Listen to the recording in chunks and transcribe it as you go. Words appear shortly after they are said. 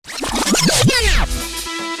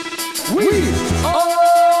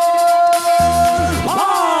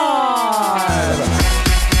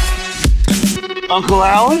Uncle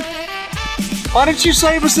Alan? Why didn't you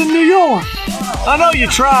save us in New York? I know you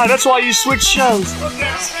tried. That's why you switched shows.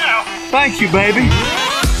 Thank you, baby.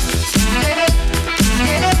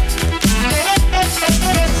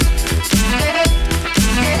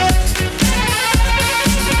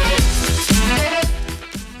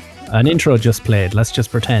 An intro just played. Let's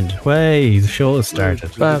just pretend. Way, the show has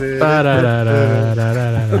started.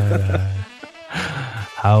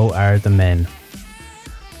 How are the men?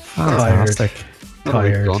 Fantastic.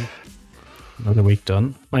 Tired. Another week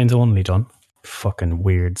done. Mine's only done. Fucking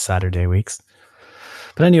weird Saturday weeks.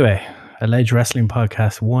 But anyway, Alleged Wrestling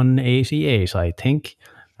Podcast 188, I think.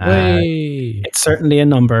 It's certainly a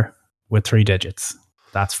number with 3 digits.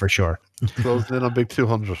 That's for sure. Closing in on Big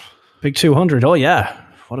 200. Big 200. Oh, yeah.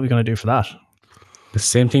 What are we going to do for that? The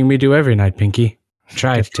same thing we do every night, Pinky.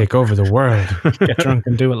 Try to take over the world. Get drunk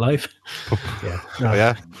and do it live.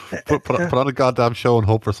 Yeah. Put on a goddamn show and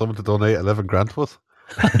hope for someone to donate 11 grand to us.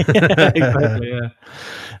 Yeah, exactly, yeah.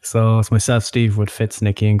 So it's myself, Steve, with Fitz,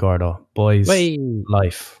 Nicky and Gordo. Boys,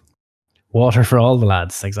 life. Water for all the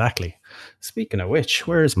lads, exactly. Speaking of which,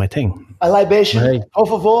 where's my thing? A libation. Por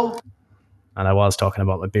favor. And I was talking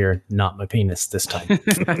about my beer, not my penis this time.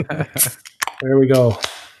 There we go.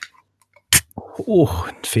 Oh,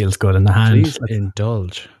 it feels good in the hand. Please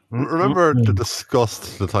indulge. Remember to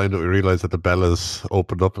discuss the time that we realised that the Bellas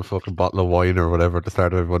opened up a fucking bottle of wine or whatever at the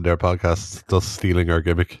start of everyone of their podcasts, thus stealing our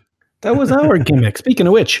gimmick. That was our gimmick. Speaking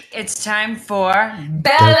of which, it's time for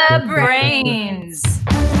Bella Brains.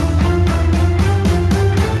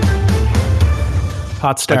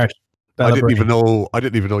 Hot start. I didn't even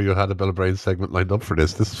know you had a Bella Brains segment lined up for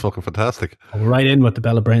this. This is fucking fantastic. Right in with the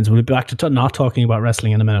Bella Brains. We'll be back to not talking about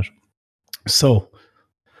wrestling in a minute. So,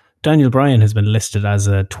 Daniel Bryan has been listed as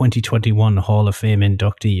a 2021 Hall of Fame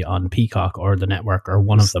inductee on Peacock or the network or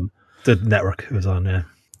one of them. The network was on, yeah.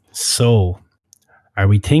 So, are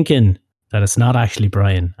we thinking that it's not actually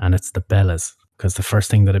Bryan and it's the Bellas? Because the first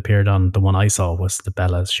thing that appeared on the one I saw was the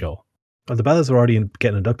Bellas show. Well, the Bellas were already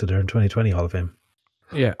getting inducted there in 2020 Hall of Fame.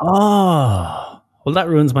 Yeah. Oh, well, that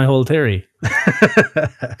ruins my whole theory.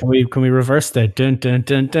 Can we reverse that? Dun, dun,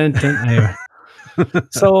 dun, dun, dun. Anyway.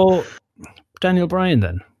 So, Daniel Bryan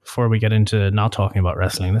then, before we get into not talking about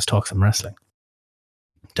wrestling, let's talk some wrestling.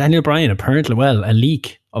 Daniel Bryan, apparently, a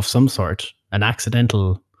leak of some sort, an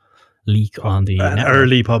accidental leak on the network.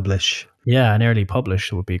 Early publish. Yeah, an early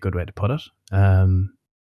publish would be a good way to put it.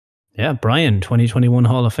 Yeah, Bryan, 2021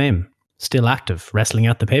 Hall of Fame, still active, wrestling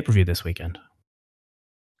at the pay-per-view this weekend.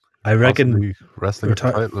 I reckon possibly wrestling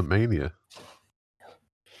title at Mania.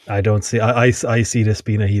 I don't see. I see this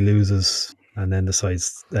being he loses and then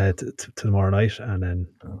decides to tomorrow night, and then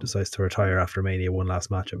decides to retire after Mania. One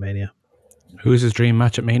last match at Mania. Who's his dream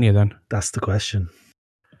match at Mania then? That's the question.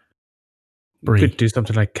 Could do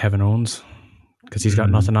something like Kevin Owens because he's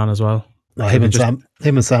got nothing on as well. No, him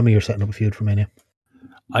and Sammy are setting up a feud for Mania.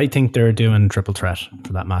 I think they're doing triple threat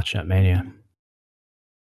for that match at Mania.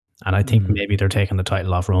 And I think maybe they're taking the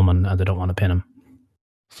title off Roman and they don't want to pin him.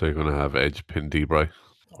 So you're going to have Edge pin D-Bry?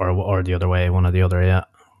 Or the other way, one or the other, yeah.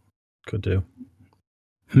 Could do.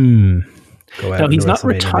 No, he's not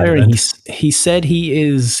retiring. He said he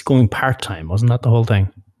is going part-time. Wasn't that the whole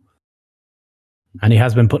thing? And he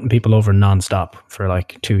has been putting people over non-stop for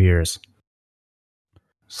like 2 years.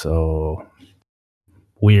 So,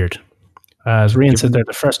 weird. As Rian said, they're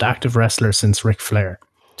the first active wrestler since Ric Flair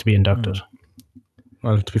to be inducted.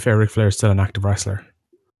 Well, to be fair, Ric Flair is still an active wrestler.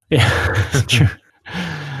 Yeah, true.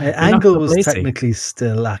 Angle was technically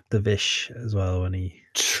still active-ish as well when he...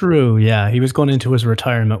 True, yeah. He was going into his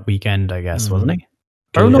retirement weekend, I guess, wasn't he?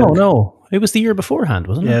 Oh, no. It was the year beforehand,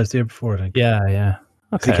 wasn't it? Yeah, it was the year before, I think. Yeah.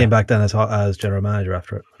 Okay. He came back then as general manager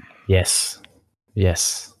after it. Yes.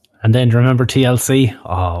 And then, do you remember TLC?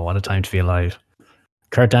 Oh, what a time to be alive.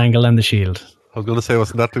 Kurt Angle and the Shield. I was going to say,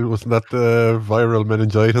 wasn't that the viral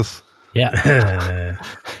meningitis? Yeah.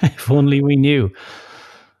 If only we knew.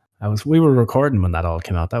 We were recording when that all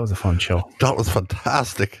came out. That was a fun show. That was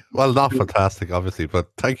fantastic. Well, not fantastic, obviously, but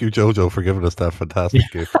thank you, Jojo, for giving us that fantastic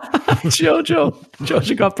gift.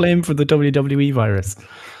 Jojo got blamed for the WWE virus.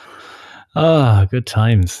 Ah, good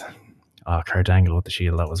times. Kurt Angle with the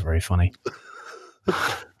Shield. That was very funny.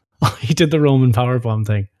 He did the Roman powerbomb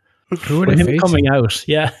thing. Who were they coming out?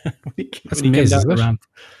 Yeah. When he came down the ramp.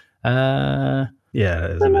 Yeah,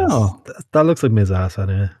 I don't know. That looks like Miz ass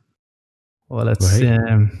anyway. Well,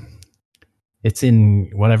 it's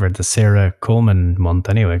in whatever the Sarah Coleman month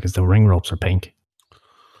anyway, because the ring ropes are pink.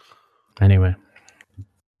 Anyway,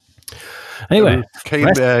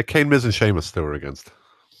 Kane, Miz, and Sheamus they were against.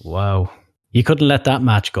 Wow, you couldn't let that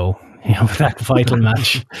match go. That vital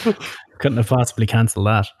match couldn't have possibly cancelled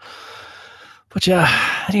that. But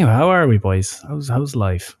yeah, anyway, how are we, boys? How's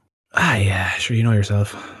life? Yeah, sure, you know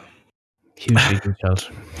yourself. Hugely good health.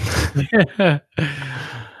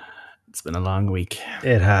 It's been a long week.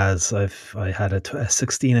 It has. I had a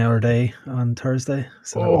 16-hour day on Thursday.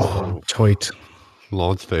 So that was Tight.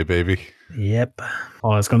 Launch day, baby. yep.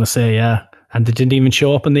 Oh, I was going to say, yeah. And they didn't even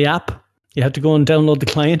show up in the app. You had to go and download the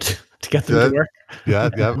client to get them to work. Yeah,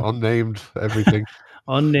 unnamed everything.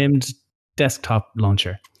 Unnamed desktop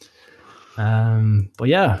launcher. But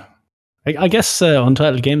yeah, I guess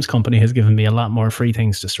Untitled Games Company has given me a lot more free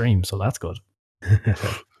things to stream, so that's good.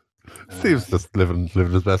 Steve's just living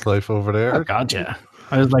his best life over there. Oh God, yeah.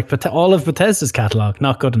 I was like, all of Bethesda's catalog,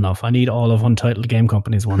 not good enough. I need all of Untitled Game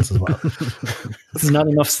Company's ones as well. There's not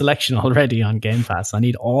enough selection already on Game Pass. I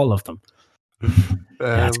need all of them.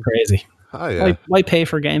 Yeah, it's crazy. Oh, yeah. Why pay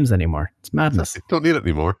for games anymore? It's madness. You don't need it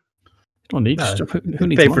anymore. Don't need No, who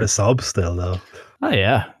needs pay money? for the sub still though. Oh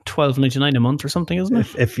yeah, $12.99 a month or something, isn't it?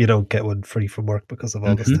 If you don't get one free from work because of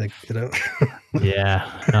all this thing, you know. Yeah,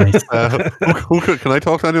 nice. Can I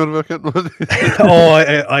talk to anyone about getting one?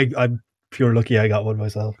 I'm pure lucky I got one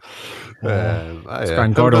myself.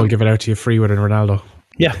 Grand Gordo will give it out to you free with a Ronaldo.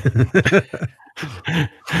 Yeah.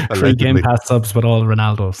 Free Game Pass subs with all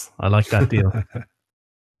Ronaldos. I like that deal.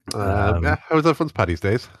 How was everyone's Paddy's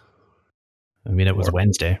Days? I mean, it was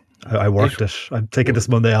Wednesday. I worked it. I'm taking this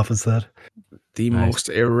Monday off instead. The most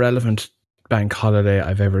irrelevant bank holiday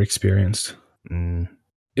I've ever experienced.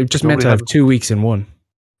 It just meant to have 2 weeks in one.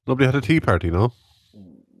 Nobody had a tea party, no?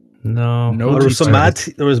 No. There was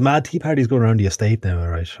there was mad tea parties going around the estate now,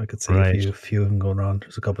 right? I could see a few of them going on.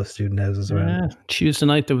 There's a couple of student houses around. Yeah, Tuesday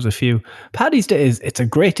night there was a few. Paddy's Day it's a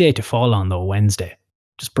great day to fall on though, Wednesday.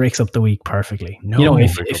 Just breaks up the week perfectly. No, you know,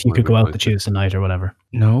 if you could go out the Tuesday night or whatever.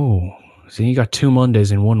 No. So you got 2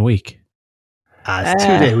 Mondays in 1 week. It's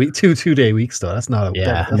 2 day week, 2 day weeks though. That's not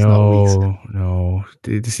that's not weeks. No.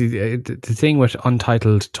 The thing with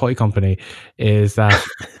Untitled Toy Company is that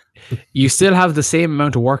you still have the same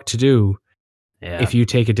amount of work to do if you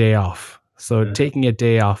take a day off. So taking a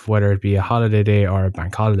day off, whether it be a holiday day or a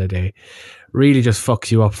bank holiday day, really just fucks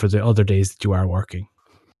you up for the other days that you are working.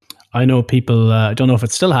 I know people, I don't know if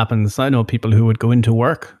it still happens, I know people who would go into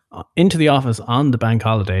the office on the bank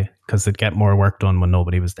holiday because they'd get more work done when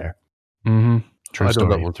nobody was there. Mm-hmm. True I've done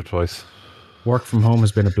story. that once or twice. Work from home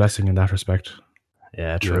has been a blessing in that respect.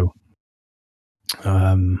 Yeah, true.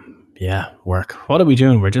 Yeah, work. What are we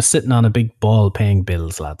doing? We're just sitting on a big ball paying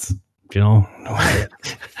bills, lads. Do you know?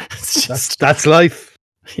 It's just, that's life.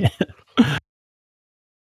 Yeah.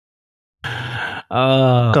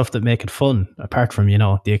 Stuff that make it fun, apart from,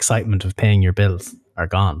 the excitement of paying your bills, are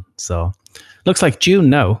gone. So, looks like June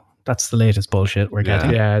now. That's the latest bullshit we're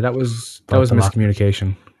getting. Yeah, that was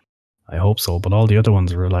miscommunication. I hope so, but all the other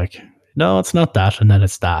ones were like, no, it's not that, and then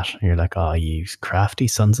it's that. And you're like, oh, you crafty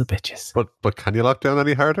sons of bitches. But can you lock down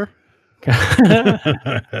any harder?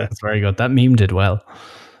 That's very good. That meme did well.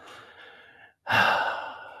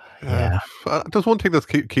 Yeah. There's one thing that's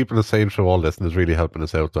keeping us sane through all this and is really helping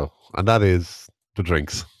us out, though, and that is the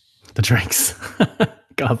drinks. The drinks.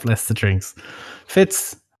 God bless the drinks.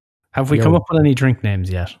 Fitz, have we come up with any drink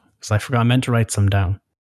names yet? Because I forgot, I meant to write some down.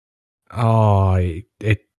 Oh,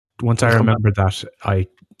 once I remembered that,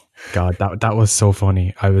 that was so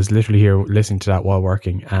funny. I was literally here listening to that while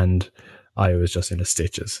working, and I was just in the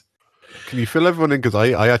stitches. Can you fill everyone in? Because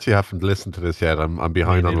I actually haven't listened to this yet. I'm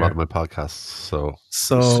behind on a lot of my podcasts.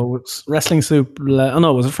 So Wrestling Soup. Oh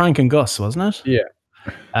no, was it Frank and Gus? Wasn't it?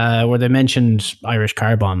 Yeah. Where they mentioned Irish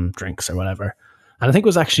car bomb drinks or whatever, and I think it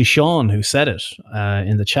was actually Sean who said it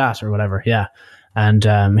in the chat or whatever. Yeah, and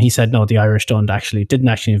he said no, the Irish didn't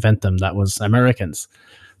actually invent them. That was Americans.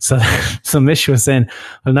 So Mish was saying,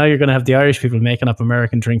 well, now you're going to have the Irish people making up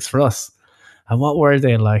American drinks for us. And what were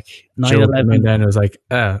they like? 9/11. And then it was like,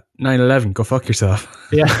 9/11, go fuck yourself.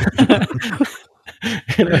 Yeah.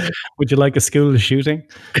 Would you like a school shooting?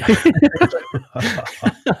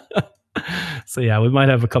 So yeah, we might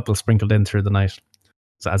have a couple sprinkled in through the night.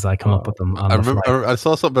 So as I come up with them. I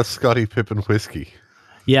saw something about Scotty Pippen whiskey.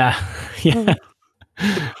 Yeah.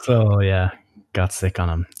 So yeah, got sick on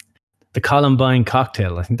him. The Columbine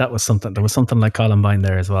cocktail. I think that was something. There was something like Columbine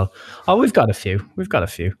there as well. Oh, we've got a few.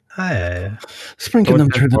 Yeah. Sprinkle them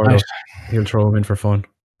through the night. He'll throw them in for fun.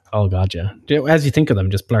 Oh God, yeah. As you think of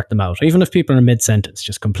them, just blurt them out. Even if people are mid-sentence,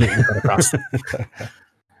 just completely cut across them.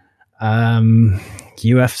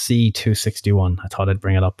 UFC 261. I thought I'd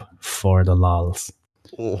bring it up for the lols.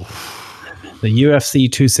 Oh. The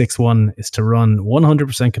UFC 261 is to run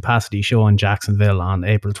 100% capacity show in Jacksonville on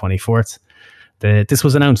April 24th. This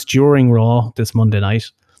was announced during Raw this Monday night.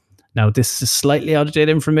 Now, this is slightly out-of-date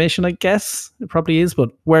information, I guess. It probably is, but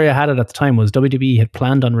where I had it at the time was WWE had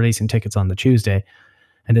planned on releasing tickets on the Tuesday,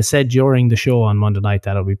 and they said during the show on Monday night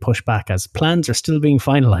that it'll be pushed back as plans are still being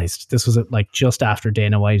finalized. This was like just after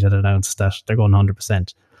Dana White had announced that they're going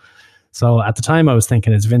 100%. So at the time, I was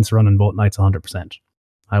thinking, is Vince running both nights 100%?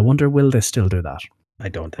 I wonder, will they still do that? I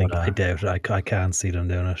don't think. I doubt it. I can't see them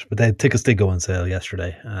doing it. But the tickets did go on sale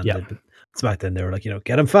yesterday. And SmackDown, they were like,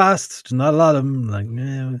 get them fast. There's not a lot of them. Like,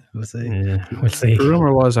 we'll see. Yeah, we'll see. The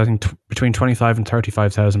rumor was, I think, between 25 and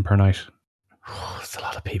 35,000 per night. Oh, it's a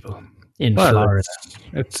lot of people in Florida.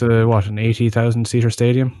 It's an 80,000 seater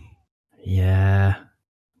stadium. Yeah.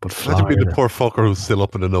 But Imagine being the poor fucker who's still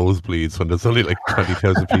up in the nosebleeds when there's only like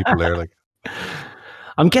 20,000 people there. Like,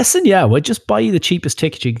 I'm guessing, just buy the cheapest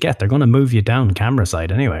ticket you can get. They're going to move you down camera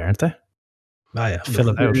side anyway, aren't they? Oh, yeah. Fill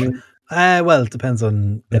it out. Well, it depends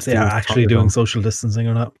on if they are actually doing social distancing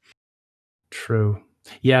or not. True.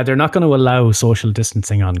 Yeah, they're not going to allow social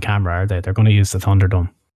distancing on camera, are they? They're going to use the Thunderdome.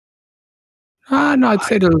 No, I'd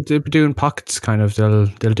say they'll be doing pockets, kind of. They'll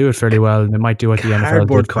do it fairly well. They might do what the NFL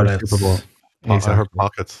did for the Super Bowl. I heard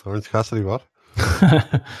pockets. Orange Cassidy, what?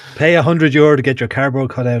 Pay €100 to get your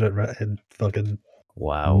cardboard cut out in fucking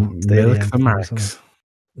Milk the marks.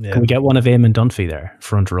 Yeah. Can we get one of Eamon Dunphy there,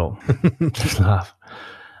 front row? Just laugh.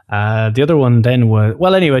 The other one then was,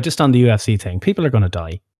 just on the UFC thing, people are going to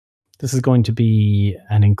die. This is going to be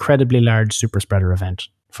an incredibly large super spreader event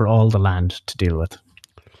for all the land to deal with.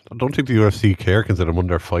 I don't think the UFC care considering one of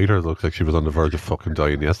their fighters looks like she was on the verge of fucking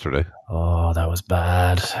dying yesterday. Oh, that was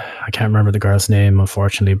bad. I can't remember the girl's name,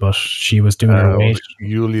 unfortunately, but she was doing her weight.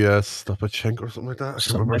 Yulia Stopachenko or something like that. I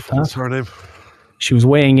can't remember her surname. She was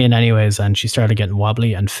weighing in anyways, and she started getting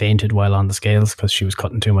wobbly and fainted while on the scales because she was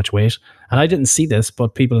cutting too much weight. And I didn't see this,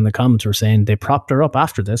 but people in the comments were saying they propped her up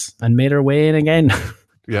after this and made her weigh in again.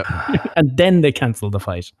 Yeah. And then they cancelled the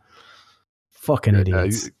fight. Fucking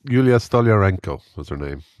idiots. Yulia Stolyarenko was her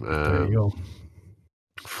name. There you go.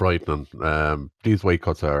 Frightening. These weight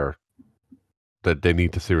cuts are that they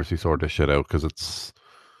need to seriously sort this shit out because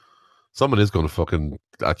someone is going to fucking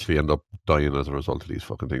actually end up dying as a result of these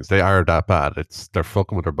fucking things. They are that bad. They're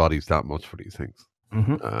fucking with their bodies that much for these things.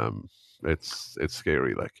 Mm-hmm. It's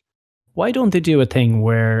scary. Like, why don't they do a thing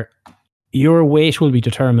where your weight will be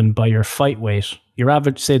determined by your fight weight? Your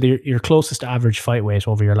average, say your closest average fight weight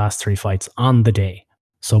over your last 3 fights on the day.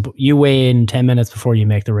 So you weigh in 10 minutes before you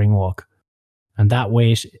make the ring walk. And that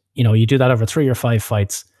weight, you do that over 3 or 5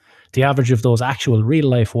 fights. The average of those actual real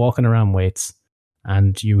life walking around weights,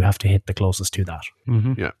 and you have to hit the closest to that.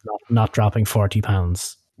 Mm-hmm. Yeah. Not dropping 40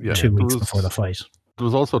 pounds 2 weeks before the fight. There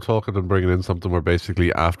was also talking and bringing in something where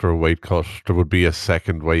basically after a weight cut, there would be a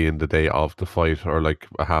second weigh in the day of the fight or like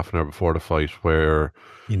a half an hour before the fight where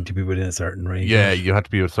you need to be within a certain range. Yeah, you had to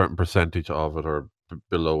be a certain percentage of it or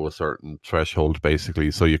below a certain threshold basically.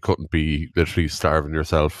 So you couldn't be literally starving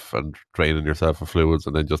yourself and draining yourself of fluids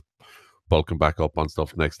and then just bulking back up on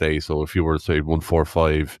stuff the next day. So if you were to say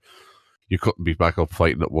 145, you couldn't be back up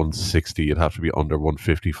fighting at 160. You'd have to be under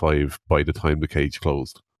 155 by the time the cage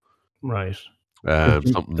closed. Right.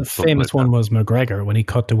 The famous like one was McGregor when he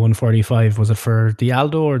cut to 145. Was it for the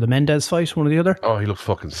Aldo or the Mendez fight? One or the other? Oh, he looked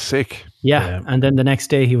fucking sick. Yeah. And then the next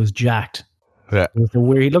day he was jacked. Yeah. It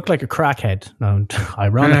was he looked like a crackhead. Now,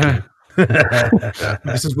 ironically,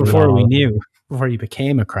 this is before we knew, before he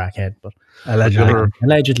became a crackhead. But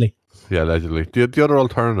allegedly. Yeah, allegedly. The other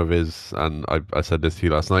alternative is, and I said this to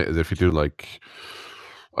you last night, is if you do like,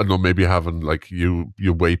 I don't know, maybe having like you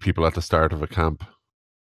weigh people at the start of a camp.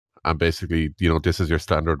 And basically, this is your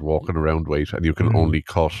standard walking around weight, and you can only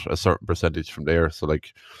cut a certain percentage from there. So,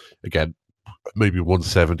 like, again, maybe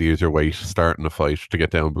 170 is your weight starting a fight to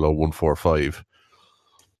get down below 145.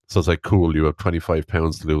 So it's like, cool, you have 25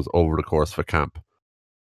 pounds to lose over the course of a camp.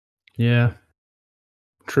 Yeah,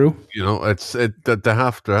 true. There has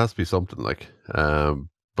to be something like,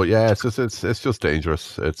 but yeah, it's just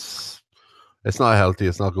dangerous. It's not healthy.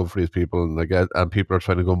 It's not good for these people, and people are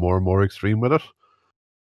trying to go more and more extreme with it.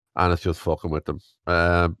 And it's just fucking with them.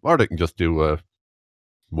 Or they can just do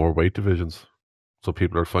more weight divisions. So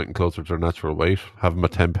people are fighting closer to their natural weight. Have them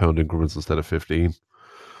at 10-pound increments instead of 15.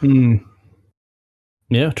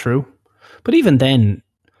 Yeah, true. But even then,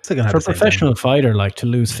 for a professional fighter, like to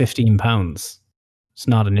lose 15 pounds, it's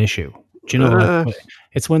not an issue. Do you know?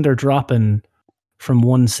 It's when they're dropping from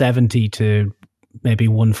 170 to maybe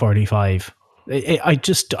 145. There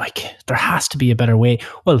has to be a better way.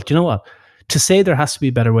 Well, do you know what? To say there has to be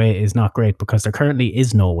a better way is not great because there currently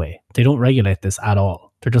is no way. They don't regulate this at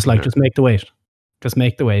all. They're just like, just make the weight. Just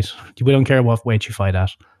make the weight. We don't care what weight you fight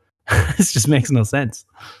at. It just makes no sense.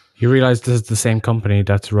 You realize this is the same company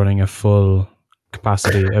that's running a full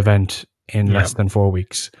capacity event in less than 4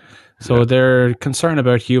 weeks. So their concern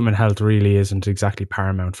about human health really isn't exactly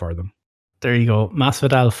paramount for them. There you go.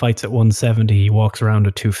 Masvidal fights at 170. He walks around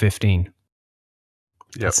at 215.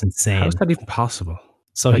 That's insane. How is that even possible?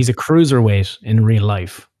 So he's a cruiserweight in real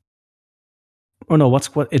life. Oh no, what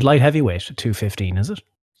light heavyweight at 215, is it?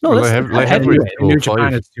 No, Well, that's light heavyweight. In New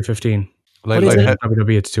Japan, it's 215. What is it?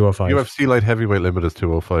 WWE, it's 205. UFC light heavyweight limit is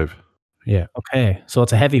 205. Yeah. Okay, so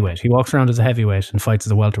it's a heavyweight. He walks around as a heavyweight and fights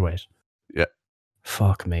as a welterweight. Yeah.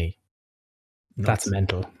 Fuck me. Nuts. That's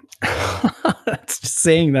mental. That's just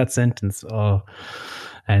saying that sentence. Oh,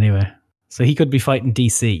 anyway. So he could be fighting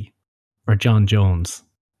DC or John Jones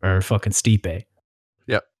or fucking Stipe.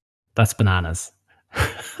 Yep. That's bananas.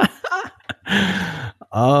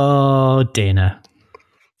 Oh, Dana.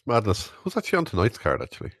 Madness. Who's actually on tonight's card,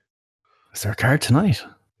 actually? Is there a card tonight?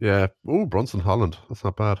 Yeah. Oh, Brunson Holland. That's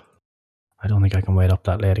not bad. I don't think I can wait up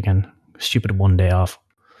that late again. Stupid 1 day off.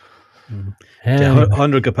 Yeah,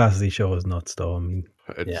 100 capacity show is nuts, though. I mean,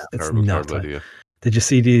 It's it's terrible, not terrible idea. did you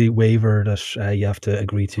see the waiver that you have to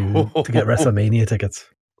agree to get WrestleMania tickets?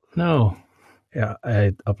 No. Yeah,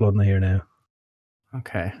 I'm uploading it here now.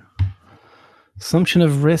 Okay. Assumption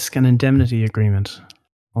of risk and indemnity agreement.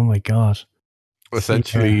 Oh my god.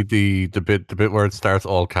 Essentially, the bit where it starts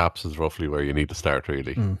all caps is roughly where you need to start,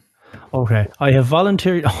 really. Okay. I have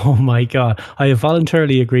voluntarily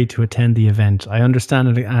agreed to attend the event. I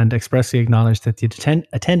understand and expressly acknowledge that the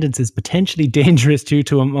attendance is potentially dangerous due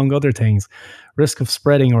to, among other things, risk of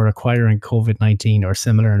spreading or acquiring COVID-19 or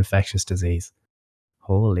similar infectious disease.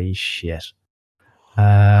 Holy shit.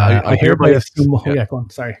 I hereby assume... Oh, yeah, go on.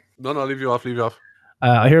 Sorry. No, leave you off.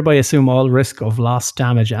 I hereby assume all risk of loss,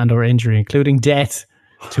 damage, and or injury, including death,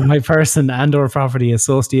 to my person and or property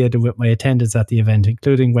associated with my attendance at the event,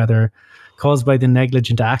 including whether caused by the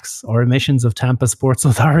negligent acts or omissions of Tampa Sports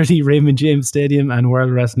Authority, Raymond James Stadium, and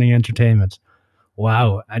World Wrestling Entertainment.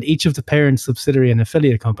 Wow. And each of the parent, subsidiary, and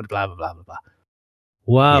affiliate company, blah, blah, blah, blah, blah.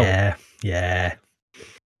 Wow. Yeah.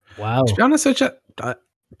 Wow. To be honest with you,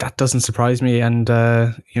 that doesn't surprise me. And,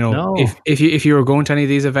 No. if you were going to any of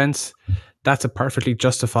these events, that's a perfectly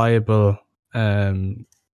justifiable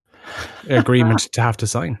agreement to have to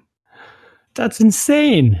sign. That's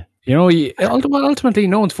insane. Ultimately,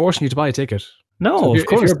 no one's forcing you to buy a ticket. No, So of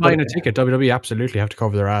course. If you're buying a ticket, WWE absolutely have to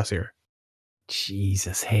cover their ass here.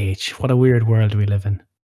 Jesus H. What a weird world we live in.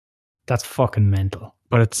 That's fucking mental.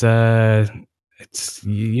 But it's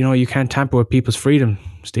you can't tamper with people's freedom,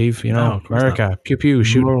 Steve. No, of course America, pew pew,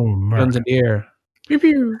 shoot guns in the air. Pew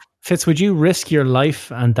pew. Fitz, would you risk your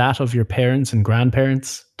life and that of your parents and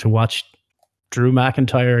grandparents to watch Drew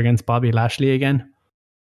McIntyre against Bobby Lashley again?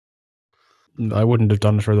 I wouldn't have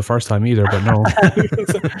done it for the first time either, but no.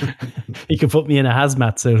 You could put me in a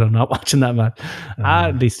hazmat suit. I'm not watching that match.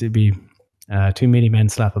 At least it'd be too many men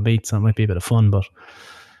slap a beat, so it might be a bit of fun. But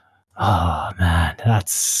oh man,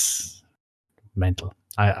 that's mental.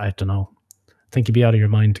 I don't know. I think you'd be out of your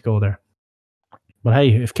mind to go there. But hey,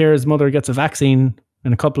 if Kira's mother gets a vaccine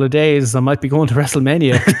in a couple of days, I might be going to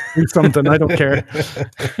WrestleMania or something. I don't care.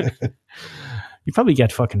 You probably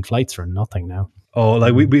get fucking flights for nothing now. Oh,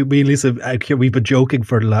 like we Lisa, we've been joking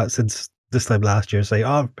since this time last year, saying,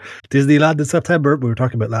 "Oh, Disneyland in September." We were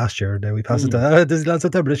talking about last year. Then we passed it to Disneyland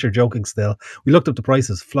September this year. Joking still. We looked up the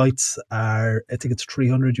prices. Flights are, I think it's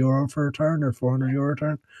 €300 for a return or €400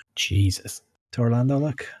 return. Jesus. To Orlando,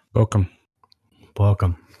 like. Book 'em.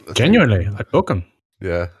 Genuinely, I'd book 'em.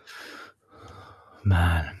 Yeah.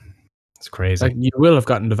 Man, it's crazy. Like, you will have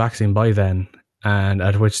gotten the vaccine by then, and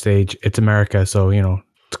at which stage it's America, so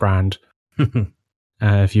it's grand.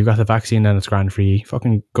 If you got the vaccine, then it's grand free.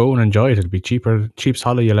 Fucking go and enjoy it. It'll be cheapest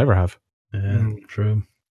holiday you'll ever have. Yeah, true.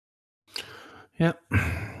 Yeah,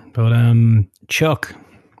 but Chuck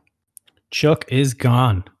is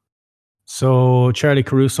gone. So Charlie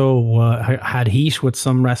Caruso had heat with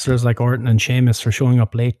some wrestlers like Orton and Sheamus for showing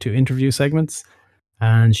up late to interview segments,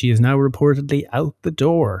 and she is now reportedly out the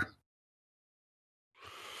door.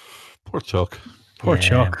 Poor Chuck.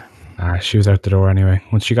 Chuck. She was out the door anyway.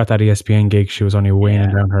 Once she got that ESPN gig, she was only weighing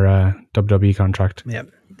down her WWE contract. Yeah,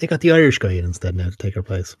 they got the Irish guy in instead now to take her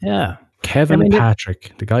place. Yeah. Kevin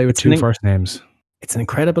Patrick, the guy with two first names. It's an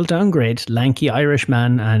incredible downgrade. Lanky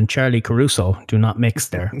Irishman and Charlie Caruso do not mix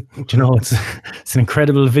there. Do you know, it's an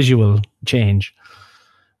incredible visual change.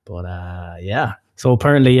 But yeah. So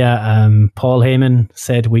apparently Paul Heyman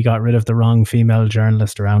said we got rid of the wrong female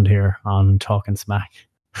journalist around here on Talking Smack.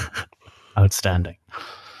 Outstanding.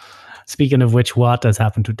 Speaking of which, what has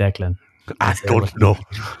happened to Declan? I don't know.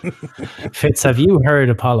 Fitz, have you heard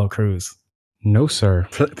Apollo Crews? No, sir.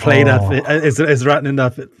 Play that. Is written in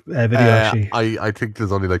that video actually. I think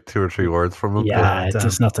there's only like 2 or 3 words from him. Yeah, damn.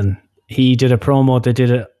 there's nothing. He did a promo. They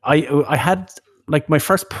did it. I had like my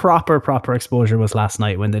first proper exposure was last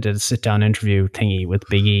night when they did a sit down interview thingy with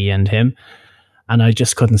Big E and him, and I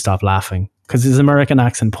just couldn't stop laughing because his American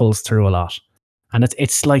accent pulls through a lot, and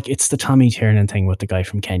it's like it's the Tommy Tiernan thing with the guy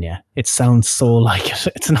from Kenya. It sounds so like it.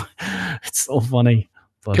 It's not. It's so funny.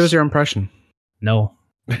 But Give us your impression. no.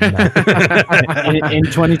 in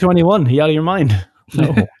 2021, you out of your mind?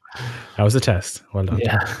 No. That was a test. Well done.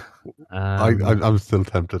 Yeah. I'm still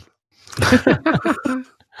tempted.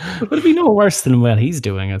 It'll be no worse than what he's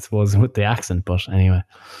doing, I suppose, with the accent. But anyway,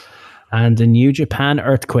 and the New Japan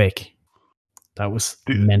earthquake. That was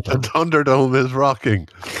mental. The Thunderdome is rocking.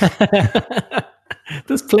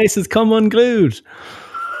 This place has come unglued.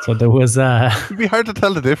 So there was It'd be hard to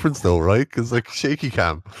tell the difference though, right? Because like shaky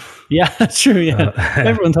cam. yeah, true. Yeah,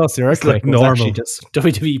 everyone thought the earthquake was normal. actually just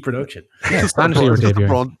WWE production. It's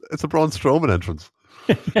a Braun Strowman entrance.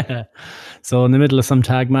 Yeah. So in the middle of some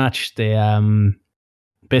tag match, they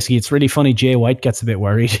basically it's really funny. Jay White gets a bit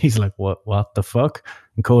worried. He's like, "What the fuck?"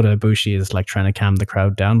 And Kota Ibushi is like trying to calm the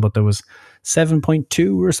crowd down, but there was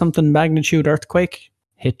 7.2 or something magnitude earthquake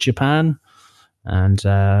hit Japan, and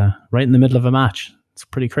right in the middle of a match. It's a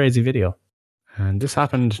pretty crazy video. And this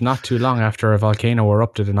happened not too long after a volcano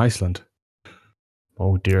erupted in Iceland.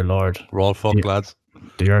 Oh dear Lord, We're all fucked, lads.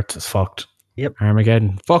 the Earth is fucked.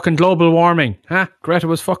 Armageddon. Fucking global warming. Huh? Greta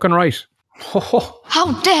was fucking right.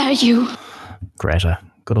 How dare you? Greta,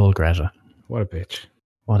 good old Greta. What a bitch.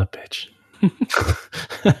 What a bitch.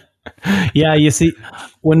 Yeah, you see,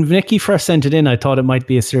 when Nikki first sent it in, I thought it might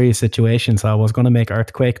be a serious situation, so I was going to make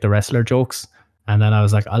Earthquake the wrestler jokes, and then I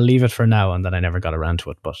was like, I'll leave it for now, and then I never got around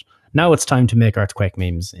to it. But now it's time to make Earthquake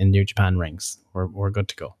memes in New Japan rings. We're good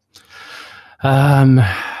to go.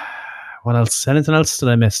 What else? Anything else did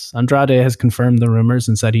I miss? Andrade has confirmed the rumors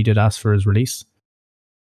and said he did ask for his release.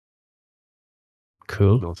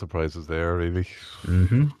 Cool. No surprises there, really.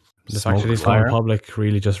 Mm-hmm. The fact that he's gone public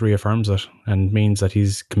really just reaffirms it and means that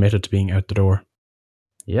he's committed to being out the door.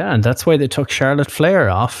 Yeah, and that's why they took Charlotte Flair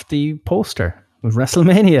off the poster with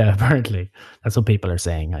WrestleMania, apparently. That's what people are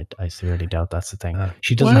saying. I severely doubt that's the thing.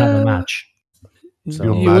 She doesn't have a match. So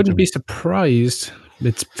You wouldn't be surprised.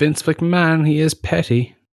 It's Vince McMahon. He is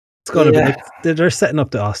petty. It's gonna be. They're setting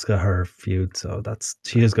up the Asuka her feud, so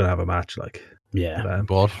she is gonna have a match. Like, yeah,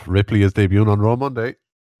 But Ripley is debuting on Raw Monday.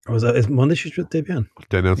 or was that is Monday she's debuting?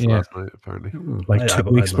 They announced it last night, apparently. like I 2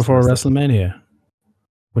 weeks must before have WrestleMania.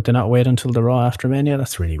 Would they not wait until the Raw after Mania?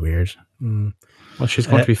 That's really weird. Well, she's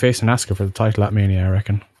going to be facing Asuka for the title at Mania, I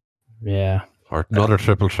reckon. Yeah, Or another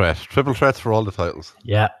triple threat. Triple threats for all the titles.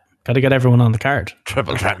 yeah. Got to get everyone on the card.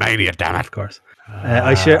 Triple threat mania, damn it. Of course.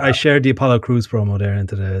 I shared the Apollo Crews promo there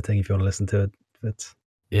into the thing if you want to listen to it. It's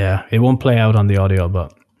Yeah, it won't play out on the audio,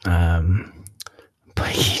 but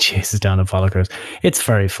he chases down Apollo Crews. It's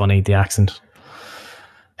very funny, the accent.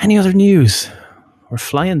 Any other news? We're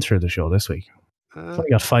flying through the show this week. We've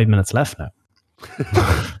only got 5 minutes left now.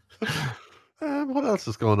 What else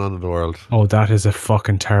is going on in the world? Oh, that is a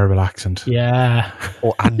fucking terrible accent. Yeah.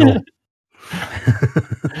 Oh, I know.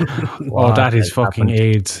 Oh, that is fucking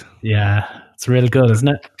AIDS. Yeah, it's real good, isn't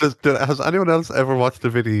it? Has anyone else ever watched the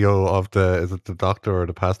video of is it the doctor or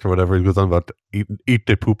the pastor or whatever? He goes on about eat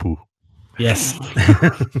the poo poo. Yes.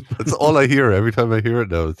 That's all I hear every time I hear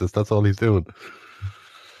it now. It's just that's all he's doing.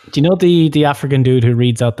 Do you know the African dude who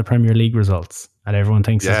reads out the Premier League results and everyone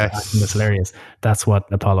thinks his Yes. accent is hilarious? That's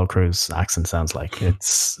what Apollo Crews' accent sounds like.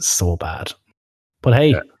 It's so bad. But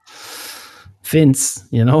hey, Vince,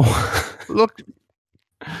 you know. Look,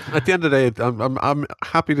 at the end of the day, I'm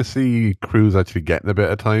happy to see Cruz actually getting a bit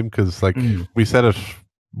of time because, like, we said it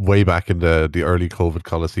way back in the early COVID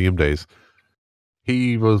Coliseum days.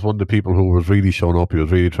 He was one of the people who was really showing up. He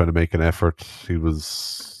was really trying to make an effort. He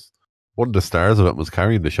was one of the stars of it. Was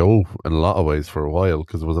carrying the show in a lot of ways for a while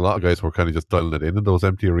because there was a lot of guys who were kind of just dialing it in those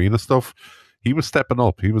empty arena stuff. He was stepping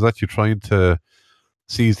up. He was actually trying to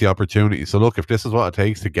seize the opportunity. So look, if this is what it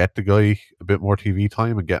takes to get the guy a bit more TV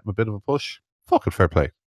time and get him a bit of a push, fucking fair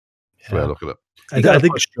play. That's the way I look at it. He got a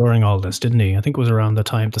push during all this, didn't he? I think it was around the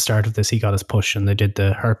time, the start of this, he got his push and they did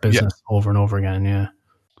the Hurt Business over and over again, yeah.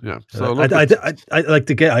 Yeah. So I like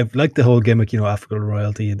the whole gimmick, you know, African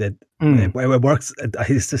royalty. That it works.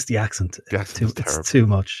 It's just the accent. It's too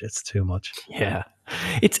much. It's too much. Yeah.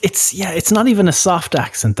 It's not even a soft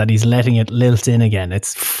accent that he's letting it lilt in again.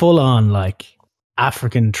 It's full on like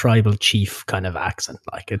African tribal chief kind of accent.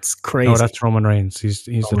 Like it's crazy. No, that's Roman Reigns. He's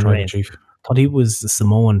the tribal chief. Thought he was the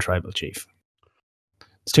Samoan tribal chief.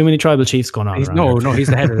 There's too many tribal chiefs going on. He's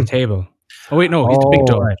the head of the table. Oh wait, no, he's the big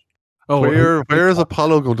dog. Right. Oh, Where is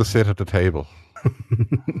Apollo going to sit at the table?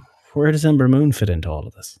 Where does Ember Moon fit into all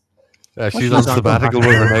of this? She's on sabbatical with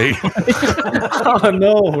Renee. Oh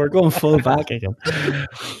no, we're going full back again.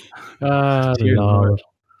 Lord.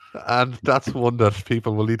 And that's one that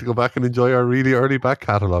people will need to go back and enjoy our really early back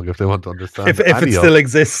catalogue if they want to understand. If it still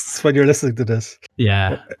exists when you're listening to this.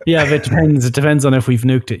 Yeah, but it depends. It depends on if we've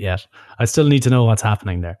nuked it yet. I still need to know what's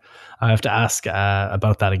happening there. I have to ask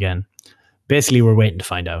about that again. Basically, we're waiting to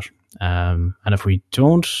find out. And if we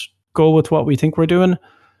don't go with what we think we're doing,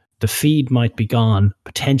 the feed might be gone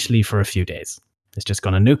potentially for a few days. It's just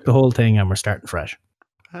going to nuke the whole thing and we're starting fresh.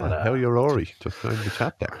 How are you, Rory? Just joined the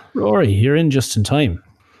chat there. Rory, you're in just in time.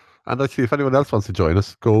 And actually, if anyone else wants to join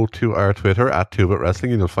us, go to our Twitter at 2bit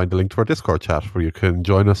Wrestling and you'll find the link to our Discord chat where you can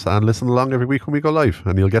join us and listen along every week when we go live.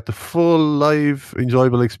 And you'll get the full live,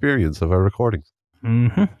 enjoyable experience of our recordings.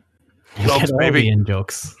 Mm-hmm. Plugs, baby. In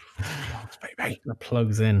jokes. Plugs, baby. The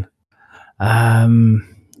plugs in.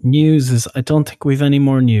 News is, I don't think we've any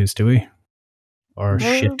more news, do we? Or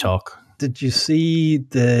shit talk. Did you see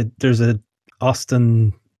there's a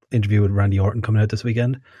Austin interview with Randy Orton coming out this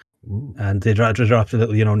weekend? Ooh. And they dropped a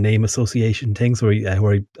little, name association things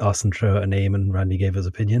where Austin threw out a name and Randy gave his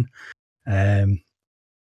opinion.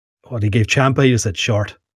 What he gave Ciampa, he just said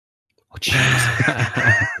short. Oh,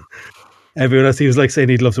 jeez. Everyone else, he was like saying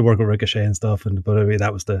he'd love to work with Ricochet and stuff, but I mean,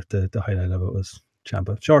 that was the highlight of it was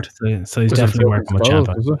Ciampa short. So he's definitely working with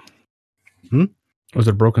Ciampa. Was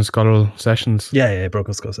it Broken Skull Sessions? Yeah,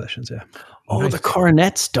 Broken Skull Sessions. Yeah. Oh, nice. The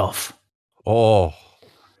Coronet stuff. Oh,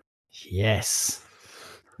 yes.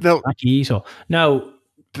 No, Makito. Now,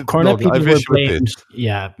 Cornet people were blamed.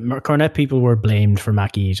 Yeah, Cornet people were blamed for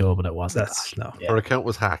Makito, but it wasn't. Her account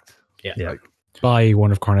was hacked. Yeah. By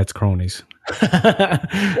one of Cornet's cronies.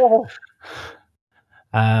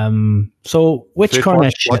 So which Fitz,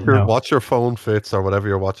 Cornet watch your phone, Fitz, or whatever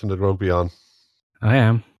you're watching the rugby on. I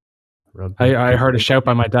am. I heard a shout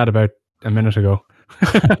by my dad about a minute ago.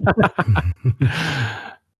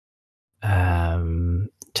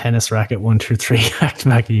 Tennis racket 1 through 3 hacked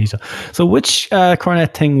Makito. So which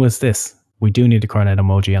Cornet thing was this? We do need a Cornet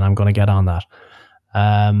emoji, and I'm going to get on that.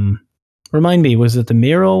 Remind me, was it the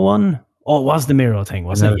Miro one? Oh, it was the Miro thing,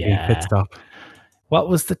 wasn't it? Yeah. Pit stop. What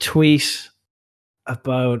was the tweet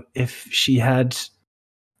about if she had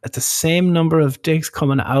the same number of dicks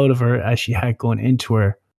coming out of her as she had going into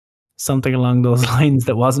her? Something along those lines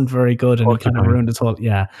that wasn't very good, and he kind of ruined his whole.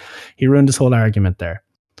 Yeah, he ruined his whole argument there.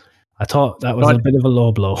 I thought that was a bit of a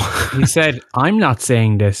low blow. He said, "I'm not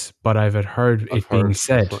saying this, but I've heard it being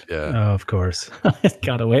said." Yeah, of course.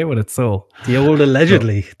 Got away with it. So the old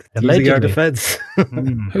allegedly, allegedly. Our defense.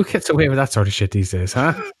 Who gets away with that sort of shit these days,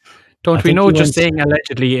 huh? Don't we know just saying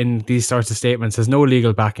allegedly in these sorts of statements has no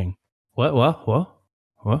legal backing? What?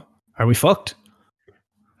 Are we fucked?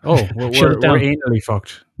 Oh, we're anally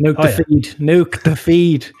fucked. Nuke the feed. Nuke the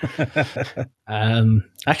feed.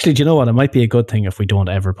 Actually, do you know what? It might be a good thing if we don't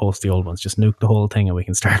ever post the old ones. Just nuke the whole thing and we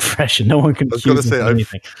can start fresh and no one can accuse us of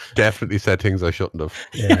anything. I've definitely said things I shouldn't have.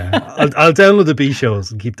 Yeah. I'll download the B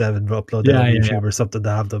shows and keep them and upload them on YouTube or something to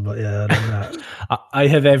have them. But yeah, I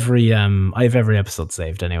have every episode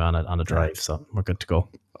saved anyway on a drive, so we're good to go.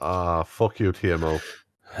 Fuck you, TMO.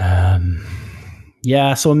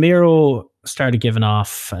 Yeah, so Miro started giving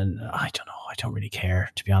off, and I don't know. I don't really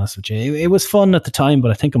care, to be honest with you. It was fun at the time,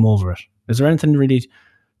 but I think I'm over it. Is there anything really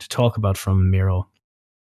to talk about from Miro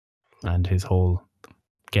and his whole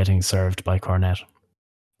getting served by Cornet?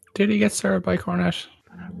 Did he get served by Cornet?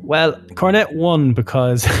 Well, Cornet won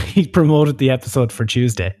because he promoted the episode for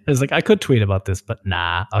Tuesday. I was like, I could tweet about this, but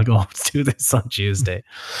nah, I'll go do this on Tuesday.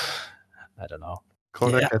 I don't know.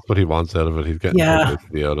 Cornet gets what he wants out of it. He's getting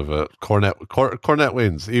publicity out of it. Cornet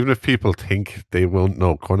wins. Even if people think they won't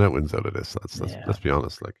know, Cornet wins out of this. Let's be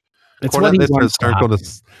honest. Like, Cornet listeners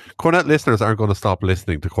aren't going to stop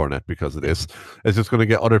listening to Cornet because of this. It's just going to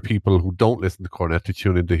get other people who don't listen to Cornet to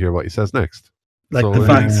tune in to hear what he says next. Like so,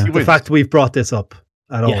 the fact we've brought this up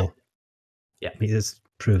at all. Yeah, this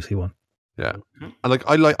proves he won. Yeah, and like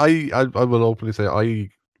I will openly say I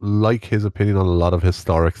like his opinion on a lot of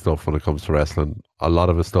historic stuff when it comes to wrestling. A lot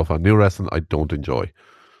of his stuff on new wrestling I don't enjoy.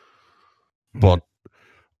 But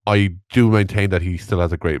I do maintain that he still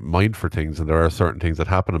has a great mind for things, and there are certain things that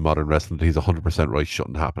happen in modern wrestling that he's 100% right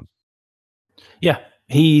shouldn't happen. Yeah,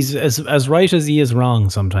 he's as right as he is wrong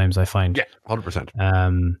sometimes, I find. Yeah,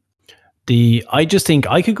 100%. I just think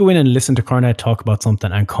I could go in and listen to Cornette talk about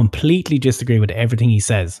something and completely disagree with everything he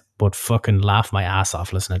says, but fucking laugh my ass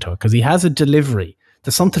off listening to it, because he has a delivery.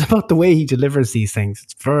 There's something about the way he delivers these things.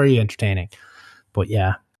 It's very entertaining. But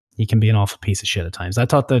yeah, he can be an awful piece of shit at times. I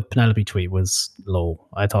thought the Penelope tweet was low.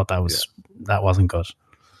 I thought that wasn't good.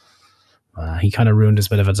 He kind of ruined his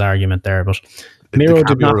bit of his argument there, but Miro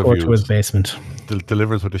did not go to his basement.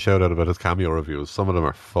 Delivers with a shout out about his cameo reviews. Some of them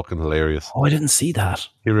are fucking hilarious. Oh, I didn't see that.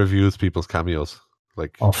 He reviews people's cameos,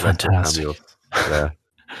 like fantastic! Cameos. Yeah,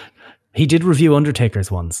 he did review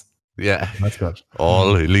Undertaker's ones. Yeah, that's good.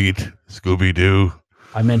 All Elite, Scooby Doo.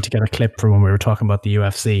 I meant to get a clip for when we were talking about the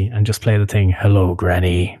UFC and just play the thing. Hello,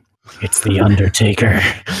 Granny. It's the Undertaker.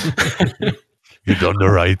 You done the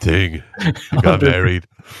right thing. You got married.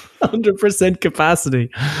 100% capacity.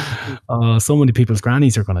 So many people's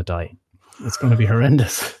grannies are going to die. It's going to be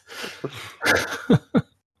horrendous.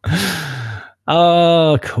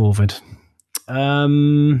 COVID.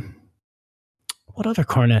 What other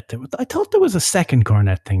cornet thing? I thought there was a second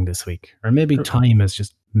cornet thing this week. Or maybe time is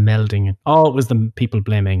just melding. Oh, it was the people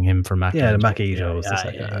blaming him for Mac. Yeah, the Mac Ito was the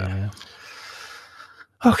second. Yeah.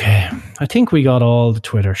 Okay. I think we got all the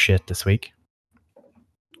Twitter shit this week.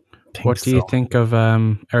 What do you think of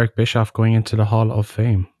Eric Bischoff going into the Hall of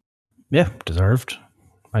Fame? Yeah, deserved,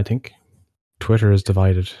 I think. Twitter is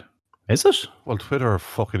divided. Is it? Well, Twitter are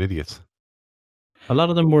fucking idiots. A lot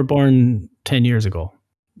of them were born 10 years ago.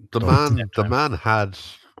 The man had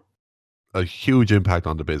a huge impact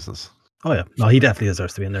on the business. Oh yeah, no, he definitely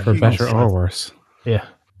deserves to be in there for better or worse. Yeah,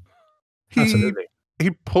 absolutely.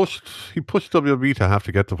 He pushed WWE to have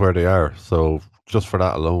to get to where they are. So just for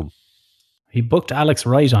that alone, he booked Alex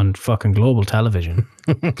Wright on fucking global television.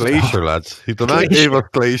 Glacier, lads. The man gave us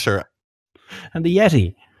Glacier and the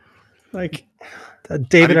Yeti. Like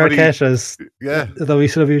David Arquette as the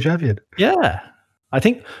WCW champion. Yeah, I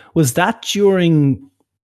think was that during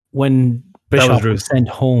when Bischoff was sent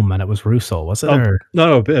home and it was Russo, was it?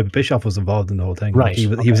 No, Bischoff was involved in the whole thing. Right. He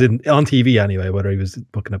was on TV anyway, whether he was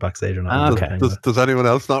booking it backstage or not. Does anyone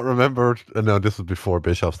else not remember? No, this was before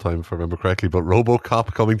Bischoff's time, if I remember correctly, but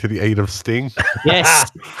RoboCop coming to the aid of Sting?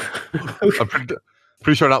 Yes. I'm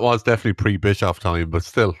pretty sure that was definitely pre-Bischoff time, but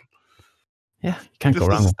still. Yeah, you can't go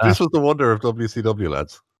wrong with that. This was the wonder of WCW,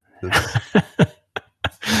 lads.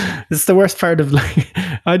 It's the worst part of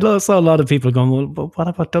I saw a lot of people going, well, but what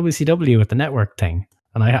about WCW with the network thing?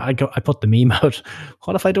 And I put the meme out.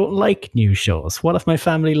 What if I don't like new shows? What if my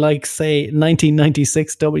family likes, say,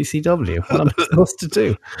 1996 WCW? What am I supposed to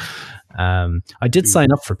do? I did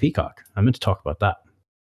sign up for Peacock. I meant to talk about that.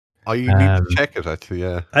 I need to check it, actually,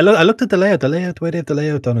 yeah. I looked at the layout. The way they have the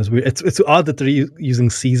layout done is weird. It's odd that they're using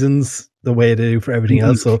seasons the way they do for everything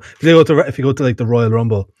else. So if you go to like the Royal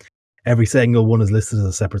Rumble, every single one is listed as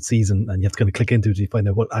a separate season, and you have to kind of click into it to find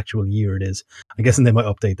out what actual year it is. I'm guessing they might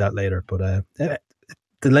update that later, but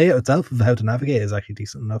the layout itself of how to navigate is actually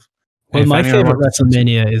decent enough. Well, my favorite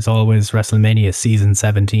WrestleMania is always WrestleMania Season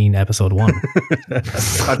 17, Episode 1.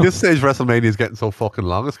 At this stage, WrestleMania is getting so fucking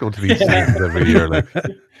long. It's going to be seasons every year.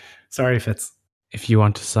 Sorry, Fitz. If you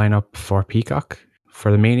want to sign up for Peacock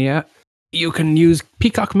for the Mania, you can use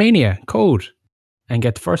Peacock Mania code and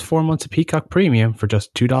get the first 4 months of Peacock Premium for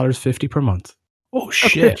just $2.50 per month. Oh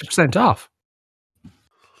shit! 50% off.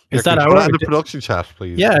 Is that our in the production chat,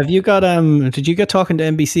 please? Yeah. Have you got? Did you get talking to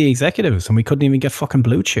NBC executives and we couldn't even get fucking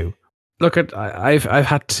Blue Chew? Look, I've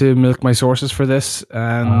had to milk my sources for this.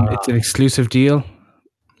 It's an exclusive deal,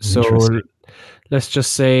 so let's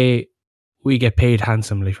just say we get paid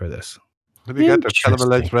handsomely for this. Let me get their Tell 'em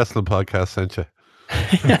Alleged Wrestling podcast sent you.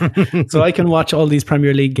 So I can watch all these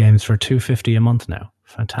Premier League games for $2.50 a month now.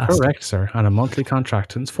 Fantastic. Correct, sir. On a monthly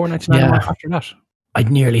contract, and it's $4.99 a month after that. I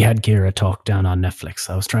nearly had Kira talk down on Netflix.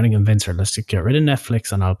 I was trying to convince her, let's get rid of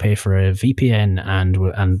Netflix and I'll pay for a VPN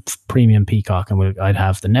and premium Peacock, and I'd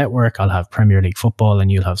have the network, I'll have Premier League football, and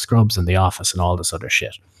you'll have Scrubs and The Office and all this other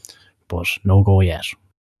shit. But no go yet.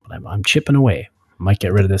 But I'm chipping away. Might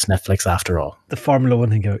get rid of this Netflix after all. The Formula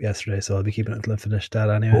 1 thing came out yesterday, so I'll be keeping it until I finish that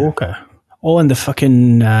anyway. Okay. Oh, and the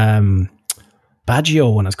fucking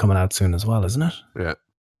Baggio one is coming out soon as well, isn't it? Yeah.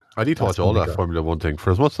 I need to watch all that Formula 1 thing.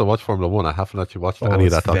 For as much as I watch Formula 1, I haven't actually watched any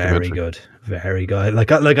of that documentary. Very good. Very good.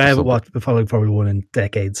 Like I haven't been following Formula 1 in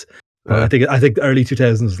decades. I think the early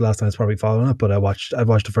 2000s was the last time I was probably following it, but I've watched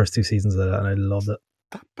the first 2 seasons of it and I loved it.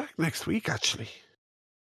 That back next week, actually.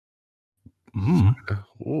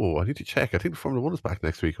 Mm-hmm. I need to check. I think Formula 1 is back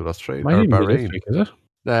next week with Australia or Bahrain. Week, is it?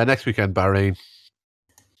 Next weekend, Bahrain.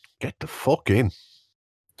 Get the fuck in.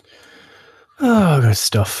 Oh, good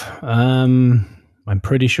stuff. I'm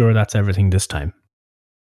pretty sure that's everything this time.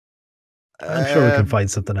 I'm sure we can find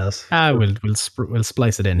something else. We'll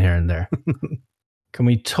splice it in here and there. Can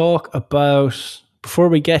we talk about, before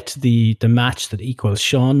we get to the match that equals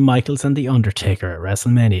Shawn Michaels and The Undertaker at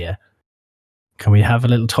WrestleMania, can we have a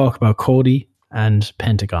little talk about Cody and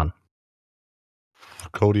Pentagon?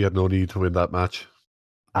 Cody had no need to win that match.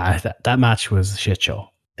 That match was a shit show.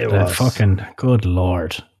 It was. Fucking good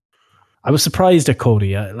lord. I was surprised at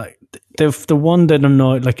Cody. Like the one that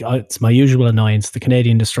annoyed, like it's my usual annoyance, the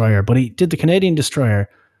Canadian Destroyer. But he did the Canadian Destroyer.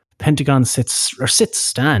 Pentagon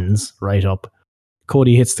stands right up.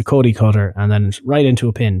 Cody hits the Cody Cutter and then right into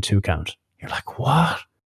a pin, 2 count. You're like, what?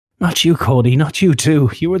 Not you, Cody. Not you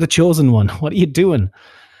too. You were the chosen one. What are you doing?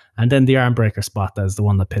 And then the arm breaker spot, that's the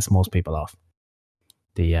one that pissed most people off.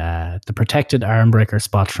 The protected arm breaker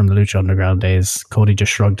spot from the Lucha Underground days, Cody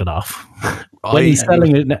just shrugged it off when he's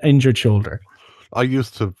selling an injured shoulder. I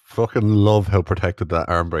used to fucking love how protected that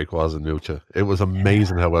arm break was in Lucha. It was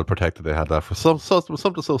amazing how well protected they had that for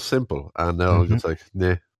something so simple. And now I'm just like,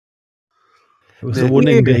 nah. It was a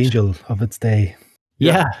one-winged angel of its day.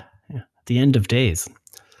 Yeah. At the end of days.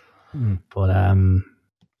 But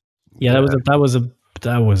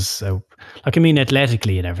that was like, I mean,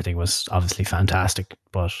 athletically and everything was obviously fantastic,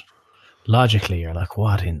 but logically you're like,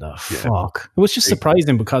 what in the fuck? It was just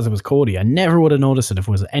surprising because it was Cody. I never would have noticed it if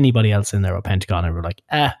it was anybody else in there with Pentagon and we're like,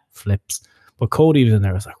 flips. But Cody was in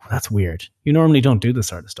there. I was like, well, that's weird. You normally don't do this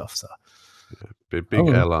sort of stuff. So big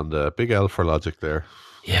L on the big L for logic there.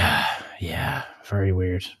 Yeah, very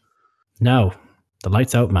weird. Now, the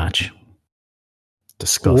lights out match.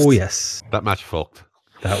 Disgust. Oh yes, that match fucked.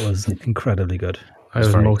 That was incredibly good. I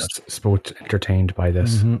was most entertained by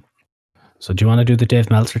this. Mm-hmm. So do you want to do the Dave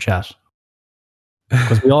Meltzer chat?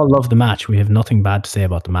 Because we all love the match. We have nothing bad to say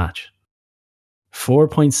about the match.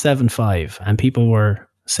 4.75, and people were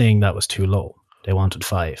saying that was too low. They wanted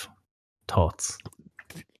 5. Thoughts?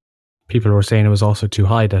 People were saying it was also too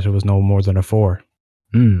high, that it was no more than a 4.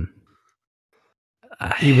 He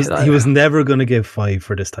was never going to give 5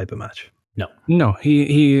 for this type of match. No,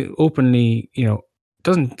 he openly,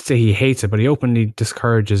 doesn't say he hates it, but he openly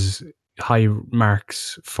discourages high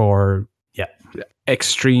marks for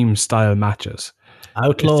extreme style matches.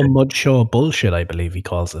 Outlaw mud show bullshit, I believe he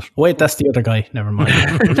calls it. Wait, that's the other guy. Never mind.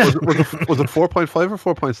 was it 4.5 or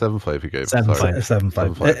 4.75 he gave?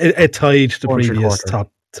 7.5. It tied the previous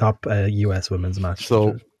top US women's match.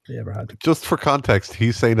 So they ever had. Just for context,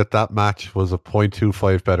 he's saying that match was a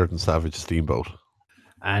 0.25 better than Savage Steamboat.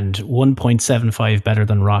 And 1.75 better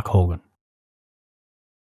than Rock Hogan.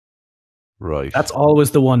 Right. That's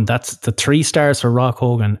always the one. That's the 3 stars for Rock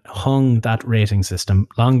Hogan hung that rating system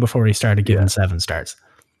long before he started giving 7 stars.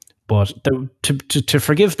 But to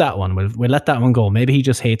forgive that one, we'll let that one go. Maybe he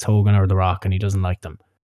just hates Hogan or The Rock and he doesn't like them.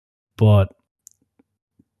 But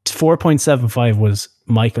 4.75 was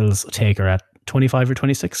Michael's taker at 25 or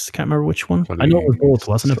 26. Can't remember which one. I know it was both,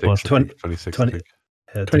 wasn't it? But 26.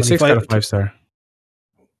 26 got a 5 star.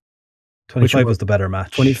 25 was the better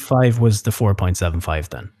match. 25 was the 4.75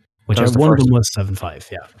 then. Whichever one of them was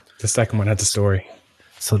 7.5, yeah. The second one had the story.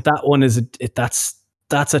 So that one is that's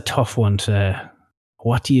a tough one to.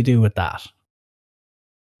 What do you do with that?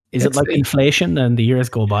 Is it like inflation and the years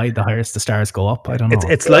go by, the higher the stars go up? I don't know.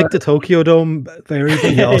 It's like the Tokyo Dome variable.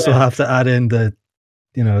 You also have to add in the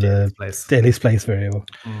Daily's Place variable.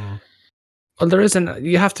 Well, there isn't.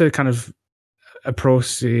 You have to kind of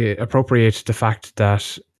appropriate the fact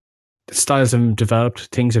that styles have developed,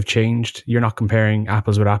 things have changed. You're not comparing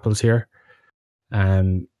apples with apples here.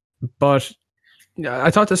 But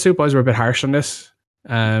I thought the Soup Boys were a bit harsh on this.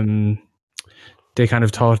 They kind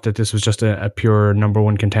of thought that this was just a pure number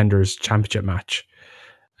one contenders championship match.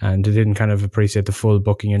 And they didn't kind of appreciate the full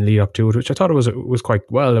booking and lead up to it, which I thought it was quite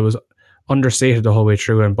well. It was understated the whole way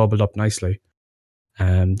through and bubbled up nicely.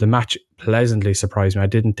 The match pleasantly surprised me. I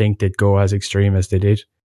didn't think they'd go as extreme as they did.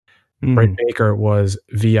 Britt Baker was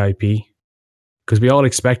VIP because we all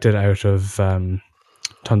expected out of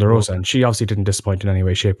Thunder Rosa, and she obviously didn't disappoint in any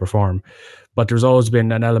way, shape, or form. But there's always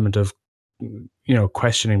been an element of,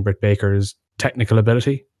 questioning Britt Baker's technical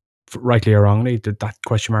ability, rightly or wrongly. That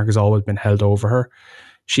question mark has always been held over her.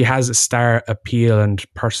 She has a star appeal and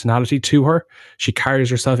personality to her. She carries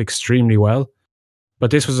herself extremely well. But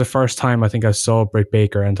this was the first time I think I saw Britt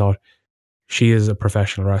Baker and thought, she is a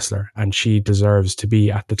professional wrestler and she deserves to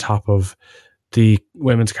be at the top of the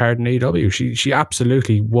women's card in AEW. She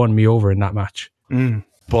absolutely won me over in that match.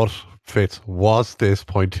 But Fitz, was this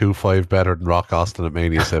 0.25 better than Rock Austin at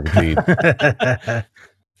Mania 17?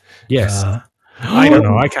 Yes. I don't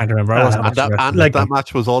know. I can't remember. I wasn't that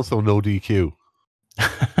match was also no DQ.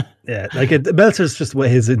 Yeah, Meltzer's just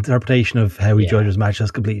his interpretation of how he judges matches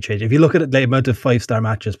has completely changed. If you look at the amount of 5-star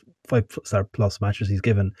matches, 5-star plus matches he's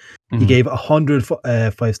given, he gave 100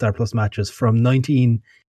 5-star plus matches from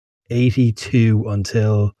 1982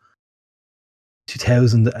 until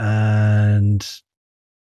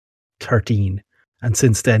 2013, and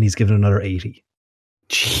since then he's given another 80.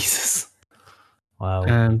 Jesus,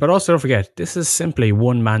 wow! But also don't forget, this is simply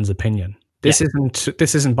one man's opinion. This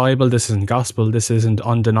isn't Bible. This isn't gospel. This isn't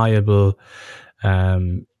undeniable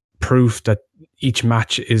proof that each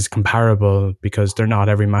match is comparable, because they're not.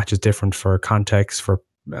 Every match is different for context, for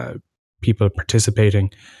people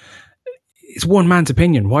participating. It's one man's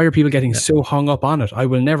opinion. Why are people getting so hung up on it? I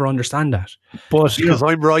will never understand that. But Because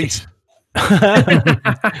I'm right.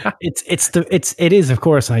 it is, of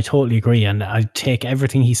course, I totally agree, and I take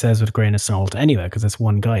everything he says with a grain of salt anyway, because it's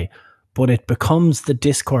one guy. But it becomes the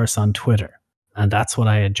discourse on Twitter, and that's what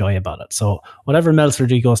I enjoy about it. So whatever Meltzer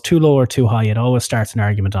goes too low or too high, it always starts an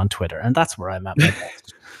argument on Twitter, and that's where I'm at my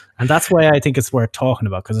best. And that's why I think it's worth talking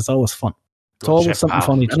about, because it's always fun. It's always something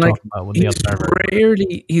funny to talk about with the observer.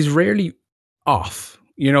 He's rarely off.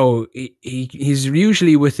 He's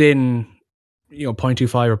usually within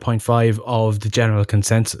 0.25 or 0.5 of the general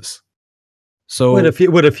consensus. So with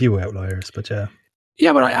a few outliers, but yeah.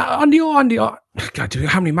 Yeah, but on the God,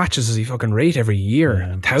 how many matches does he fucking rate every year?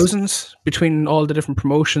 Yeah. Thousands between all the different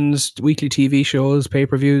promotions, weekly TV shows,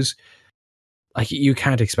 pay-per-views. Like, you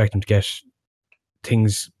can't expect him to get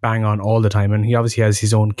things bang on all the time, and he obviously has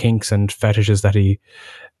his own kinks and fetishes that he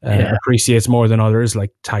appreciates more than others,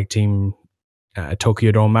 like tag team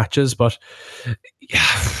Tokyo Dome matches. But yeah,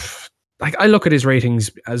 like, I look at his ratings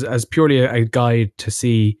as purely a guide to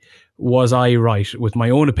see, was I right with my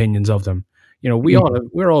own opinions of them?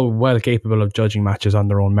 We're all well capable of judging matches on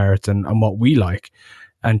their own merits and what we like.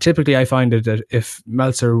 And typically I find that if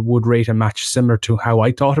Meltzer would rate a match similar to how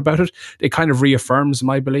I thought about it, it kind of reaffirms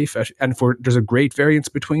my belief. And if there's a great variance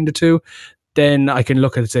between the two, then I can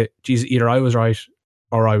look at it and say, geez, either I was right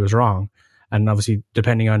or I was wrong. And obviously,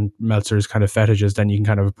 depending on Meltzer's kind of fetishes, then you can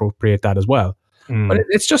kind of appropriate that as well. But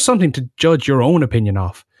it's just something to judge your own opinion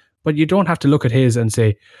of. But you don't have to look at his and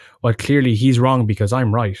say, well, clearly he's wrong because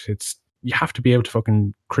I'm right. You have to be able to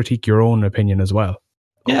fucking critique your own opinion as well.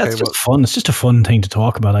 Yeah, it's just fun. It's just a fun thing to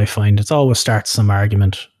talk about, I find. It always starts some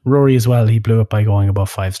argument. Rory as well, he blew it by going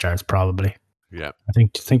above 5 stars, probably. Yeah. I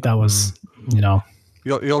think that was,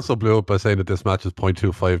 He also blew up by saying that this match is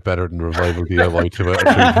 0.25 better than Revival DIY 2 out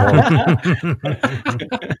of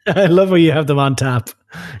 3 I love how you have them on tap.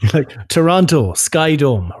 You're like Toronto, Sky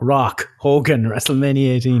Dome, Rock, Hogan, WrestleMania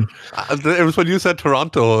 18. It was when you said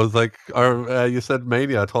Toronto, I was like, or you said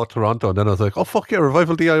Mania, I thought Toronto, and then I was like, oh fuck yeah,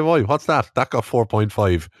 Revival DIY, what's that? That got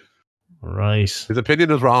 4.5. Right. His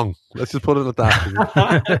opinion is wrong. Let's just put it at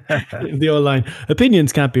that. The old line,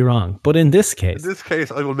 opinions can't be wrong. But in this case,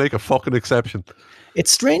 I will make a fucking exception.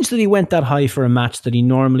 It's strange that he went that high for a match that he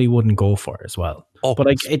normally wouldn't go for as well. Oh, but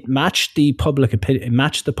it matched the public opinion. It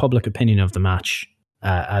matched the public opinion of the match,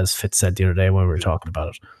 as Fitz said the other day when we were talking about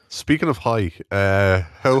it. Speaking of high,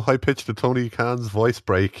 how high pitched did Tony Khan's voice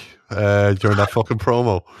break during that fucking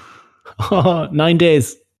promo? 9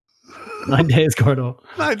 days. 9 days, Gordo.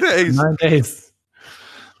 9 days. 9 days.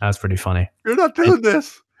 That's pretty funny. You're not doing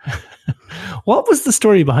this. What was the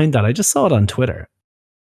story behind that? I just saw it on Twitter.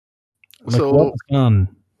 Like, so what was going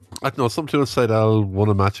on? I don't know. Some people said Al won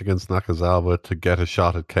a match against Nakazawa to get a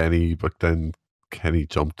shot at Kenny, but then Kenny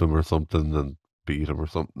jumped him or something and beat him or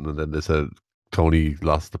something, and then they said Tony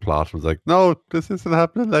lost the plot and was like, "No, this isn't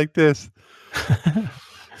happening like this."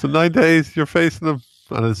 So 9 days, you're facing him,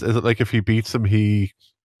 and is it like if he beats him, he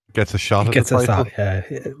gets a shot at the title? Shot, yeah.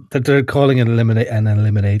 They're calling it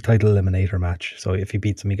title eliminator match. So if he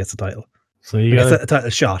beats him, he gets the title. So you get a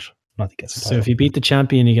title shot. Not he gets the title. So if you beat the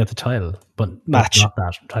champion, you get the title, but match. Not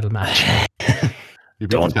that title match. You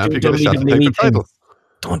beat the champion, you get a shot to take the title.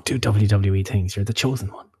 Don't do WWE things. You're the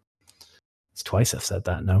chosen one. It's twice I've said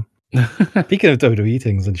that now. Speaking of WWE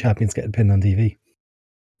things and champions getting pinned on TV.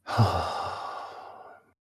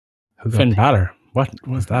 Finn Balor. What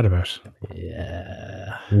was that about?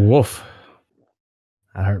 Yeah. Woof.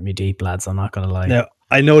 That hurt me deep, lads. I'm not going to lie. Now,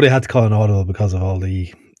 I know they had to call an audible because of all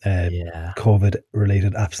the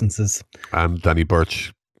COVID-related absences. And Danny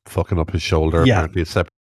Burch fucking up his shoulder. Yeah. Apparently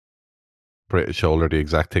separate his shoulder, the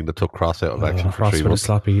exact thing that took Cross out of action for Cross 3 with months. a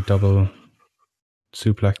sloppy double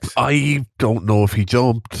suplex. I don't know if he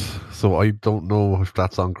jumped, so I don't know if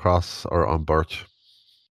that's on Cross or on Burch.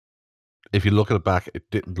 If you look at it back, it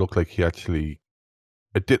didn't look like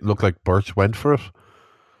it didn't look like Burch went for it.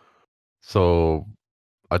 So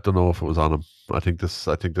I don't know if it was on him. I think this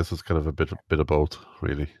was kind of a bit of both,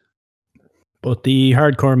 really. But the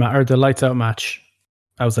hardcore or the lights out match,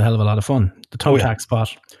 that was a hell of a lot of fun. The toe tag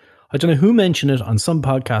spot. I don't know who mentioned it on some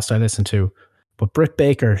podcast I listened to, but Britt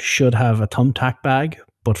Baker should have a thumbtack bag,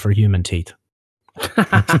 but for human teeth.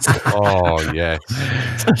 Oh yes.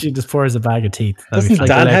 So she just pours a bag of teeth. Doesn't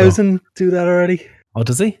Danhausen do that already? Oh,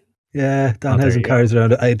 does he? Yeah, Danhausen carries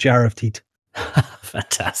around a jar of teeth.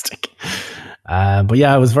 Fantastic. But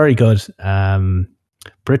yeah, it was very good.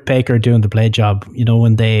 Britt Baker doing the blade job, you know,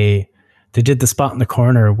 when they did the spot in the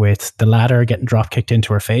corner with the ladder getting drop kicked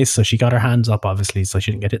into her face. So she got her hands up, obviously, so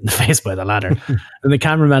she didn't get hit in the face by the ladder. And the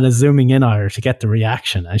cameraman is zooming in on her to get the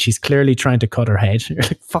reaction. And she's clearly trying to cut her head. You're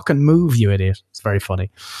like, fucking move, you idiot. It's very funny.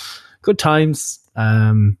 Good times.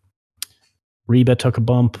 Reba took a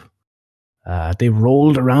bump. They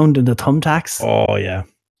rolled around in the thumbtacks. Oh, yeah.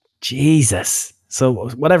 Jesus. So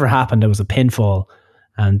whatever happened, there was a pinfall.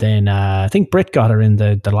 And then I think Britt got her in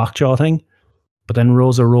the lockjaw thing. But then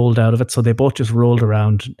Rosa rolled out of it. So they both just rolled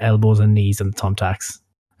around elbows and knees and thumbtacks.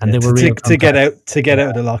 And they were real to get out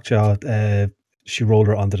of the lockjaw, she rolled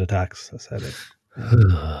her onto the tacks. That's how they...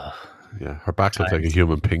 Yeah, her back looked like a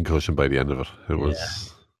human pincushion by the end of it. It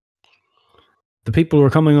was... The people were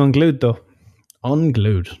coming unglued, though.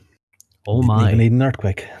 Unglued. Oh, my. Didn't even need an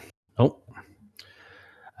earthquake. Oh.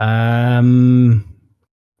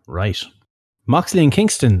 Right. Moxley and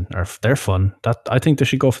Kingston they're fun. I think they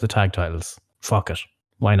should go for the tag titles. Fuck it.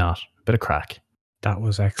 Why not? Bit of crack. That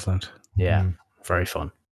was excellent. Yeah. Very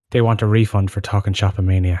fun. They want a refund for talking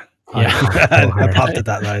Shopomania. Yeah. I popped at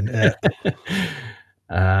that line.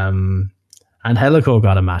 Yeah. And Helico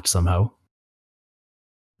got a match somehow.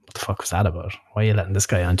 What the fuck was that about? Why are you letting this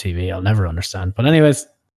guy on TV? I'll never understand. But anyways.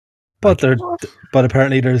 But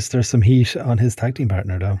apparently there's some heat on his tag team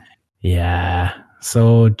partner though. Yeah.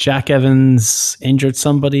 So Jack Evans injured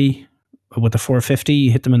somebody with the 450. He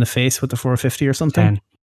hit them in the face with the 450 or something.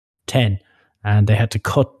 10. And they had to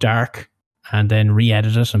cut Dark and then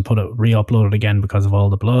re-edit it and re-upload it again because of all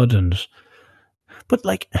the blood and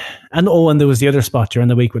there was the other spot during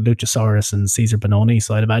the week with Luchasaurus and Cesar Bononi,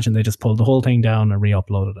 so I'd imagine they just pulled the whole thing down and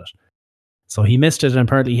re-uploaded it. So he missed it, and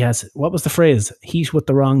apparently he has, what was the phrase? Heat with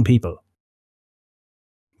the wrong people.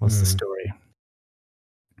 What's the story?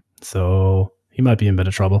 So he might be in a bit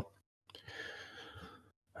of trouble.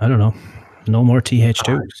 I don't know. No more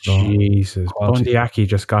TH2. Jesus. Bundyaki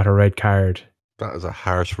just got a red card. That is a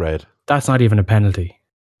harsh red. That's not even a penalty.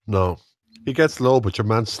 No. He gets low, but your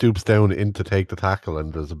man stoops down in to take the tackle,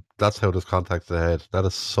 and that's how there's contact to the head. That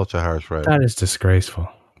is such a harsh red. That is disgraceful.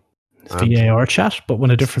 It's VAR chat, but when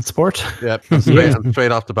a different sport. Yep.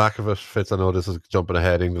 Straight off the back of it, Fitz, I know this is jumping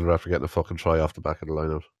ahead. England are after getting a fucking try off the back of the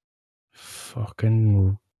lineup.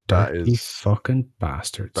 Fucking dirty fucking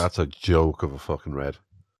bastards. That's a joke of a fucking red.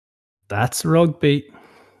 That's rugby.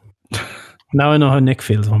 Now I know how Nick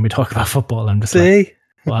feels when we talk about football. I'm just like,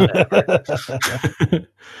 whatever.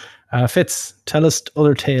 Fitz, tell us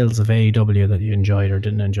other tales of AEW that you enjoyed or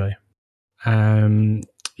didn't enjoy.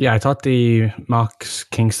 Yeah, I thought the Mox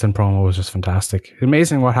Kingston promo was just fantastic.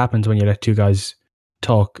 Amazing what happens when you let two guys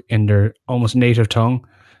talk in their almost native tongue,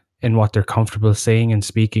 in what they're comfortable saying and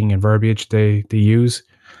speaking and verbiage they use,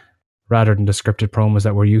 rather than the scripted promos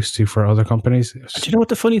that we're used to for other companies. Do you know what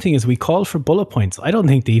the funny thing is? We call for bullet points. I don't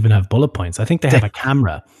think they even have bullet points. I think they have a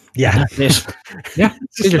camera. Yeah. That's it. Yeah,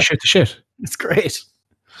 they just shoot the shit. It's great.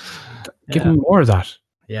 Give them more of that.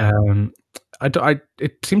 Yeah.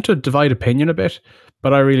 It seemed to divide opinion a bit,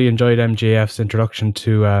 but I really enjoyed MJF's introduction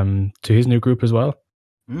to his new group as well.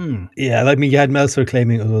 Yeah, like you had Meltzer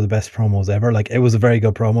claiming it was one of the best promos ever. Like, it was a very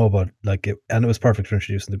good promo, but it was perfect for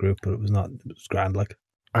introducing the group, but it was grand. Like,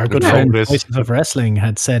 our good friend Voices of Wrestling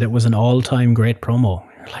had said it was an all-time great promo.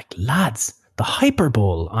 You're like, lads, the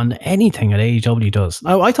hyperbole on anything that AEW does.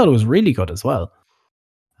 I thought it was really good as well.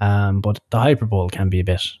 But the hyperbole can be a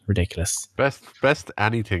bit ridiculous. Best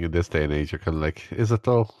anything in this day and age. You're kind of like, is it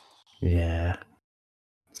though? Yeah.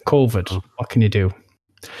 COVID. What can you do?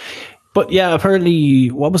 But yeah, apparently,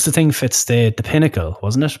 what was the thing, Fitz? The Pinnacle,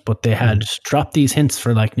 wasn't it? But they had dropped these hints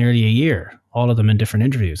for like nearly a year, all of them in different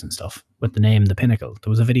interviews and stuff, with the name The Pinnacle. There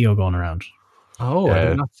was a video going around. Oh, I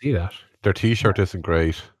did not see that. Their t-shirt isn't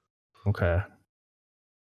great. Okay.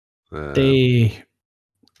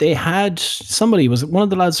 They had somebody, was it one of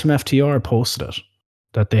the lads from FTR posted it,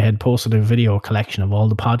 that they had posted a video collection of all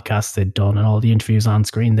the podcasts they'd done and all the interviews on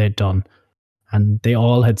screen they'd done, and they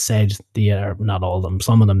all had said not all of them,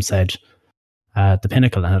 some of them said The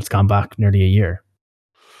Pinnacle, and it's gone back nearly a year.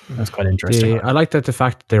 That's quite interesting. I like that the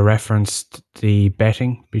fact that they referenced the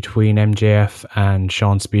betting between MJF and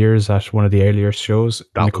Sean Spears at one of the earlier shows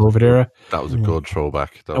in the COVID era. That was a good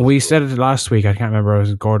throwback. And we said it last week. I can't remember. It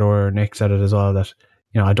was Gordo or Nick said it as well, that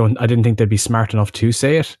I didn't think they'd be smart enough to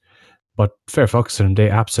say it, but fair fucks to them. They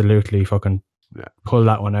absolutely fucking pull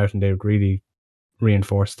that one out, and they would really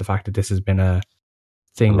reinforce the fact that this has been a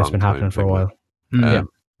thing that's been happening for a while.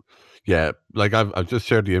 Yeah, like I've just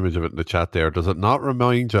shared the image of it in the chat there. Does it not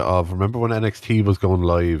remind you of, remember when NXT was going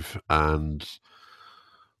live and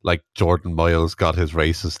like Jordan Miles got his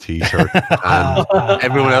racist T-shirt, and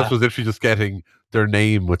everyone else was literally just getting their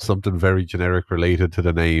name with something very generic related to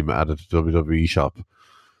the name at a WWE shop.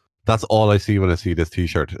 That's all I see when I see this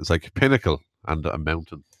T-shirt. It's like Pinnacle and a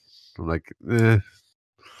mountain. I'm like, The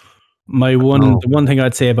one thing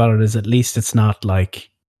I'd say about it is at least it's not like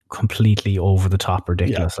completely over the top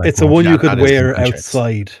ridiculous. It's a one you could wear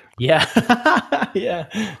outside. Yeah. Yeah.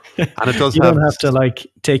 And it does you don't have to like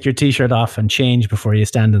take your T-shirt off and change before you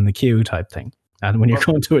stand in the queue type thing. And when you're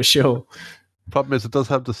going to a show. Problem is, it does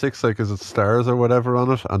have the 6 like is it stars or whatever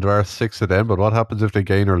on it, and there are 6 of them. But what happens if they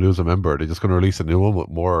gain or lose a member? Are they just going to release a new one with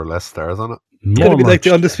more or less stars on it? It's going to be like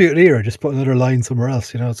the Undisputed Era, just put another line somewhere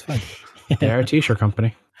else. It's fine. They're a T-shirt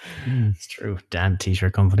company. It's true. Damn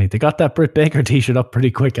T-shirt company. They got that Britt Baker T-shirt up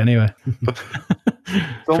pretty quick anyway.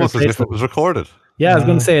 It's almost as if it was recorded. Yeah, I was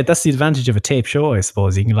going to say, that's the advantage of a tape show, I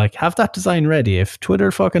suppose. You can like have that design ready. If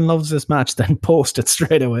Twitter fucking loves this match, then post it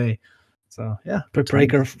straight away. So, yeah. Britt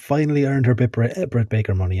Baker finally earned her Britt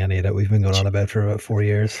Baker money, that we've been going on about for about 4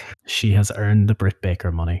 years. She has earned the Britt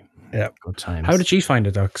Baker money. Yeah. Good times. How did she find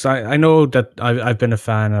it, though? Because I know that I've been a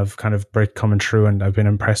fan of kind of Britt coming through, and I've been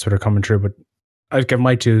impressed with her coming through, but I'd give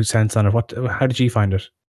my 2 cents on it. How did she find it?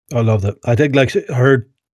 I loved it. I think like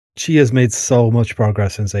she has made so much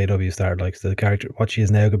progress since AEW started. Like the character, what she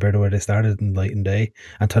is now compared to where they started in Night and Day.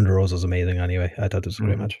 And Thunder Rosa was amazing anyway. I thought it was a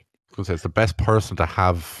great match. I was going to say, it's the best person to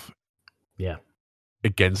have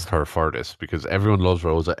against her for this, because everyone loves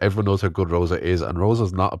Rosa. Everyone knows how good Rosa is, and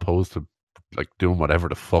Rosa's not opposed to like doing whatever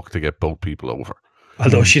the fuck to get both people over.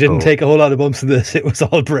 Although she didn't take a whole lot of bumps in this, it was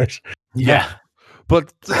all Britt. Yeah.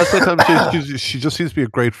 But at the same time, she just seems to be a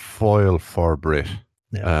great foil for Britt.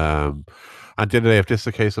 Yeah. And at the end of the day, if this is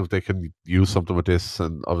a case of they can use something with this,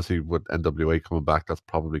 and obviously with NWA coming back, that's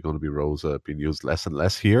probably going to be Rosa being used less and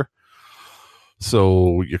less here.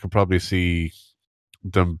 So you can probably see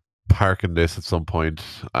them parking this at some point,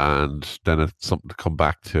 and then it's something to come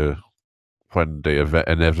back to when they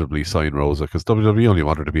inevitably sign Rosa, because WWE only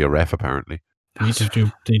want her to be a ref, apparently. They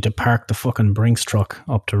need to park the fucking Brinks truck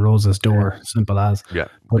up to Rosa's door, simple as. Yeah.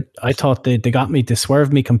 But I thought they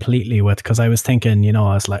swerved me completely with, because I was thinking, I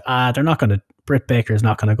was like, they're not going to, Britt Baker's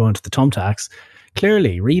not going to go into the thumbtacks.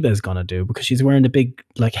 Clearly, Reba's going to do, because she's wearing the big,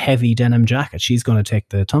 like, heavy denim jacket. She's going to take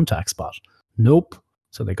the thumbtack spot. Nope.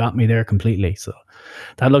 So they got me there completely. So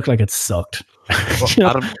that looked like it sucked.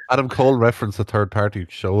 Well, Adam Cole referenced a third-party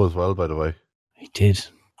show as well, by the way. He did.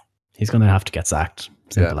 He's going to have to get sacked.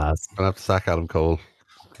 Simple as. Going to have to sack Adam Cole.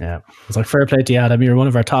 Yeah. It's like, fair play to you, Adam. You're one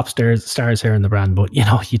of our top stars here in the brand, but, you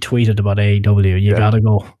tweeted about AEW. You got to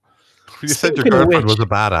go. You said your girlfriend was a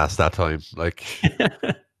badass that time. Like,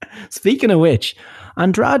 Speaking of which,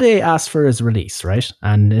 Andrade asked for his release, right?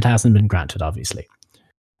 And it hasn't been granted, obviously.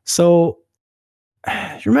 So,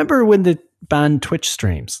 you remember when they banned Twitch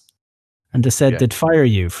streams and they said they'd fire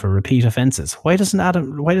you for repeat offenses? Why doesn't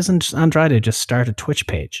Andrade just start a Twitch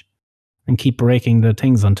page and keep breaking the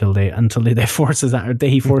things until he forces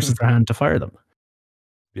their hand to fire them?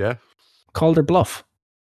 Yeah. Call their bluff.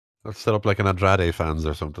 Let's set up like an Andrade fans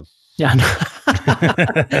or something. Yeah.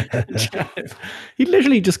 He'd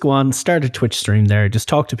literally just go on, start a Twitch stream there, just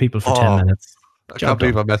talk to people for 10 minutes. I can't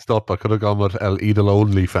believe I messed up. I could have gone with El Idol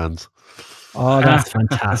Only fans. Oh, that's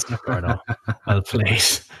fantastic, Gordo. Well played.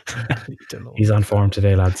 He's on form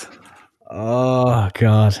today, lads. Oh,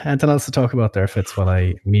 God. Anything else to talk about there, Fitz, while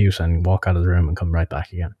I mute and walk out of the room and come right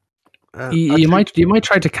back again? You might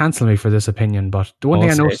try to cancel me for this opinion, but the one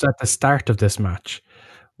thing I noticed at the start of this match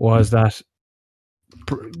was that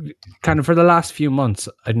kind of for the last few months,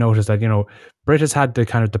 I'd noticed that, Britt has had the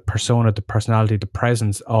kind of the persona, the personality, the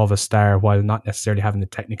presence of a star while not necessarily having the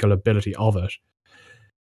technical ability of it.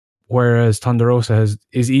 Whereas Thunder Rosa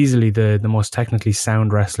is easily the most technically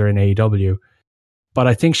sound wrestler in AEW. But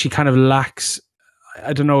I think she kind of lacks,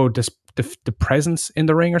 I don't know, the presence in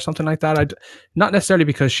the ring or something like that. Not necessarily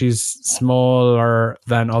because she's smaller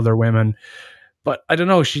than other women, but I don't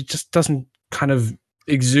know, she just doesn't kind of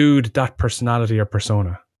exude that personality or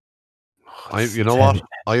persona. You know what?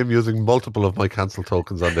 I am using multiple of my cancel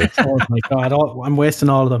tokens on this. Oh my God, I'm wasting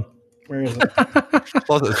all of them. Where is it?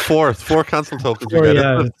 It's four cancel tokens.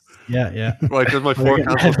 Yeah. Right, there's my 4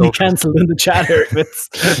 cancel tokens. Cancelled in the chat here.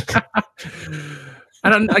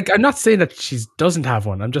 And I'm not saying that she doesn't have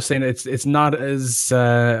one. I'm just saying it's not as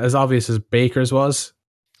obvious as Baker's was.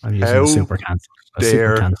 I'm using a super cancel.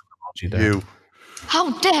 Dare you?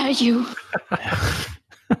 How dare you?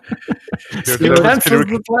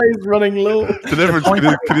 Supply is running low. Deliverance,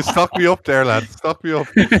 can you stock me up there, lad? Stock me up.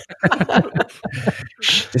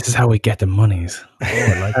 This is how we get the monies.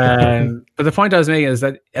 But the point I was making is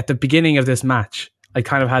that at the beginning of this match, I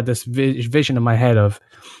kind of had this vision in my head of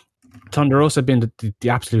Thunder Rosa being the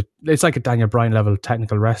absolute. It's like a Daniel Bryan level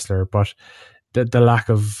technical wrestler, but the lack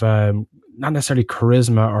of not necessarily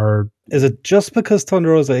charisma or. Is it just because Thunder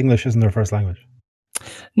Rosa English isn't their first language?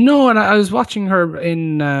 No, and I was watching her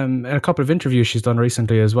in a couple of interviews she's done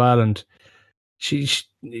recently as well, and she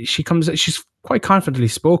comes. She's quite confidently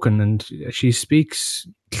spoken, and she speaks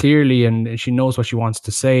clearly, and she knows what she wants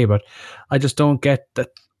to say. But I just don't get that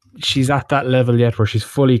she's at that level yet, where she's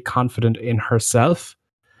fully confident in herself,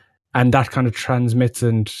 and that kind of transmits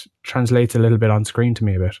and translates a little bit on screen to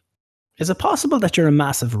me a bit. Is it possible that you're a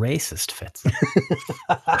massive racist, Fitz?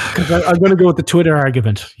 Because I'm going to go with the Twitter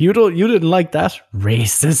argument. You didn't like that,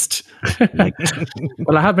 racist.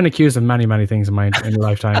 Well, I have been accused of many, many things in my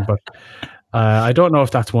lifetime, but I don't know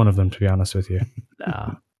if that's one of them. To be honest with you,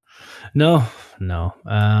 no.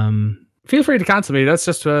 Feel free to cancel me. That's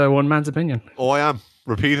just one man's opinion. Oh, I am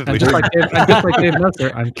repeatedly. And just like Dave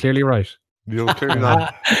Meltzer, I'm clearly right. You're clearly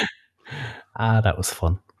not. That was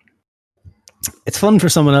fun. It's fun for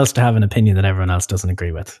someone else to have an opinion that everyone else doesn't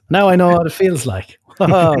agree with. Now I know what it feels like.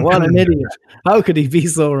 Oh, what an idiot. How could he be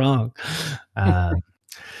so wrong?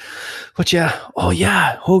 But yeah. Oh,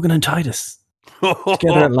 yeah. Hogan and Titus.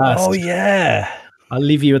 Together at last. Oh, yeah. I'll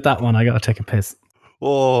leave you with that one. I got to take a piss.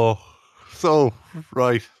 Oh, so,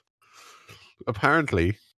 right.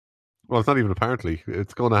 Apparently, well, it's not even apparently,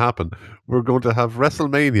 it's going to happen. We're going to have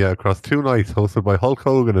WrestleMania across 2 nights hosted by Hulk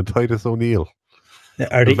Hogan and Titus O'Neil.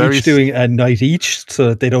 Are they each doing a night each so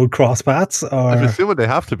that they don't cross paths? Or? I'm assuming they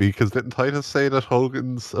have to be, because didn't Titus say that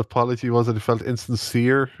Hogan's apology was that he felt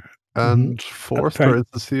insincere and forced, or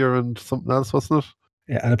insincere and something else, wasn't it?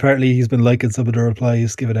 Yeah, and apparently he's been liking some of the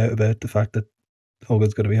replies given out about the fact that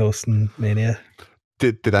Hogan's going to be hosting Mania.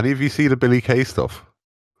 Did any of you see the Billy Kay stuff?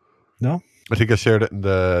 No. I think I shared it in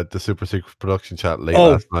the Super Secret production chat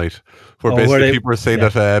last night, where basically people were saying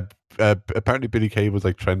that apparently Billy Kay was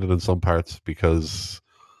like trending in some parts because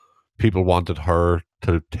people wanted her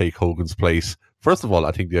to take Hogan's place. First of all,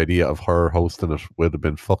 I think the idea of her hosting it would have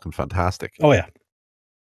been fucking fantastic. Oh yeah,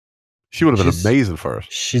 she would have been amazing for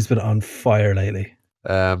it. She's been on fire lately.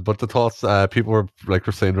 But the thoughts, people were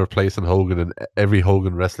saying replacing Hogan in every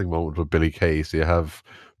Hogan wrestling moment with Billy Kay. So you have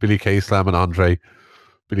Billy Kay slamming Andre,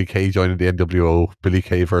 Billy Kay joining the NWO, Billy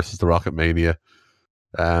Kay versus the Rocket Mania.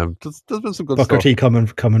 There's been some good Booker stuff. T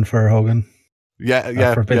coming for Hogan.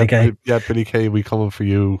 Yeah, for Billy Kay. Yeah, Billy Kay, we coming for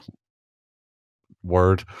you.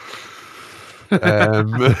 Word.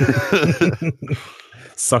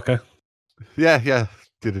 Sucker. Yeah.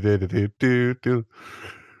 Do.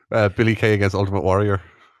 Billy Kay against Ultimate Warrior.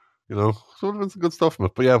 You know, so it would have been some good stuff.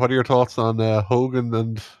 But yeah, what are your thoughts on Hogan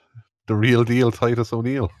and the real deal Titus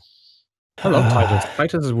O'Neil? I love Titus.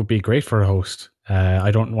 Titus would be great for a host.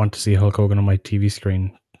 I don't want to see Hulk Hogan on my TV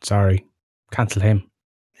screen. Sorry. Cancel him.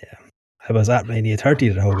 Yeah. How was that Mania 30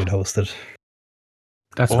 that Hogan hosted?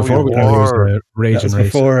 That's before we got used Rage and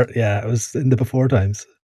Race. Yeah, it was in the before times.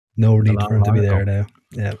 No need for him to be there now.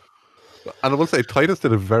 Yeah. And I will say, Titus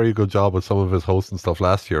did a very good job with some of his hosting stuff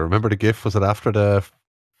last year. Remember the GIF? Was it after the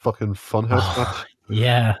fucking Funhouse match?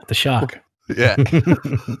 Yeah, the shock. Yeah.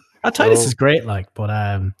 Titus is great,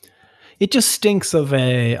 but it just stinks of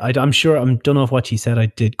I'm sure, I don't know if what she said, I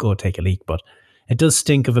did go take a leak, but it does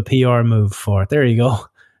stink of a PR move for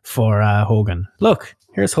Hogan. Look,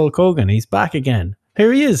 here's Hulk Hogan. He's back again.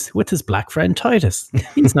 Here he is with his black friend Titus.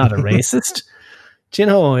 He's not a racist. Do you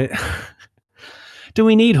know? Do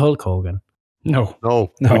we need Hulk Hogan? No.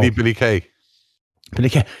 We need Billy Kay. Billy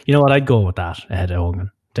Kay. You know what? I'd go with that ahead of Hogan.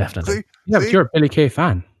 Definitely. But you're a Billy Kay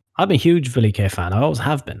fan. I'm a huge Billy Kay fan. I always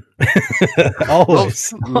have been.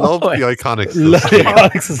 Always. Love the Iconics. Love the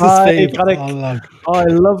Iconics is his favorite. I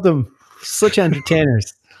love them. Such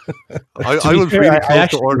entertainers. I was really close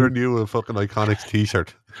to ordering you a fucking Iconics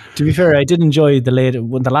t-shirt. To be fair, I did enjoy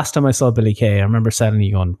the last time I saw Billy Kay, I remember suddenly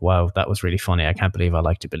going, wow, that was really funny. I can't believe I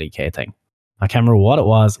liked the Billy Kay thing. I can't remember what it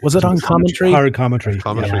was. Was it on commentary? Hard commentary.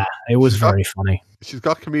 Yeah, it was very funny. She's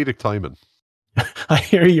got comedic timing. I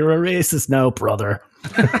hear you're a racist now, brother.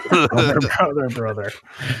 brother.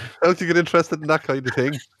 How'd you get interested in that kind of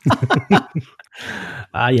thing?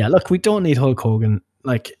 Yeah, look, we don't need Hulk Hogan.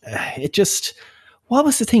 Like, it just... What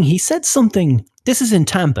was the thing? He said something... This is in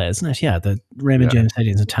Tampa, isn't it? Yeah, the Raymond James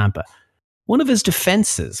Stadium's in Tampa. One of his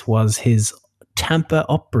defenses was his Tampa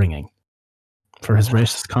upbringing for his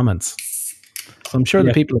racist comments. So I'm sure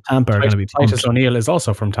the people of Tampa are going to be pumped. Titus O'Neil is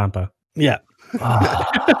also from Tampa. Yeah.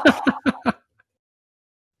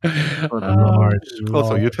 Lord.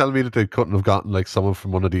 Also, you tell me that they couldn't have gotten like someone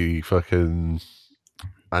from one of the fucking...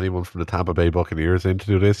 anyone from the Tampa Bay Buccaneers in to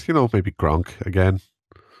do this? You know, maybe Gronk again.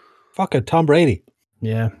 Fuck it, Tom Brady.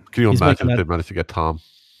 Yeah. Can you He's imagine making if that- they managed to get Tom?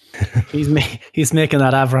 He's making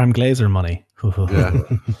that Avram Glazer money. Yeah.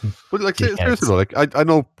 But like seriously Dickheads. though, like I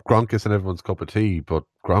know Gronk isn't everyone's cup of tea, but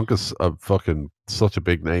Gronk is a fucking such a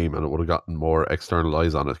big name, and it would have gotten more external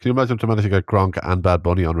eyes on it. Can you imagine if they managed to get Gronk and Bad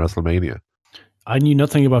Bunny on WrestleMania? I knew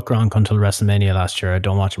nothing about Gronk until WrestleMania last year. I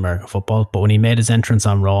don't watch American football, but when he made his entrance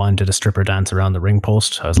on Raw and did a stripper dance around the ring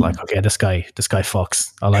post, I was like, okay, this guy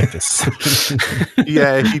fucks. I like this.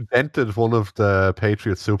 Yeah, he dented one of the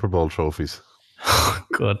Patriots Super Bowl trophies.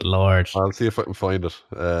 Good Lord. I'll see if I can find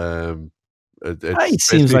it. He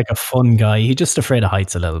seems like a fun guy. He's just afraid of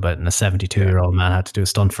heights a little bit, and a 72-year-old man had to do a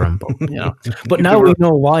stunt for him. But, but now we know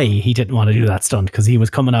why he didn't want to do that stunt, because he was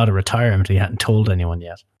coming out of retirement. He hadn't told anyone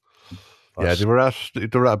yet. But, yeah, they were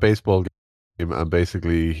at a baseball game, and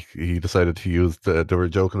basically he decided to use they were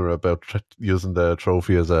joking about using the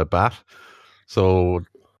trophy as a bat. So I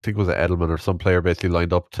think it was Edelman or some player basically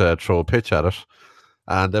lined up to throw a pitch at it,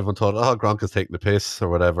 and everyone thought, "Oh, Gronk is taking the piss" or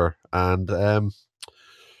whatever. And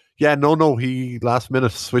he last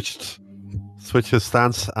minute switched his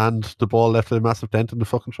stance, and the ball left a massive dent in the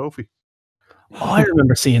fucking trophy. I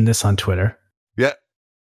remember seeing this on Twitter. Yeah.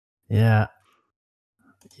 Yeah.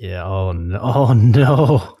 Yeah. Oh no. Oh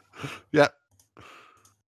no. Yeah.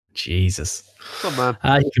 Jesus. Come on.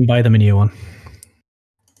 You can buy them a new one.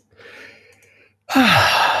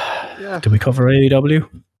 Yeah. Did we cover AEW?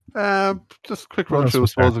 Just a quick run through, I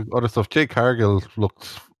suppose, of other stuff. Jade Cargill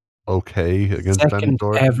looked okay against Danny Second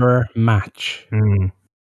Gordon. ever match.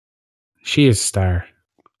 She is a star.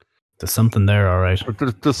 There's something there, all right.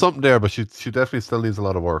 There's something there, but she definitely still needs a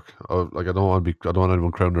lot of work. Like I don't want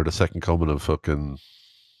anyone crowning her the second coming of fucking,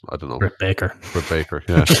 I don't know, Britt Baker.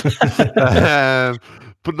 Yeah.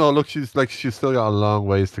 But no, look, she's still got a long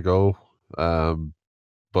ways to go.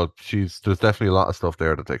 But there's definitely a lot of stuff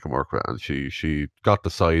there that they can work with, and she got the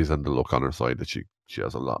size and the look on her side that she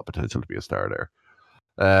has a lot of potential to be a star there.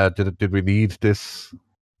 Did we need this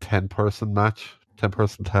 10-person match,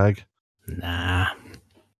 10-person tag? Nah.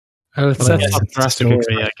 Well, it's set up drastic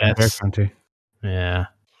story, I guess. Yeah.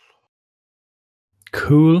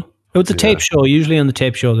 Cool. It's a tape show. Usually on the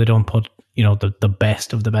tape show, they don't put, the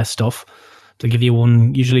best of the best stuff. They give you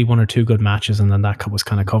usually one or two good matches, and then that was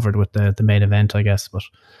kind of covered with the main event, I guess. But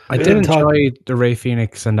I did enjoy the Ray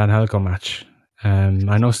Phoenix and Angelico match. I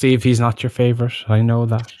know, Steve, he's not your favorite. I know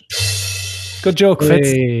that. Good joke,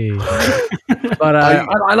 Fitz. But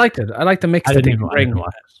I liked it. I liked the mix that they bring.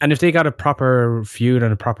 Watch it. And if they got a proper feud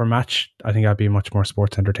and a proper match, I think I'd be much more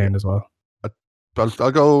sports entertained as well.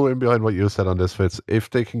 I'll go in behind what you said on this, Fitz. If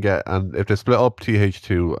they can if they split up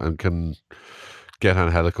TH2 and can get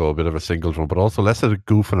Angelico a bit of a singles run, but also less of a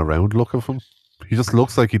goofing around look of him. He just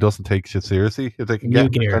looks like he doesn't take shit seriously. If they can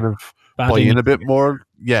get kind of buy in a bit more,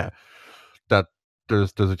 that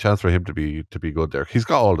there's a chance for him to be good there. He's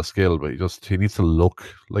got all the skill, but he needs to look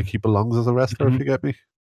like he belongs as a wrestler. If you get me.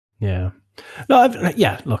 Yeah. No,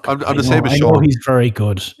 look, I'm the same as Sean. I know he's very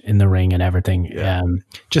good in the ring and everything. Yeah.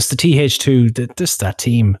 Just the TH2, that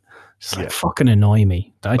team, just fucking annoy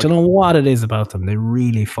me. I don't know what it is about them. They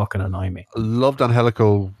really fucking annoy me. Loved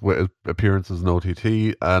Angelico with his appearances in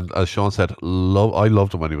OTT, and as Sean said, I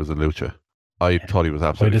loved him when he was in Lucha. I thought he was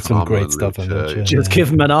absolutely did some great stuff in Lucha. Just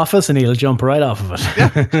give him an office and he'll jump right off of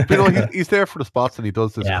it. Yeah, he's there for the spots and he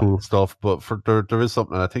does this cool stuff. But there is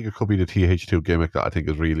something, and I think it could be the TH2 gimmick that I think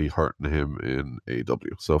is really hurting him in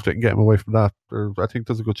AEW. So if they can get him away from that, I think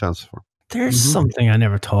there's a good chance for him. There's something I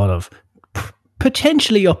never thought of.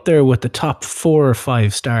 Potentially up there with the top 4 or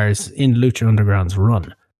 5 stars in Lucha Underground's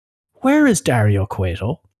run. Where is Dario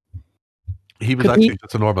Cueto? He was actually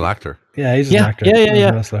just a normal actor. Yeah, he's an actor.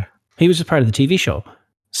 Yeah. Wrestler. He was just part of the TV show.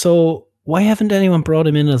 So why haven't anyone brought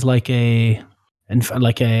him in as like a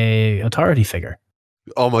authority figure?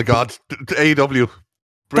 Oh my God, AEW.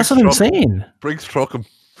 That's what I'm saying. Briggs struck him.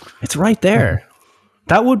 It's right there.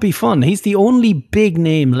 That would be fun. He's the only big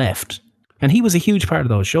name left, and he was a huge part of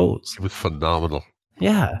those shows. He was phenomenal.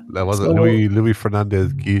 Yeah, that was Louis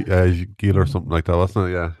Fernandez Gil or something like that, wasn't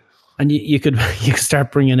it? Yeah. And you could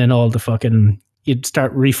start bringing in all the fucking. You'd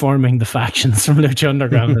start reforming the factions from Lucha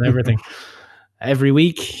Underground and everything every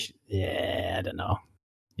week. Yeah, I don't know.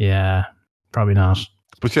 Yeah, probably not.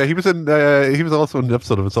 But yeah, he was also in an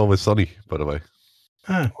episode of It's Always Sunny, by the way.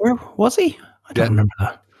 Where was he? I don't remember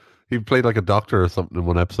that. He played like a doctor or something in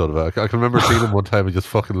one episode of it. I can remember seeing him one time and just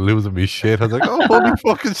fucking losing me shit. I was like, oh, holy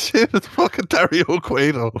fucking shit, it's fucking Dario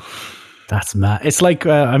Cueto. That's mad. It's like,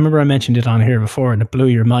 I remember I mentioned it on here before and it blew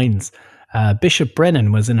your minds. Bishop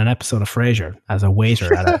Brennan was in an episode of Frasier as a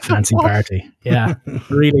waiter at a fancy party. Yeah,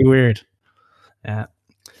 really weird. Yeah.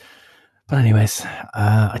 But anyways,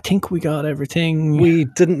 I think we got everything. We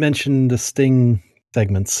didn't mention the Sting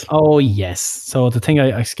segments. Oh, yes. So the thing,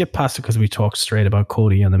 I skipped past it because we talked straight about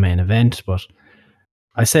Cody on the main event, but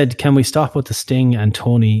I said, can we stop with the Sting and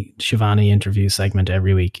Tony Schiavone interview segment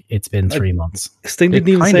every week? It's been 3 months. Sting They didn't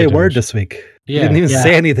even kinda say a do word it. this week. He Yeah. didn't even Yeah.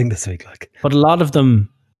 say anything this week. Like, But a lot of them,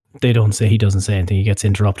 he doesn't say anything. He gets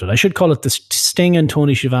interrupted. I should call it the Sting and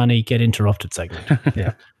Tony Schiavone get interrupted segment.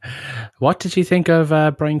 yeah. What did you think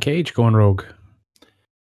of Brian Cage going rogue?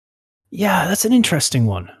 Yeah, that's an interesting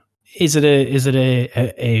one. Is it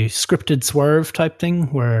a scripted swerve type thing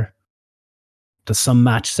where there's some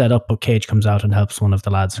match set up, but Cage comes out and helps one of the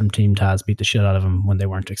lads from Team Taz beat the shit out of him when they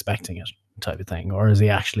weren't expecting it, type of thing, or is he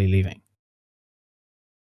actually leaving?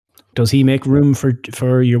 Does he make room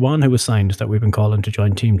for your one who was signed that we've been calling to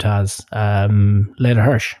join Team Taz, Leda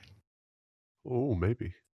Hirsch? Oh,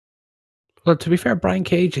 maybe. Well, to be fair, Brian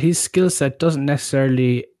Cage, his skill set doesn't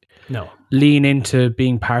necessarily No. lean into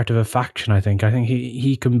being part of a faction. I think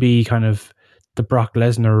he can be kind of the Brock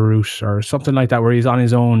Lesnar route or something like that, where he's on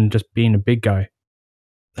his own, just being a big guy.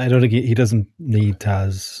 I don't think he doesn't need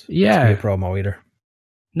Taz to be Yeah. a promo either.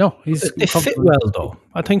 No, he's They fit comfortable. well though.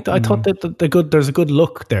 I think I thought that there's a good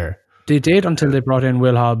look there. They did until they brought in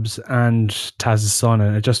Will Hobbs and Taz's son,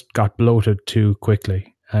 and it just got bloated too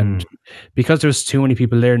quickly. And because there's too many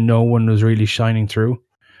people there, no one was really shining through.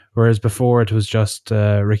 Whereas before it was just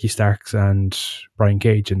Ricky Starks and Brian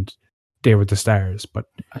Cage, and they were the stars. But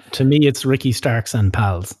To me, it's Ricky Starks and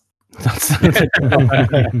pals. That's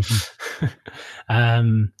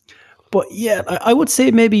but yeah, I would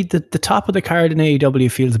say maybe the top of the card in AEW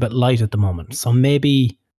feels a bit light at the moment. So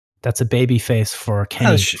maybe that's a baby face for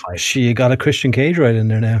Kenny. to fight. She got a Christian Cage right in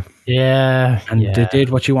there now. Yeah, and yeah. they did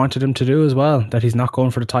what you wanted him to do as well. That he's not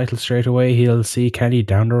going for the title straight away. He'll see Kenny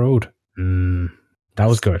down the road. That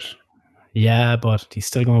was good. Yeah, but he's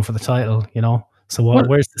still going for the title, you know. So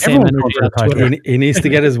where's the same everyone's energy going on for the Twitter? He needs to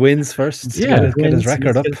get his wins first. Yeah. get his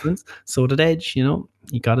record up. So did Edge, you know.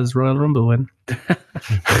 He got his Royal Rumble win.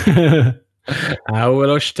 How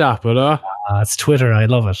will I stop it? It's Twitter. I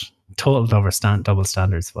love it. Total double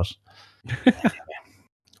standards. But anyway,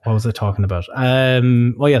 what was I talking about?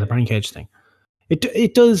 Oh yeah, the Brian Cage thing.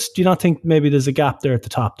 It does. Do you not think maybe there's a gap there at the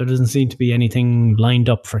top? There doesn't seem to be anything lined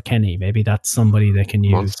up for Kenny. Maybe that's somebody they can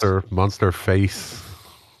use. Monster face.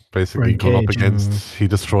 Basically, Brian going up Cage, against, he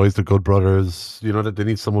destroys the Good Brothers. You know, that they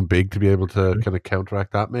need someone big to be able to kind of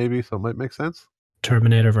counteract that, maybe. So it might make sense.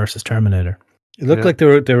 Terminator versus Terminator. It looked like they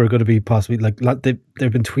were going to be possibly like they've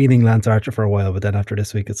been tweeting Lance Archer for a while, but then after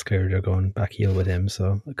this week, it's clear they're going back heel with him.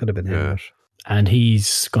 So it could have been him. And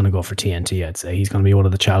he's going to go for TNT. I'd say he's going to be one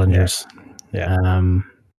of the challengers. Yeah.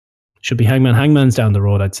 Should be Hangman. Hangman's down the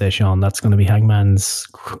road, I'd say, Sean. That's going to be Hangman's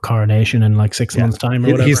coronation in like 6 months' time or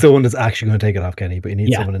whatever. He's the one that's actually going to take it off Kenny, but you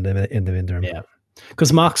need someone in the interim. Yeah,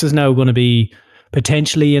 because Mox is now going to be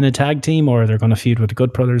potentially in a tag team, or they're going to feud with the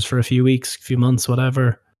Good Brothers for a few weeks, few months,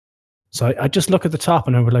 whatever. So I just look at the top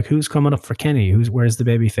and I was like, who's coming up for Kenny? Where's the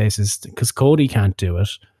baby faces? Because Cody can't do it.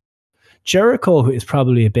 Jericho is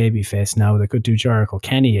probably a baby face now. They could do Jericho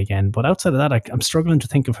Kenny again, but outside of that, I'm struggling to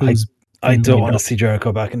think of who's. I don't want to see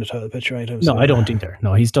Jericho back in the title picture items. No, I don't either.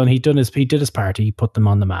 No, he did his part. He put them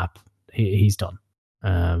on the map. He's done.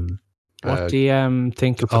 What do you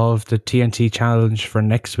think of the TNT challenge for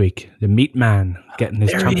next week? The Meat Man getting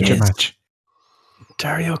his championship match.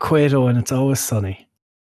 Dario Cueto and It's Always Sunny.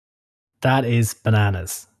 That is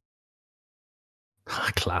bananas.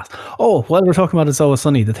 Class. Oh, while we're talking about It's Always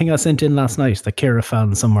Sunny, the thing I sent in last night that Kira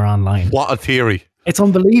found somewhere online. What a theory. It's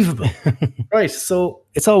unbelievable. Right, so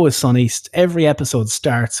It's Always Sunny. Every episode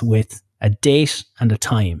starts with a date and a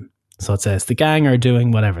time. So it says the gang are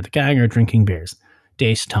doing whatever. The gang are drinking beers.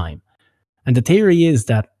 Date, time. And the theory is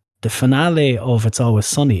that the finale of It's Always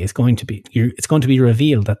Sunny is going to be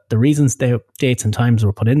revealed that the reasons the dates and times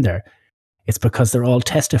were put in there, it's because they're all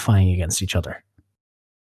testifying against each other.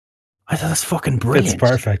 I thought that's fucking brilliant.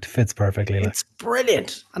 Fits perfectly. It's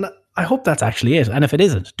brilliant. And I hope that's actually it. And if it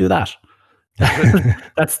isn't, do that.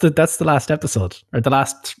 That's the last episode, or the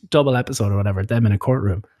last double episode or whatever, them in a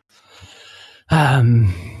courtroom.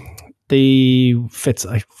 The Fitz,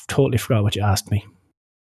 I totally forgot what you asked me.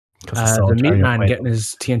 The Meat Man getting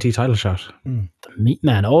his TNT title shot. The Meat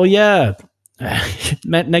Man. Oh yeah.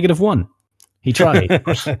 -1. He tried.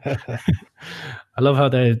 I love how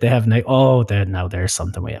they have now there's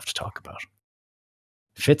something we have to talk about.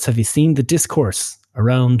 Fitz, have you seen the discourse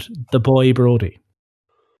around the boy Brody?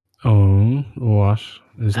 Oh, what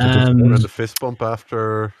is the fist bump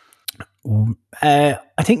after? I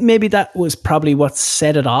think maybe that was probably what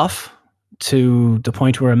set it off to the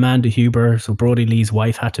point where Amanda Huber, so Brody Lee's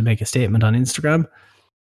wife, had to make a statement on Instagram.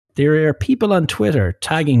 There are people on Twitter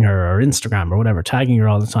tagging her, or Instagram or whatever, tagging her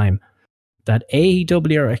all the time, that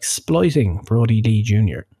AEW are exploiting Brody Lee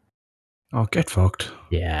Jr. Oh, get fucked.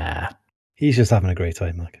 Yeah. He's just having a great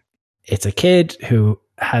time. Like, It's a kid who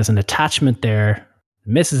has an attachment there,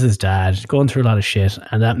 misses his dad, going through a lot of shit,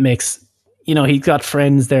 and that makes, he's got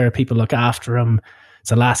friends there, people look after him.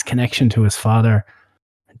 It's a last connection to his father.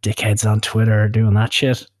 Dickheads on Twitter doing that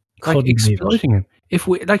shit. Like, exploiting him. If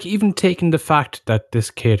we, like, even taking the fact that this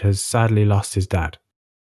kid has sadly lost his dad.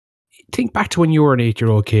 Think back to when you were an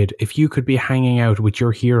 8-year-old kid. If you could be hanging out with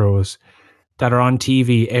your heroes that are on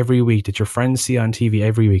TV every week, that your friends see on TV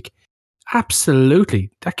every week,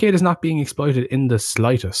 absolutely. That kid is not being exploited in the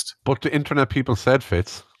slightest. But the internet people said,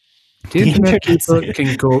 Fitz. The internet people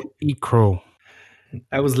can go eat crow.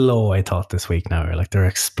 I was low, I thought, this week now. You're like, they're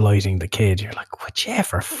exploiting the kid. You're like, would you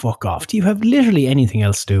ever fuck off? Do you have literally anything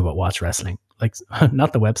else to do but watch wrestling? Like,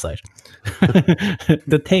 not the website.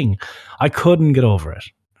 The thing. I couldn't get over it.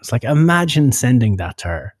 It's like, imagine sending that to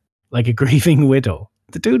her. Like a grieving widow.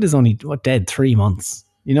 The dude is only, dead 3 months.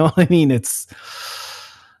 You know what I mean?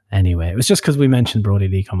 Anyway, it was just because we mentioned Brody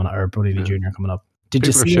Lee coming up, or Brody Lee Jr. coming up. Did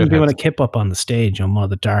you see him doing a kip up on the stage on one of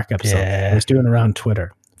the dark episodes? Yeah. He was doing around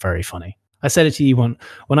Twitter. Very funny. I said it to you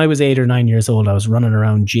when I was 8 or 9 years old, I was running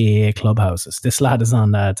around GAA clubhouses. This lad is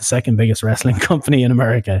on the second biggest wrestling company in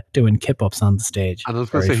America doing kip ups on the stage. And I was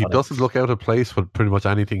going to say, he doesn't look out of place with pretty much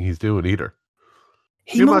anything he's doing either.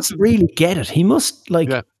 He must really get it. He must,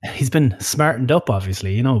 he's been smartened up,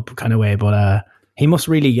 obviously, kind of way, but he must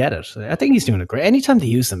really get it. I think he's doing it great. Anytime they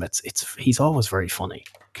use him, he's always very funny.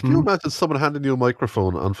 Can you imagine someone handing you a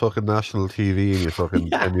microphone on fucking national TV and you're fucking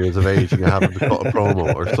 10 years of age and you're having to cut a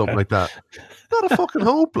promo or something like that? Not a fucking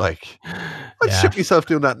hope, like. I'd shit myself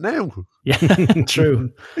doing that now. Yeah,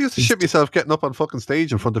 true. I used to shit myself getting up on fucking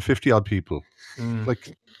stage in front of 50-odd people.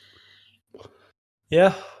 Like,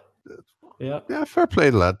 yeah. Yeah, fair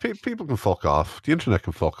play to lad. People can fuck off. The internet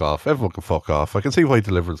can fuck off. Everyone can fuck off. I can see why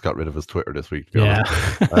Deliverance got rid of his Twitter this week, to be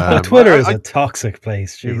honest. Twitter is a toxic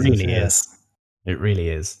place. Jesus, it really is. It really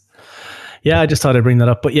is. Yeah, I just thought I'd bring that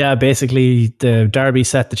up. But yeah, basically the Derby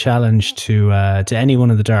set the challenge to any one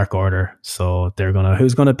of the Dark Order. So they're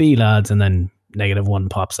who's gonna be, lads? And then -1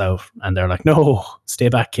 pops out and they're like, no, stay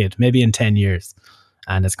back, kid. Maybe in 10 years.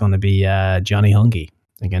 And it's gonna be Johnny Hungy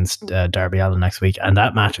against Darby Allin next week. And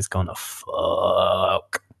that match is gonna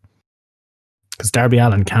fuck. Because Darby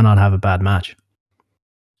Allin cannot have a bad match.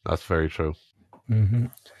 That's very true. Mm-hmm.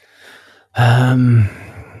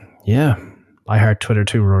 Yeah. I heard Twitter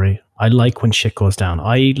too, Rory. I like when shit goes down.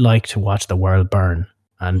 I like to watch the world burn,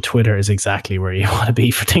 and Twitter is exactly where you want to be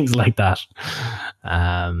for things like that.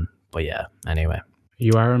 But yeah, anyway.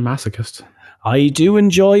 You are a masochist. I do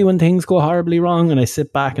enjoy when things go horribly wrong and I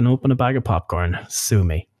sit back and open a bag of popcorn. Sue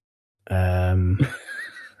me. I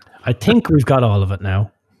think we've got all of it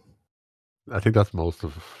now. I think that's most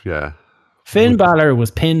of, yeah. Finn Balor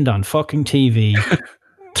was pinned on fucking TV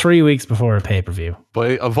 3 weeks before a pay-per-view.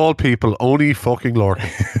 By, of all people, Oni fucking Lorcan.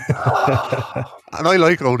 And I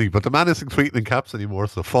like Oni, but the man isn't tweeting in caps anymore,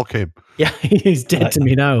 so fuck him. Yeah, he's dead to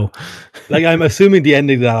me now. Like, I'm assuming the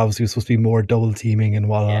ending of that obviously was supposed to be more double teaming and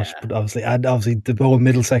whatnot, but obviously the whole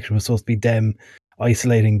middle section was supposed to be them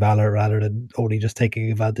isolating Balor rather than Oni just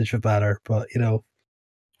taking advantage of Balor. But,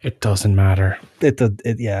 it doesn't matter.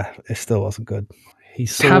 It still wasn't good.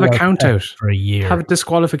 He's so have a count out for a year. Have a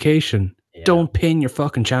disqualification. Yeah. Don't pin your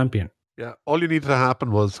fucking champion. Yeah, all you needed to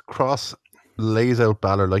happen was Cross lays out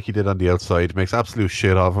Balor like he did on the outside, makes absolute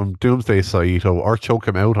shit of him, Doomsday Saito, or choke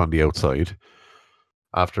him out on the outside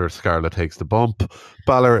after Scarlett takes the bump.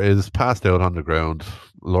 Balor is passed out on the ground.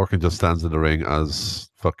 Lorcan just stands in the ring as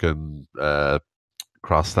fucking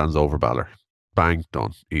Cross stands over Balor. Bang,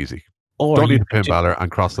 done. Easy. Or don't need to pin Balor, and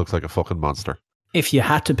Cross looks like a fucking monster. If you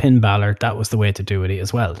had to pin Balor, that was the way to do it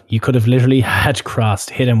as well. You could have literally had Cross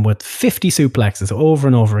hit him with 50 suplexes over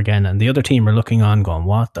and over again, and the other team are looking on going,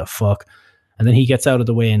 what the fuck? And then he gets out of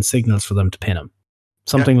the way and signals for them to pin him.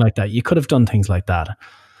 Something like that. You could have done things like that.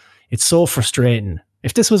 It's so frustrating.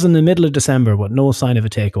 If this was in the middle of December with no sign of a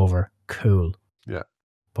takeover, cool. Yeah.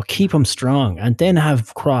 But keep him strong and then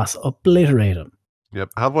have Cross obliterate him.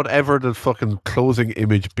 Yep. Have whatever the fucking closing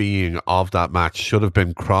image being of that match should have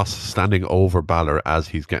been Cross standing over Balor as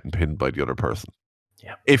he's getting pinned by the other person.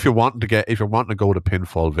 Yeah. If you're wanting to go to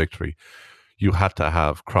pinfall victory, you had to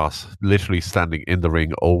have Cross literally standing in the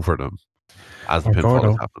ring over them as the pinfall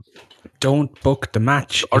has happened. Don't book the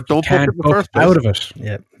match. Or don't book it in the first place. Out of it.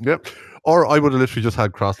 Yep. Or I would have literally just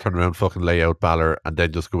had Cross turn around, fucking lay out Balor, and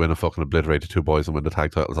then just go in and fucking obliterate the two boys and win the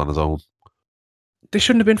tag titles on his own. They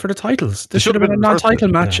shouldn't have been for the titles. This should have been a non-title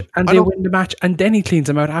match, and they win the match, and then he cleans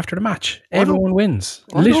them out after the match. Everyone wins.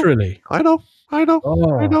 Literally. I know.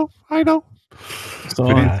 So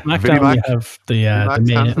Vinny- on Vinny SmackDown, Mac- you have the Max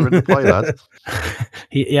main. answer in the play, lads.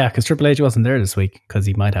 Because Triple H wasn't there this week because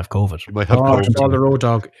he might have COVID. You might have Oh, it's COVID. all the Road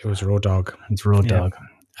Dog. It was Road Dog. It's Road Yeah. Dog.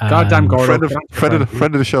 Goddamn Gordo. Friend of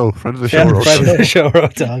the show. Friend of the show. Yeah, Road friend Dog. of the show,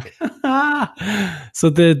 Road Dog. So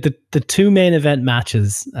the two main event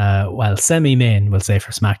matches, semi-main, we'll say,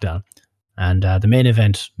 for SmackDown, and the main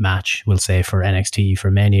event match, we'll say, for NXT for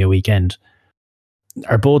Mania weekend,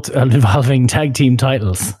 are both involving tag team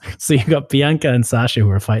titles. So you got Bianca and Sasha who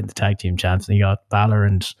are fighting the tag team champs, and you got Balor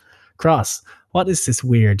and Cross. What is this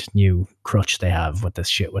weird new crutch they have with this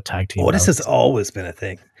shit with tag team? Oh, this belts? has always been a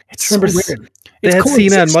thing. It's so remember weird. They It's had Cena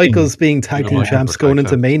and coexisting. Michaels being tag Yeah, team Michaels champs were going tag into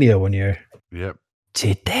champs. Mania one year. Yep.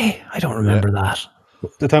 Did they? I don't remember that.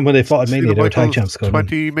 The time when they fought at Cena Mania, they were tag Michaels champs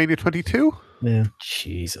going in. Mania 22? Yeah.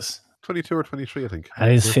 Jesus. 22 or 23, I think.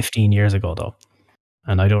 That is 15 years ago, though.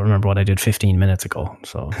 And I don't remember what I did 15 minutes ago.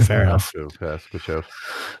 So fair enough. True. Yeah, that's a good shout.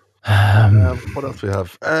 What else we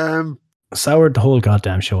have? Soured the whole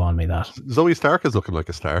goddamn show on me, that. Zoe Stark is looking like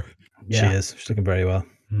a star. She is. She's looking very well.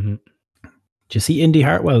 Mm-hmm. Did you see Indy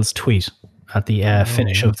Hartwell's tweet at the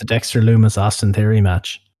finish yeah. of the Dexter Loomis Austin Theory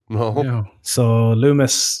match? No. No. So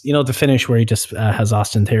Loomis, you know the finish where he just has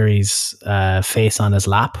Austin Theory's face on his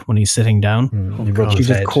lap when he's sitting down? He rubbed She his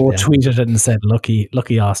just head, quote tweeted it and said,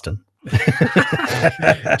 lucky Austin.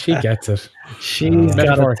 She gets it. She's got a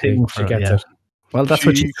Metaphorically, thing she for it, gets yeah. it. Well, that's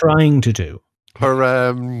what She- she's trying to do.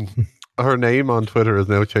 Her name on Twitter is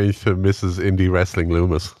now changed to Mrs. Indie Wrestling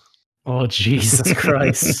Loomis. Oh, Jesus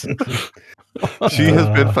Christ. She has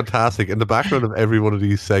been fantastic. In the background of every one of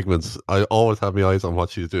these segments, I always have my eyes on what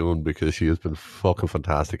she's doing because she has been fucking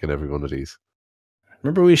fantastic in every one of these.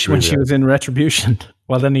 Remember when she was in Retribution?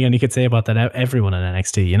 Well, then again, you could say about that everyone in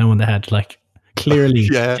NXT, you know, when they had like clearly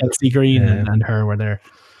Yeah. Chelsea Green and her were there.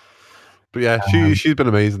 But yeah, she's been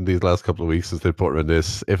amazing these last couple of weeks since they put her in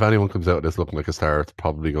this. If anyone comes out of this looking like a star, it's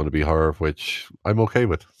probably going to be her, which I'm okay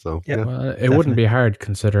with. So Yeah. yeah. Well, it wouldn't be hard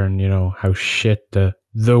considering, you know, how shit the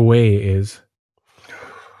way is.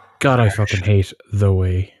 God, I fucking hate the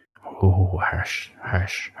way. Oh, harsh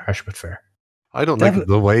but fair. I don't like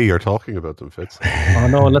the way you're talking about them, Fitz. Oh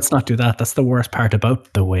no, let's not do that. That's the worst part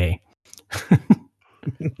about the way.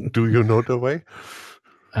 Do you know the way?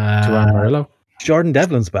 To Amarillo. Jordan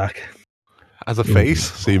Devlin's back. As a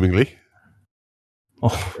face, seemingly.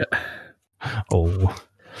 Oh.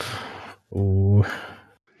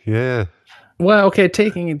 Yeah. Well, okay,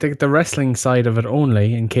 taking the wrestling side of it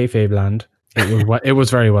only in kayfabe land, it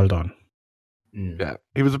was very well done. Yeah.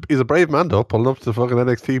 He's a brave man though, pulling up to the fucking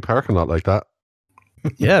NXT parking lot like that.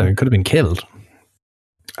 Yeah, it could have been killed.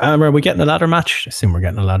 Are we getting a ladder match? I assume we're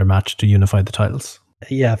getting a ladder match to unify the titles.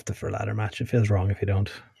 You have to for a ladder match. It feels wrong if you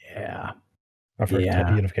don't. Yeah. Or for a type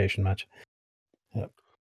of unification match.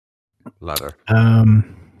 Ladder.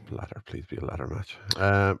 Ladder, please be a ladder match.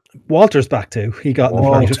 Walter's back too. He got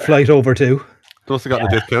the flight over too. Those have gotten a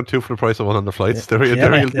discount too for the price of one on the flights. They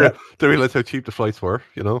realized how cheap the flights were,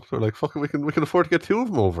 you know. They're like, fuck it, we can afford to get two of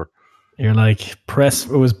them over. You're like, it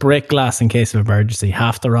was break glass in case of emergency.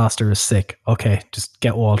 Half the roster is sick. Okay, just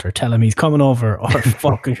get Walter. Tell him he's coming over or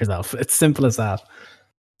fuck yourself. It's simple as that.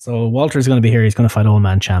 So Walter's going to be here. He's going to fight Old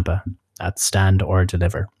Man Ciampa at Stand or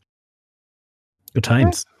Deliver. Good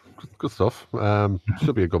times. Good stuff.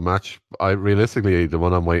 Should be a good match. Realistically, the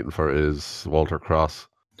one I'm waiting for is Walter Cross.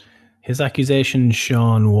 His accusation,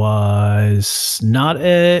 Sean, was not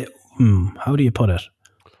a... how do you put it?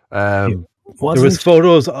 There was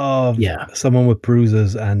photos of someone with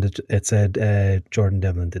bruises and it said Jordan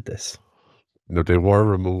Devlin did this. No, they were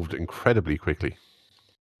removed incredibly quickly.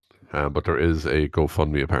 But there is a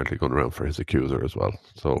GoFundMe apparently going around for his accuser as well.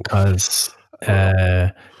 So because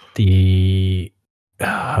how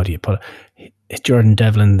do you put it? Jordan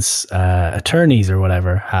Devlin's attorneys or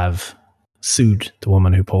whatever have sued the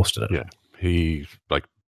woman who posted it. Yeah, he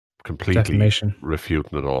completely Defamation.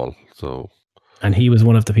 refuting it all. So, and he was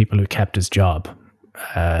one of the people who kept his job.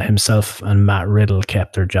 Himself and Matt Riddle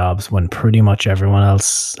kept their jobs when pretty much everyone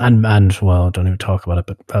else, and well, don't even talk about it,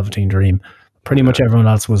 but Velveteen Dream, pretty much everyone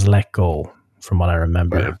else was let go, from what I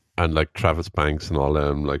remember. Yeah. And like Travis Banks and all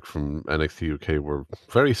them, like from NXT UK, were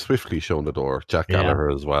very swiftly shown the door. Jack Gallagher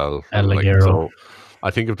as well. So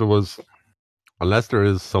I think if there was, unless there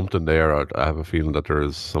is something there, I have a feeling that there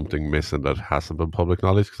is something missing that hasn't been public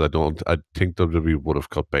knowledge. Because I think WWE would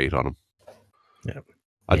have cut bait on him. Yeah.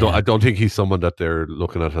 I don't think he's someone that they're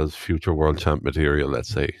looking at as future world champ material, let's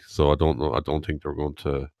say. So I don't know. I don't think they're going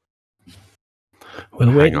to.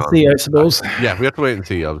 We'll wait and see, I suppose. Yeah, we have to wait and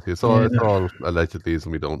see, obviously. It's all allegedly, and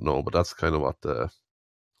we don't know, but that's kind of what the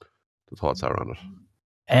thoughts are on it.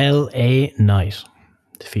 LA Knight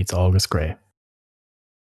defeats August Gray.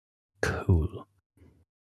 Cool.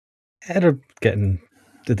 They're getting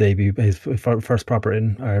the debut, his first proper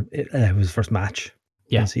his first match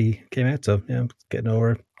since he came out. So yeah, getting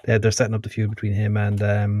over. They're setting up the feud between him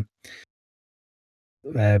and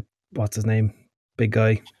what's his name? Big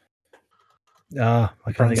guy. I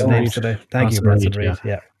can't think of names today. Thank you, Bronson Reed.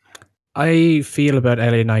 Yeah. I feel about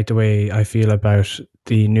LA Knight the way I feel about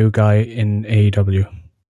the new guy in AEW.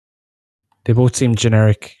 They both seem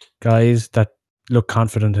generic guys that look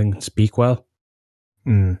confident and can speak well.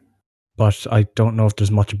 But I don't know if there's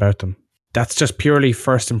much about them. That's just purely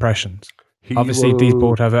first impressions. Obviously, these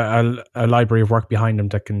both have a library of work behind them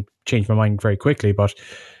that can change my mind very quickly, but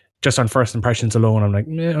just on first impressions alone, I'm like,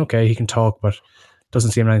 okay, he can talk, but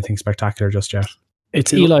doesn't seem anything spectacular just yet.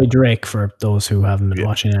 It's Eli Drake for those who haven't been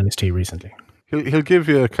watching NXT recently. He'll give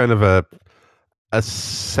you kind of a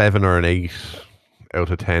 7 or an 8 out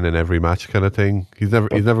of 10 in every match kind of thing. He's never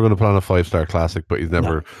going to put on a 5-star classic, but he's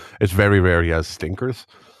never. No. It's very rare he has stinkers.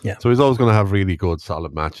 Yeah. So he's always going to have really good,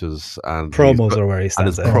 solid matches, and promos are where he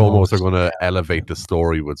stands. And his promos are going to elevate the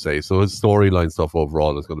story, would say. So his storyline stuff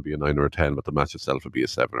overall is going to be a 9 or a 10, but the match itself would be a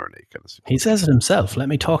 7 or an 8 kind of stuff. He says it himself. Let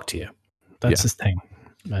me talk to you. That's his thing.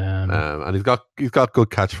 And he's got good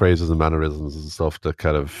catchphrases and mannerisms and stuff that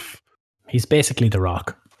kind of. He's basically The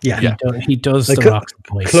Rock. Yeah. He does like, The Rock's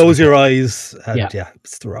voice. Close your eyes. And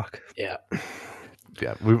it's The Rock. Yeah.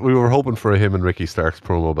 Yeah, we were hoping for a him and Ricky Starks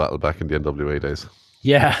promo battle back in the NWA days.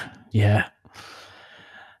 Yeah.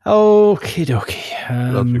 Okie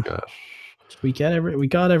dokie. We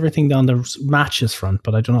got everything down the matches front,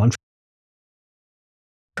 but I don't know. I'm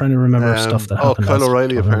trying to remember stuff that happened. Kyle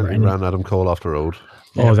O'Reilly apparently ran Adam Cole off the road.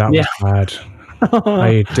 Oh, that was bad.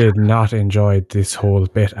 I did not enjoy this whole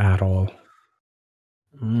bit at all.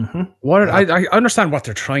 I understand what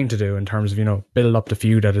they're trying to do in terms of, build up the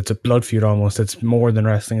feud, that it's a blood feud almost. It's more than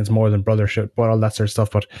wrestling, it's more than brothership, all that sort of stuff.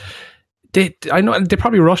 But I know they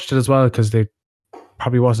probably rushed it as well because they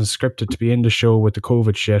probably wasn't scripted to be in the show with the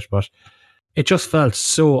COVID shit, but it just felt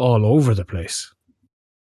so all over the place.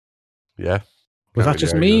 Yeah. Was that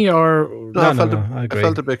just me or? No, I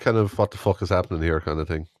felt a bit kind of what the fuck is happening here kind of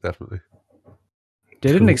thing, definitely.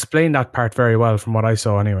 They didn't explain that part very well from what I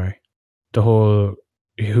saw anyway. The whole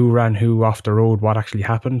who ran who off the road, what actually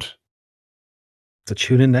happened. So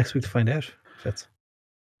tune in next week to find out.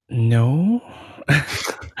 No.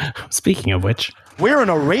 Speaking of which, we're in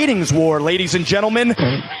a ratings war, ladies and gentlemen.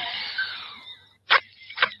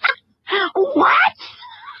 What?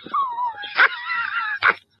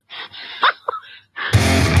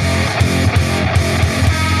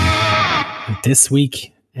 This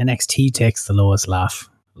week, NXT takes the lowest laugh.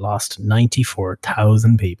 Lost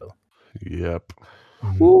 94,000 people. Yep.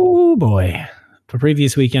 Oh boy. The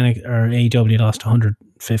previous weekend, or AEW lost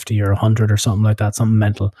 150 or 100 or something like that, something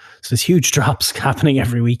mental. So there's huge drops happening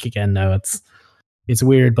every week again now. It's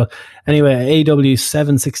weird. But anyway, AEW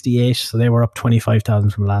 768, so they were up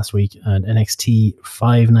 25,000 from last week, and NXT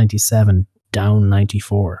 597, down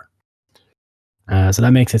 94. So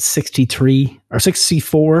that makes it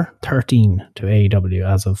 64-13 to AEW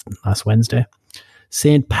as of last Wednesday.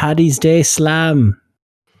 St. Paddy's Day Slam.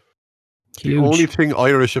 Huge. The only thing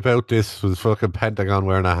Irish about this was fucking Pentagon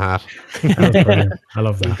wearing a hat. I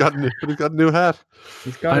love that. He's got a new hat.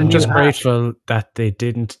 I'm just grateful that they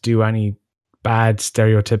didn't do any bad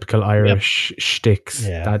stereotypical Irish shticks.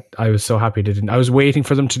 That I was so happy they didn't. I was waiting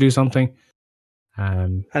for them to do something.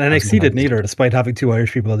 And NXT didn't either, despite having 2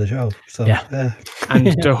 Irish people on the show. So and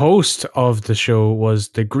the host of the show was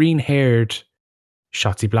the green-haired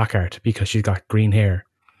Shotzi Blackheart because she's got green hair.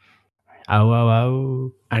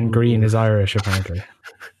 Oh. And green is Irish, apparently.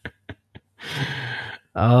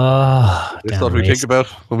 This is what we think about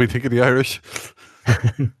when we think of the Irish.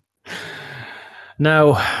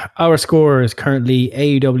 Now, our score is currently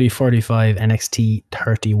AEW 45, NXT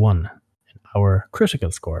 31. Our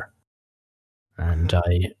critical score. And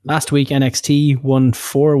last week, NXT won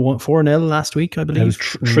 4-0 last week, I believe. It was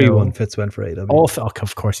 3-1 Fitz went for AEW. Oh,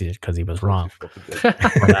 of course he did, because he was wrong. Fitz's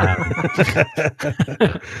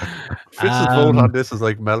vote on this is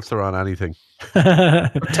like Meltzer on anything.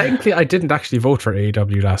 Technically, I didn't actually vote for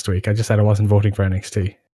AEW last week. I just said I wasn't voting for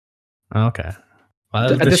NXT. Okay.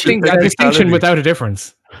 Well, a distinction without a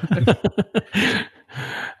difference.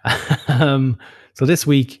 So this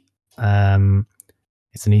week,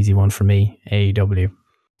 it's an easy one for me, AEW,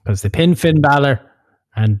 because they pinned Finn Balor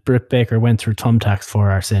and Britt Baker went through thumbtacks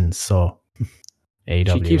for our sins. So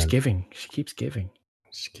AEW. She keeps giving.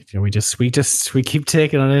 We keep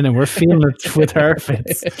taking it in, and we're feeling it with her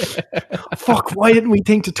fits. Fuck! Why didn't we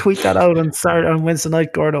think to tweet that out on Wednesday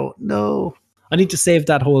night, Gordo? No, I need to save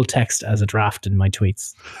that whole text as a draft in my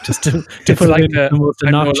tweets, just to It's put like in the most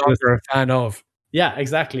I'm no obnoxious. longer a fan of. Yeah,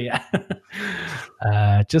 exactly.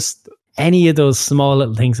 Just any of those small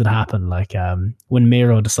little things that happen, like when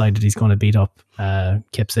Miro decided he's going to beat up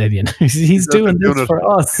Kip Sabian. he's doing this it. for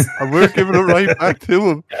us. And we're giving it right back to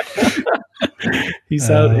him. He's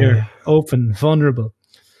out here, open, vulnerable.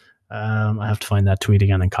 I have to find that tweet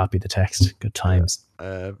again and copy the text. Good times.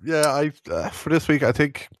 I for this week, I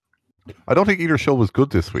don't think either show was good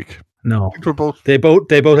this week. No, I think we're both. They both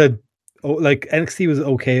had like NXT was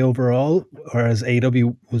okay overall, whereas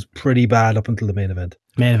AEW was pretty bad up until the main event.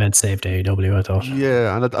 Main event saved AEW, I thought.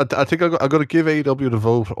 Yeah, and I think I'm going to give AEW the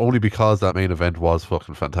vote only because that main event was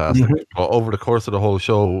fucking fantastic. But over the course of the whole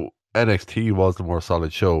show, NXT was the more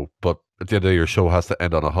solid show. But at the end of the day, your show has to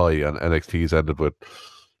end on a high, and NXT's ended with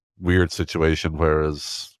weird situation,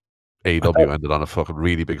 whereas AEW ended on a fucking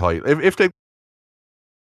really big high. If they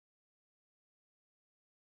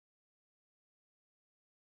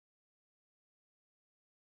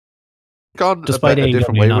gone Despite a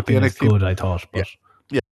different way AEW not with the being as NXT, good, I thought. But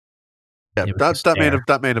yeah, it was just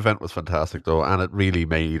that main event was fantastic though, and it really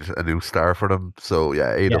made a new star for them. So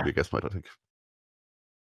yeah, AEW gets mine, I think.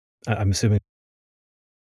 I'm assuming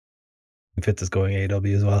Fitz is going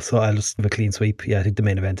AEW as well, so I'll just have a clean sweep. Yeah, I think the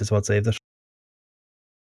main event is what saved it.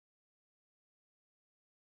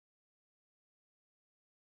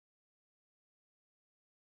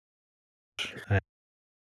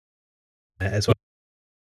 As well.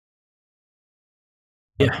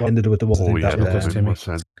 Yeah. Ended with the one. Oh yeah, that that was, made more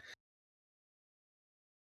sense.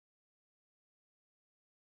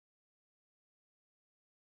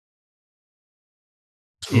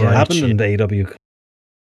 yeah, it happened in the AEW.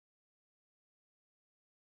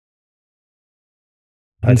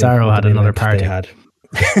 And Zaro had another party. Had.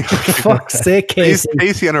 Fuck's sake, Casey.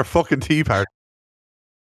 Casey and her fucking tea party.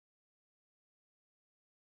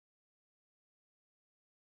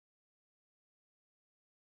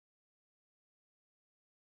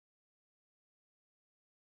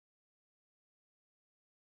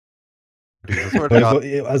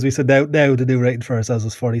 As we said, now the new rating for ourselves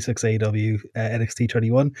is 46 AEW, NXT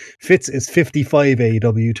 31. Fitz is 55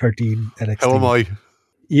 AEW, 13 NXT. How am I?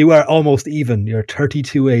 You are almost even. You're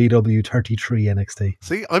 32 AEW, 33 NXT.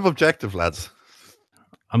 See, I'm objective, lads.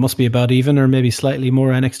 I must be about even, or maybe slightly more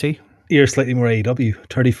NXT. You're slightly more AEW,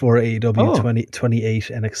 34 AEW, 28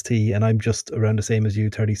 NXT, and I'm just around the same as you,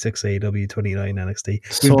 36 AEW, 29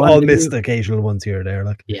 NXT. So We've all missed occasional ones here or there,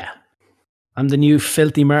 like. Yeah. I'm the new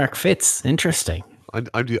filthy Mark Fitz. Interesting. I'm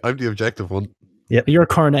the objective one. Yep. You're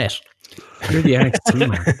Cornet. You're the NXT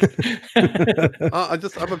man.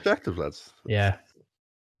 I'm objective, lads. Yeah.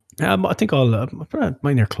 I think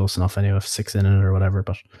mine are close enough anyway, 6 in it or whatever.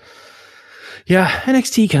 But yeah,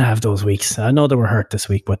 NXT can have those weeks. I know they were hurt this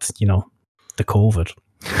week with, the COVID,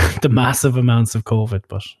 the massive amounts of COVID.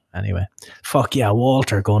 But anyway, fuck yeah,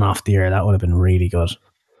 Walter going off the air. That would have been really good.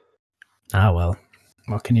 Ah, well,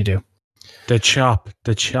 what can you do? The chop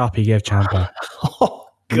he gave Ciampa. Oh,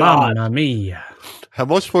 God. Mamma mia. How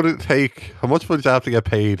much would it take? How much would you have to get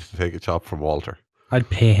paid to take a chop from Walter? I'd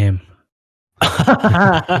pay him.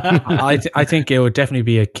 I think it would definitely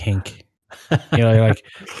be a kink. You're like,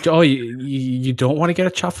 oh, you don't want to get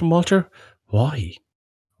a chop from Walter? Why?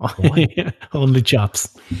 Only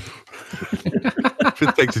chops.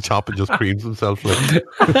 Fitz takes a chop and just creams himself.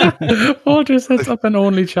 Like. Walter sets up an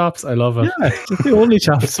only chops. I love it. Yeah, just the only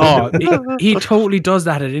chops. Oh, he totally does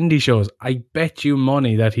that at indie shows. I bet you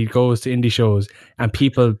money that he goes to indie shows and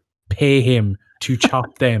people pay him to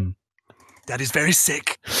chop them. That is very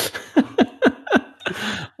sick.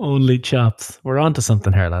 Only chops. We're on to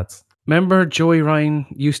something here, lads. Remember Joey Ryan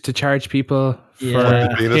used to charge people for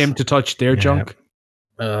him to touch their junk?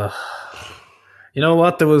 You know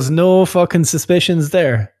what? There was no fucking suspicions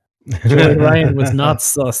there. Joey Ryan was not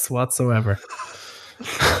sus whatsoever.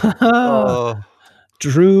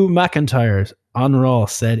 Drew McIntyre on Raw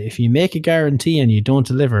said, if you make a guarantee and you don't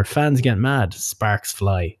deliver, fans get mad. Sparks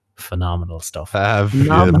fly. Phenomenal stuff. Have you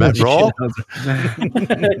met Raw?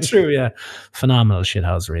 True, yeah. Phenomenal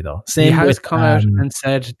shithousery, though. He has come out and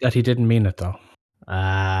said that he didn't mean it, though.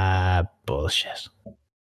 Bullshit.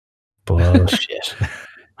 Bullshit.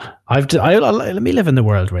 Let me live in the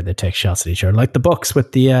world where they take shots at each other, like the Bucks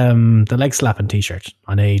with the leg slapping t-shirt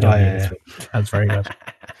on AEW this week. That's very good.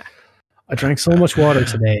 I drank so much water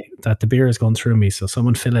today that the beer has gone through me, so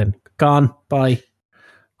someone fill in. Gone. Bye.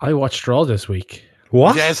 I watched Raw this week.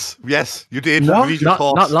 What? Yes, you did.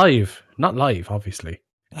 Not live, obviously.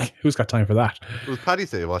 Who's got time for that? It was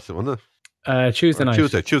Paddy's Day, I watched it, wasn't it? Tuesday night.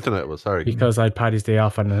 Tuesday night it was, sorry. Because I had Paddy's day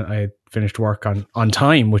off and I had finished work on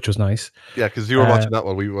time, which was nice. Yeah, because you were watching that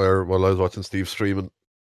while I was watching Steve streaming.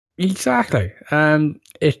 Exactly.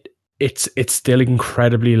 It's still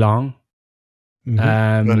incredibly long.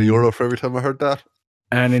 Mm-hmm. €1 for every time I heard that.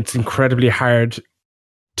 And it's incredibly hard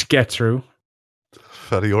to get through.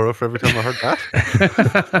 €1 for every time I heard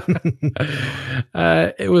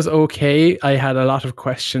that. It was okay. I had a lot of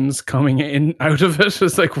questions coming in out of it.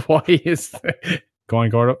 It's like, why is go on,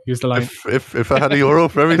 Gordo, use the line. If I had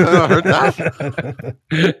 €1 for every time I heard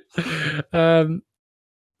that.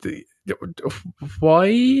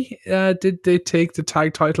 Why did they take the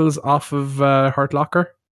tag titles off of Hurt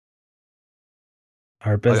Locker?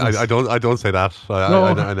 Our business. I don't say that.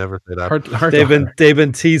 I never say that. They've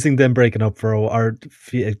been teasing them breaking up or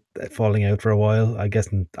falling out for a while. I guess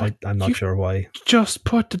I'm not sure why. Just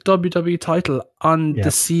put the WWE title on the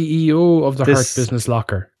CEO of the Hurt Business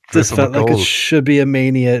Locker. This felt like it should be a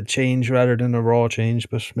Mania change rather than a Raw change,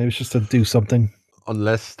 but maybe it's just to do something.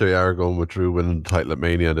 Unless they are going with Drew winning the title at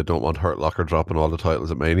Mania and they don't want Hurt Locker dropping all the titles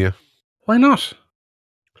at Mania. Why not?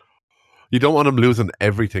 You don't want them losing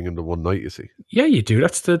everything in the one night, you see. Yeah, you do.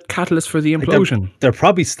 That's the catalyst for the implosion. They're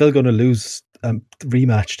probably still going to lose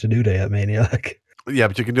rematch to New Day at Mania. Yeah,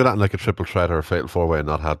 but you can do that in like a triple threat or a fatal 4-way and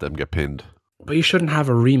not have them get pinned. But you shouldn't have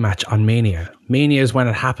a rematch on Mania. Mania is when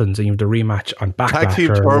it happens and you have the rematch on Backlash tag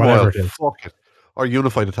team or turmoil, whatever it is. Fuck it. Or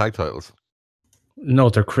unify the tag titles. No,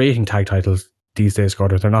 they're creating tag titles these days,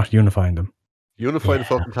 Gordon. They're not unifying them. Unify the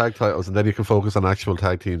fucking tag titles, and then you can focus on actual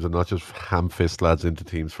tag teams and not just ham-fist lads into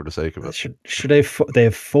teams for the sake of it. Should they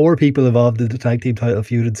have 4 people involved in the tag team title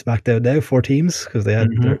feud in SmackDown now? 4 teams because they had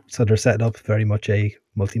they're setting up very much a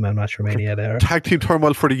multi-man match for Mania there. Tag team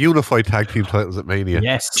turmoil for the unified tag team titles at Mania.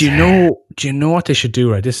 Yes. Do you know what they should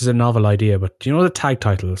do? Right, this is a novel idea, but do you know the tag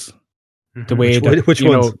titles? The way which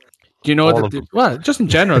ones? Do you know that? Well, just in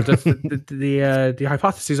general, the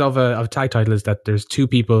hypothesis of a tag title is that there's 2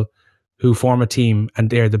 people who form a team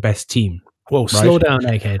and they're the best team. Whoa, slow down,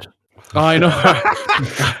 egghead. Oh, I know.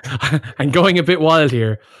 I'm going a bit wild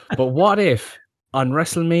here. But what if on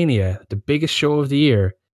WrestleMania, the biggest show of the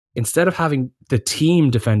year, instead of having the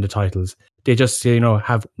team defend the titles, they just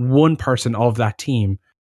have one person of that team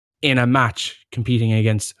in a match competing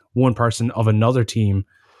against one person of another team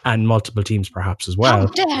and multiple teams perhaps as well. How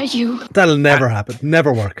dare you? That'll never happen.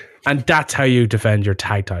 Never work. And that's how you defend your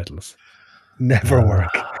tag titles. Never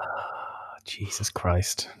work. Jesus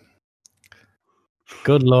Christ.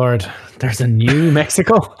 Good Lord. There's a new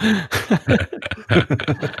Mexico.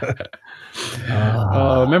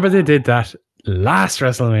 Remember they did that last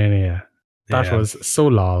WrestleMania. That was so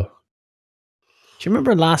lol. Do you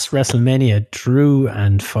remember last WrestleMania, Drew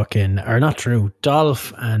and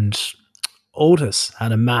Dolph and Otis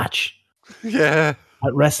had a match? Yeah.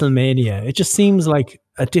 At WrestleMania. It just seems like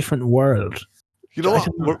a different world. You know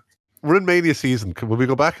what? We're in Mania season. Will we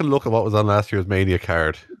go back and look at what was on last year's Mania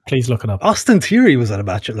card? Please look it up. Austin Theory was at a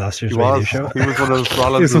match at last year's Mania show. He was one of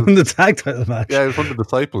Rollins. He was on the tag title match. Yeah, he was one of the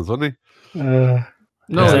disciples, wasn't he? No,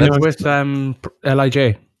 it was with LIJ.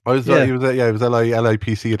 He was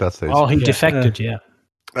LIPC at that stage. Oh, he defected,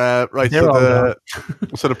 right,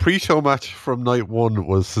 so the pre-show match from night 1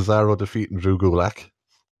 was Cesaro defeating Drew Gulak.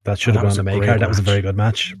 That should have gone to main card. That was a very good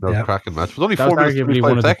match. That was a cracking match. It was only that 4 was minutes, arguably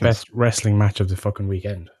one of seconds. the best wrestling match of the fucking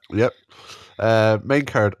weekend. Yep. Main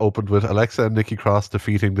card opened with Alexa and Nikki Cross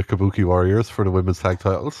defeating the Kabuki Warriors for the women's tag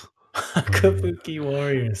titles. Kabuki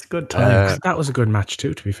Warriors. Good times. That was a good match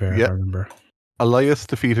too, to be fair, I remember. Elias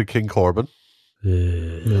defeated King Corbin.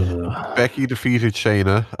 Becky defeated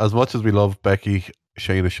Shayna. As much as we love Becky,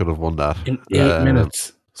 Shayna should have won that. In 8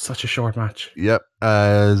 minutes. Such a short match. Yep.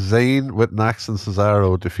 Zayn with Nax and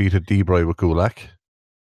Cesaro defeated D-Bry with Gulak.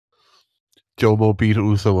 Jomo beat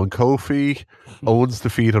Uso and Kofi. Owens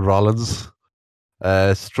defeated Rollins.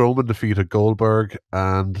 Strowman defeated Goldberg.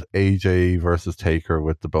 And AJ versus Taker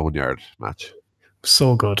with the Boneyard match.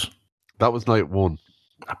 So good. That was night 1.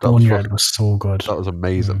 Boneyard was so good. That was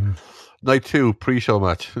amazing. Night 2, pre-show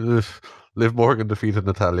match. Liv Morgan defeated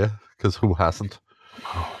Natalya, because who hasn't?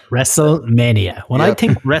 WrestleMania. When I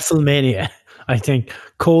think WrestleMania, I think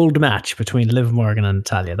cold match between Liv Morgan and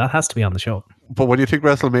Natalya. That has to be on the show. But when you think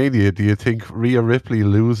WrestleMania, do you think Rhea Ripley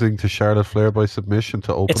losing to Charlotte Flair by submission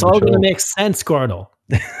to open It's the all show? going to make sense, Gordo.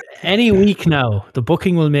 Any week now, the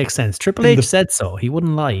booking will make sense. Triple H said so. He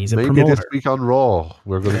wouldn't lie. He's a Maybe promoter. this week on Raw,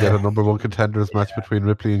 we're going to get a number 1 contenders match between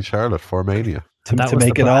Ripley and Charlotte for Mania. To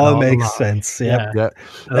make it all make sense. Yeah.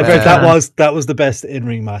 That was the best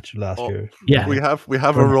in-ring match of last year. Yeah. We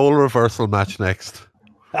have a role reversal match next.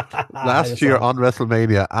 Last year on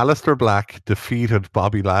WrestleMania, Aleister Black defeated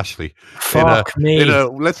Bobby Lashley Fuck in me. a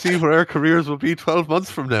let's see where our careers will be 12 months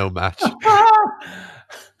from now match.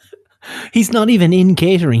 He's not even in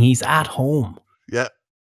catering. He's at home. Yeah.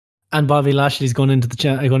 And Bobby Lashley's going into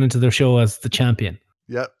the show as the champion.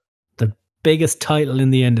 Yeah. The biggest title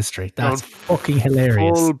in the industry. That's fucking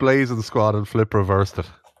hilarious. Full blazing squad and Flip reversed it.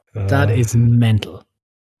 That is mental.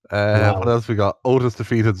 Wow. What else we got? Otis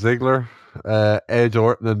defeated Ziggler. Edge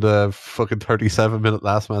Orton in the fucking 37-minute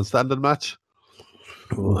last man standing match.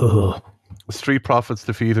 Whoa. Street Profits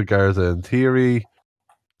defeated Garza and Theory.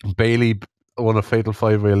 Bailey won a fatal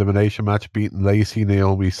 5-way elimination match, beating Lacey,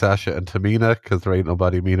 Naomi, Sasha, and Tamina, because there ain't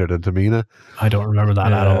nobody meaner than Tamina. I don't remember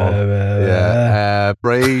that at all.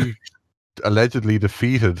 Bray allegedly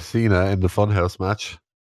defeated Cena in the Funhouse match.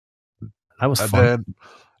 That was fun.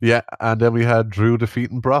 And then we had Drew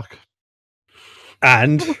defeating Brock.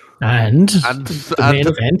 And the main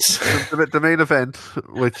event. The main event,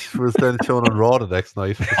 which was then shown on Raw the next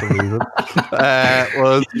night for some reason,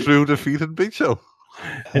 was Drew defeating Big Show.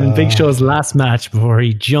 In Big Show's last match before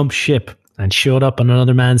he jumped ship and showed up on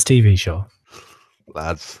another man's TV show.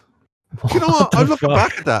 Lads. You know what? I'm looking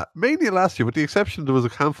back at that. Mania last year, with the exception there was a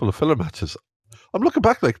handful of filler matches. I'm looking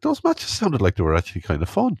back like those matches sounded like they were actually kind of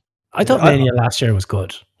fun. I thought Mania last year was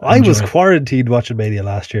good. I was quarantined watching Mania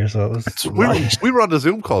last year, so it was we were on the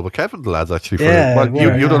Zoom call with Kevin, the lads, actually.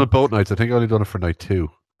 You done it both nights. I think I only done it for night 2.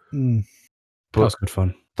 But that was good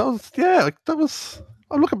fun. That was.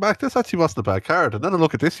 I'm looking back. This actually wasn't a bad card, and then I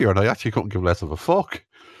look at this year, and I actually couldn't give less of a fuck.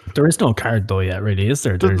 There is no card though yet, really, is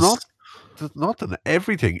there? There's not in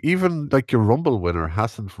everything. Even like your Rumble winner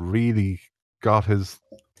hasn't really got his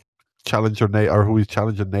challenger or who he's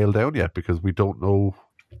challenging nailed down yet, because we don't know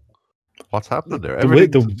what's happening there.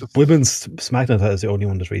 The women's SmackDown is the only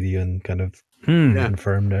one that's really kind of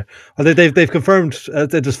confirmed there. Well, they've confirmed.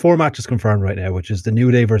 There's 4 matches confirmed right now, which is the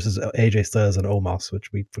New Day versus AJ Styles and Omos,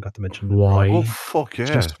 which we forgot to mention. Why? Oh fuck yeah!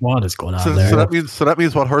 Just what is going on there? So that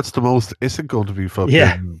means what hurts the most isn't going to be fucking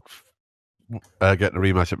getting a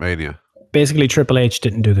rematch at Mania. Basically, Triple H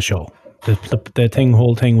didn't do the show. The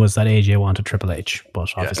whole thing was that AJ wanted Triple H,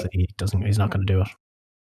 but obviously he doesn't. He's not going to do it.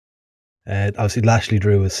 Obviously, Lashley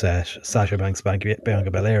Drew is set. Sasha Banks,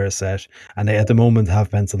 Bianca Belair is set, and they at the moment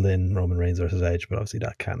have penciled in Roman Reigns versus Edge, but obviously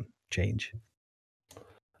that can change.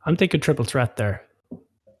 I'm thinking triple threat there.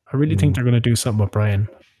 I really think they're going to do something with Brian.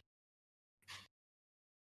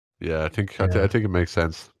 Yeah, I think it makes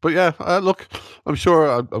sense. But yeah, look, I'm sure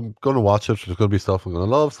I'm going to watch it. There's going to be stuff I'm going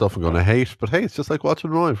to love, stuff I'm going to hate. But hey, it's just like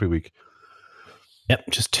watching Raw every week. Yep,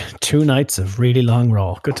 just 2 nights of really long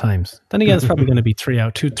Raw. Good times. Then again, it's probably going to be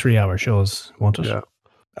 3-hour shows, won't it? Yeah.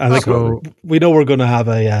 And we know we're going to have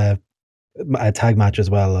a tag match as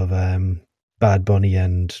well of Bad Bunny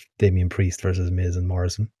and Damian Priest versus Miz and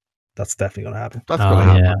Morrison. That's definitely going to happen. That's going to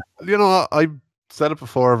happen. Yeah. You know, I said it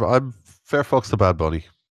before. I'm fair fucks to Bad Bunny.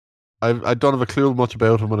 I don't have a clue much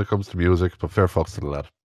about him when it comes to music, but fair fucks to the lad.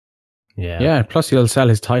 Yeah. Yeah, plus he'll sell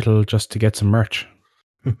his title just to get some merch.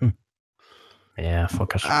 Yeah,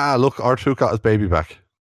 fuck it. Look, R2 got his baby back.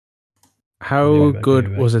 How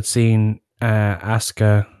good was it seeing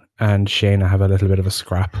Asuka and Shayna have a little bit of a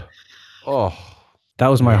scrap? Oh. That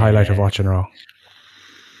was my highlight of watching Raw.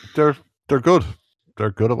 They're good. They're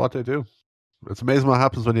good at what they do. It's amazing what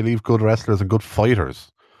happens when you leave good wrestlers and good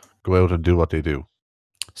fighters go out and do what they do.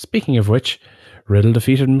 Speaking of which, Riddle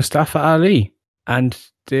defeated Mustafa Ali, and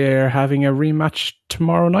they're having a rematch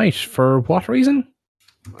tomorrow night. For what reason?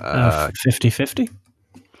 50-50?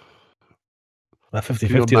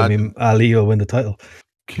 50-50 will mean Ali will win the title.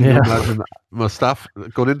 Can you imagine Mustafa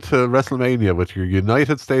going into WrestleMania with your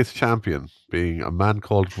United States champion being a man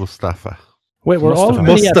called Mustafa? Wait, we're all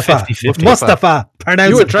really at 50-50. Mustafa.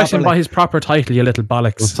 You address him by his proper title, you little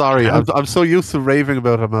bollocks. I'm sorry, I'm so used to raving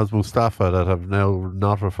about him as Mustafa that I've now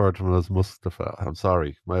not referred to him as Mustafa. I'm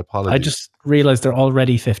sorry. My apologies. I just realised they're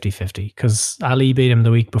already 50-50 because Ali beat him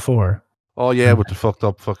the week before. Oh yeah, with the fucked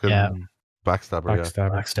up fucking backstabber.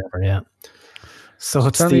 Backstabber, yeah. So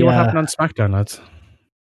it's tell me what happened on SmackDown, lads.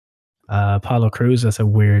 Apollo Crews has a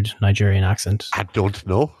weird Nigerian accent. I don't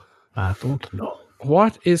know.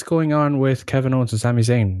 What is going on with Kevin Owens and Sami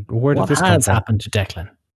Zayn? Where did this come from? What has happened to Declan?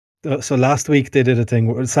 So last week they did a thing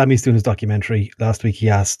where Sammy's doing his documentary. Last week he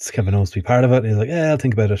asked Kevin Owens to be part of it. And he's like, I'll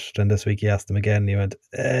think about it. Then this week he asked him again. And he went,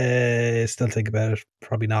 still think about it.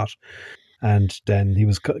 Probably not. And then he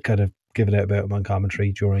was kind of giving out about him on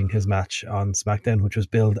commentary during his match on SmackDown, which was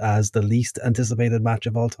billed as the least anticipated match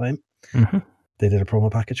of all time. Mm-hmm. They did a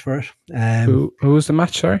promo package for it. Who was the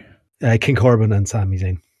match, sorry? King Corbin and Sami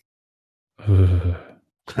Zayn.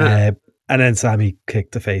 And And then Sammy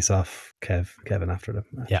kicked the face off Kevin after the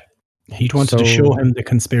match. Yeah. He wanted to show him the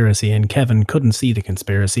conspiracy, and Kevin couldn't see the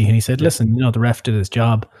conspiracy. And he said, listen, the ref did his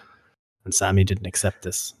job, and Sammy didn't accept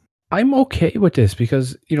this. I'm okay with this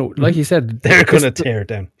because, like you said, they're going to tear it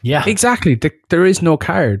down. Yeah. Exactly. There is no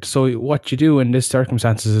card. So what you do in this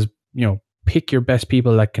circumstances is, pick your best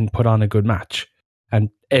people that can put on a good match. And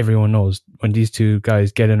everyone knows when these two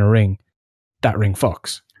guys get in a ring, that ring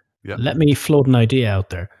fucks. Yeah. Let me float an idea out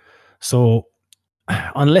there. So,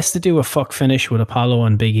 unless they do a fuck finish with Apollo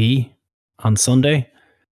and Big E on Sunday,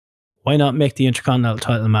 why not make the Intercontinental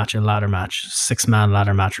title match a ladder match, 6-man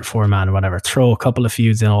ladder match or 4-man or whatever? Throw a couple of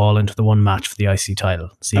feuds in all into the one match for the IC title.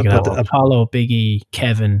 So you can have Apollo, Big E,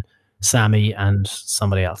 Kevin, Sammy, and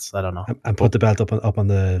somebody else. I don't know. And put the belt up on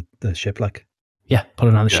the ship, like. Yeah, put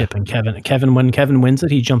it on the ship. And Kevin, when Kevin wins it,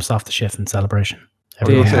 he jumps off the ship in celebration.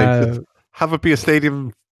 Have it be a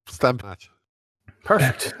stadium stamp match.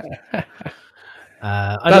 Perfect.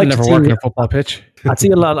 That'll never work in a football pitch.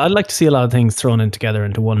 I'd like to see a lot of things thrown in together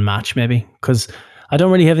into one match, maybe, because I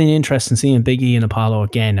don't really have any interest in seeing Big E and Apollo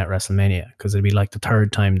again at WrestleMania, because it'd be like the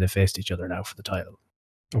third time they faced each other now for the title.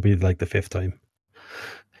 It'll be like the 5th time.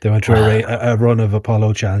 They went through a run of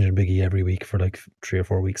Apollo challenging Big E every week for like 3 or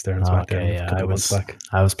 4 weeks there in SmackDown.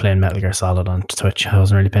 I was playing Metal Gear Solid on Twitch. I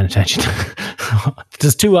wasn't really paying attention.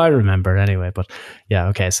 There's 2 I remember anyway, but yeah,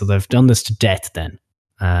 okay. So they've done this to death then.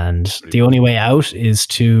 And the only way out is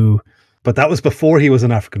to... But that was before he was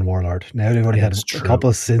an African warlord. Now they've already had a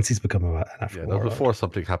couple since he's become an African warlord. Before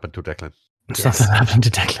something happened to Declan. Something happened to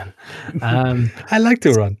Declan. I like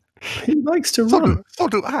to run. He likes to run. So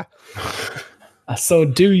do I. So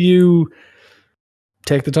do you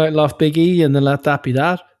take the title off Big E and then let that be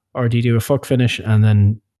that? Or do you do a fuck finish and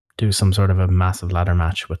then do some sort of a massive ladder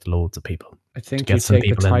match with loads of people? I think you take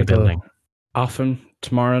the title off him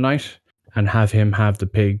tomorrow night and have him have the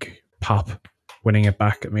big pop winning it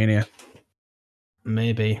back at Mania.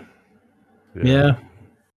 Maybe. Yeah.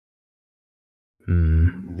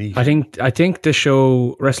 I think the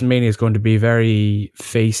show WrestleMania is going to be very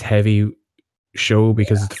face heavy show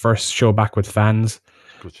because it's the first show back with fans.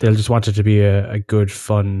 They'll just want it to be a good,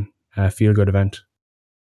 fun, feel good event.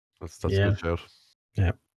 That's a good shout.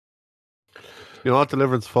 Yeah. You know what,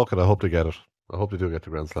 Deliverance, fuck it. I hope they get it. I hope they do get the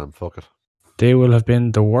Grand Slam. Fuck it. They will have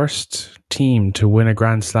been the worst team to win a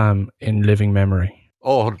Grand Slam in living memory.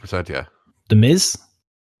 Oh, 100%, yeah. The Miz?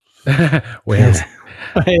 Well,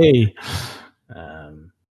 hey.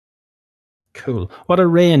 Cool. What are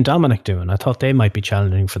Ray and Dominic doing? I thought they might be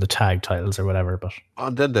challenging for the tag titles or whatever, but...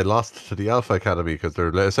 And then they lost to the Alpha Academy because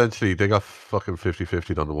they got fucking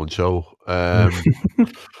 50-50 on the one show.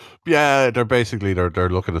 Yeah, they're basically, they're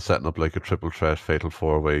looking at setting up like a triple threat fatal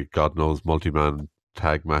 4-way, God knows, multi-man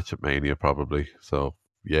tag match at Mania probably. So,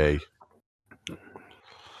 yay.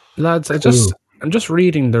 Lads, I'm just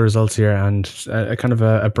reading the results here and a kind of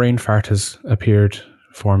a brain fart has appeared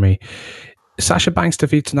for me. Sasha Banks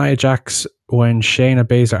defeats Nia Jax when Shayna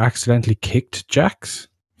Baszler accidentally kicked Jax.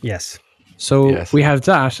 Yes. So we have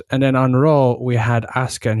that, and then on Raw we had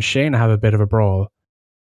Asuka and Shayna have a bit of a brawl.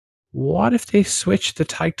 What if they switch the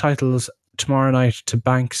tag titles tomorrow night to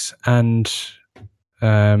Banks and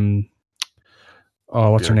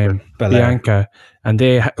what's her name? Bianca, and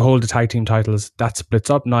they hold the tag team titles. That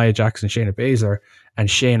splits up Nia Jax and Shayna Baszler, and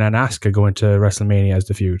Shayna and Asuka go into WrestleMania as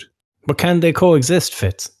the feud. But can they coexist,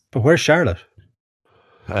 Fitz? But where's Charlotte?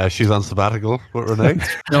 She's on sabbatical with Renee.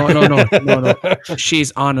 No.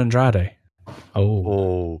 She's on Andrade.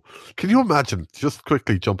 Oh. Can you imagine? Just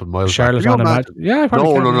quickly jumping miles Charlotte back. on Andrade? Yeah,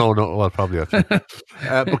 probably. No. Well, probably actually.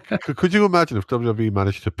 But could you imagine if WWE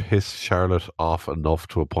managed to piss Charlotte off enough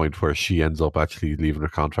to a point where she ends up actually leaving her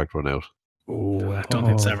contract run out? Oh, I don't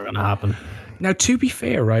think it's ever going to happen. Now, to be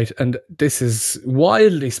fair, right, and this is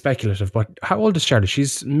wildly speculative, but how old is Charlotte?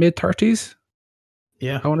 She's mid-30s?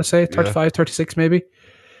 Yeah. I want to say 35, 36 maybe.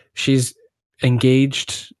 She's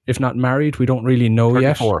engaged, if not married. We don't really know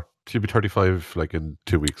 34. yet. She'll be 35 like in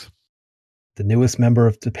 2 weeks. The newest member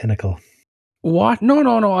of the Pinnacle. What?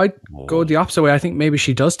 No. I'd go the opposite way. I think maybe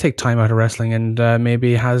she does take time out of wrestling and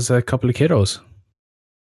maybe has a couple of kiddos.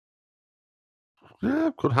 Yeah,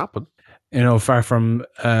 could happen. You know, far from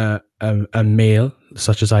a male,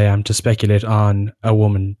 such as I am, to speculate on a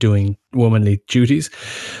woman doing womanly duties.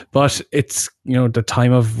 But it's, the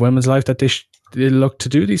time of women's life that they look to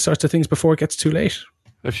do these sorts of things before it gets too late.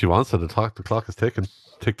 If she wants to, the clock is ticking.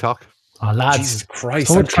 Tick-tock. Oh, lads. Jesus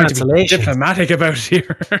Christ. I'm trying to be diplomatic about it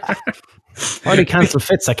here. Already cancel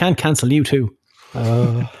Fitz. I can't cancel you too.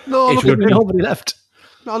 No, look, nobody left.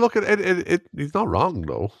 No, look, it he's not wrong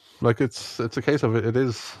though. Like it's a case of it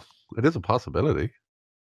is a possibility.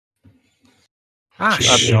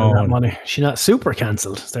 She's not that money. She's not super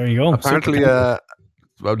cancelled. There you go. Apparently, now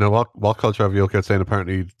what culture have you okay saying?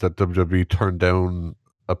 Apparently, that WWE turned down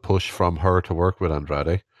a push from her to work with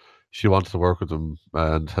Andrade. She wanted to work with them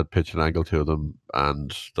and had pitched an angle to them,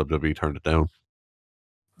 and WWE turned it down.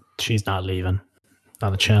 She's not leaving.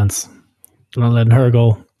 Not a chance. They're not letting her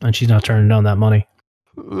go, and she's not turning down that money.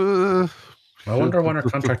 I wonder when her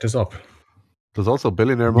contract is up. There's also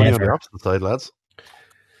billionaire money on the opposite side, lads.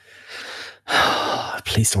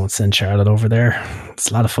 Please don't send Charlotte over there. It's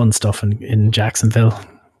a lot of fun stuff in Jacksonville.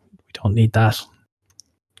 We don't need that.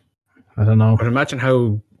 I don't know. But imagine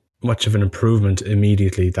how much of an improvement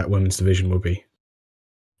immediately that women's division would be.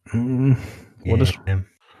 Would it?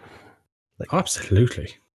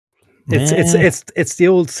 Absolutely. It's the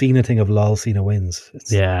old Cena thing of lol Cena wins.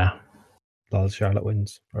 It's lol Charlotte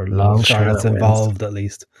wins, or lol Charlotte's involved at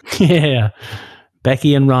least. Yeah,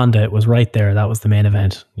 Becky and Ronda, it was right there. That was the main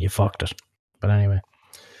event. You fucked it. But anyway,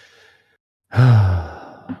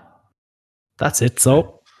 that's it.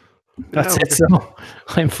 So that's it. So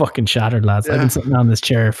I'm fucking shattered, lads. I've been sitting on this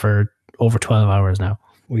chair for over 12 hours now.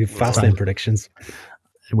 We have Fastlane predictions.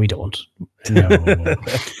 We don't. No.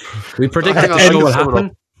 We predict that the show will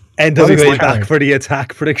happen. NWA back for the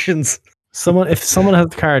attack predictions. If someone has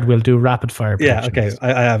the card, we'll do rapid fire predictions. Yeah, okay.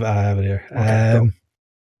 I have it here. Okay,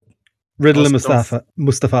 Riddle and Mustafa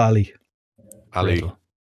Ali.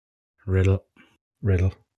 Riddle.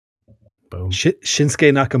 Boom.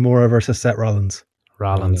 Shinsuke Nakamura versus Seth Rollins.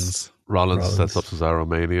 Rollins sets up Cesaro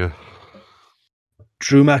Mania.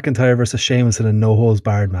 Drew McIntyre versus Sheamus in a no holds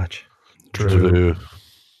barred match. Drew.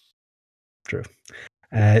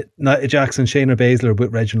 Nia Jackson, Shayna Baszler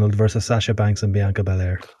with Reginald versus Sasha Banks and Bianca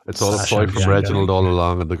Belair. It's all a ploy from Reginald all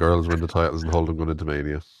along, and the girls win the titles and hold them going into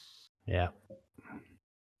Mania. Yeah,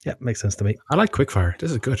 makes sense to me. I like quickfire.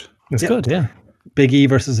 This is good. It's good, yeah. Big E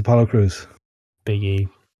versus Apollo Crews. Big E.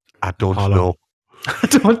 I don't know. I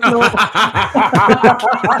don't know.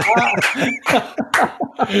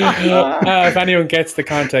 If anyone gets the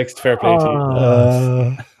context, fair play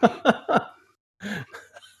to you.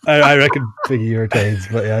 I reckon Big E retains,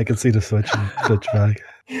 but yeah, I can see the switch back.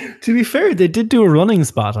 To be fair, they did do a running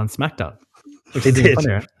spot on SmackDown. They did.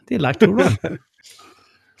 They like to run.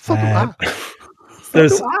 I'm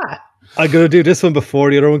going to do this one before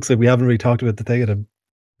the other one because we haven't really talked about the thing, and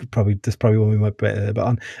this probably one we might bet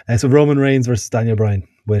on. So Roman Reigns versus Daniel Bryan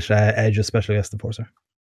with Edge as special guest enforcer.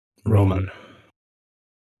 Roman.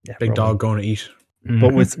 Yeah, Big Roman. dog going to eat.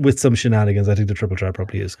 But with some shenanigans, I think the triple threat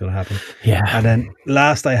probably is going to happen. Yeah. And then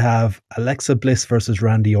last I have Alexa Bliss versus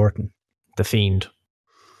Randy Orton. The Fiend.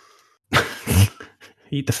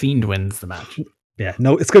 The Fiend wins the match. Yeah,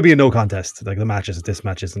 no, it's going to be a no contest. Like this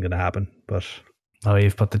match isn't going to happen. But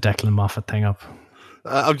you've put the Declan Moffat thing up.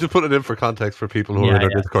 I'm just putting it in for context for people who are in our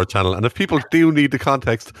Discord channel. And if people do need the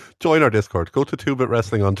context, join our Discord. Go to 2-Bit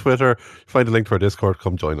Wrestling on Twitter. Find a link to our Discord.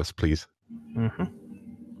 Come join us, please. Mm-hmm.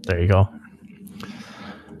 There you go.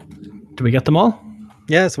 Do we get them all?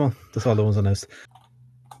 Yeah, that's all the ones announced.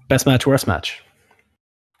 Best match, worst match.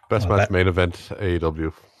 Best match, main event,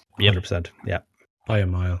 AEW. 100%. Yeah. By a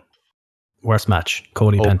mile. Worst match,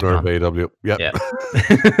 Cody Opener of Pentagon. AEW. Yep. Yeah.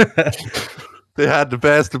 They had the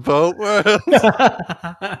best of both worlds.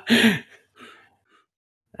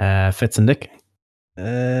 Fitz and Nick.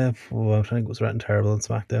 I think it was Rat and Terrible on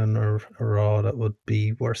SmackDown or Raw. That would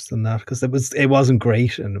be worse than that because it wasn't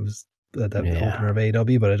great and it was the opener of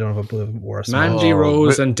AEW, but I don't know if it was worse. Mandy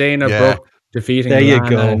Rose and Dana Brooke defeating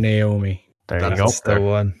Lana and Naomi. There you go. That's the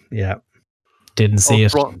one. Yeah. Didn't see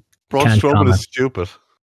it. Braun Strowman is stupid.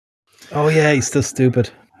 Oh yeah, he's still stupid.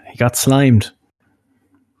 He got slimed.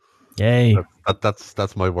 Yay.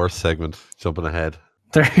 That's my worst segment. Jumping ahead.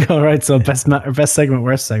 There you go. Right. So best segment,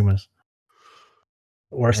 worst segment.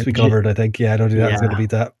 Worst we covered, I think. Yeah, I don't think that's going to beat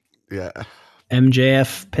that. Yeah.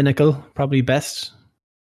 MJF Pinnacle probably best.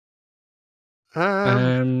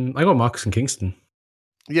 I go Mox and Kingston.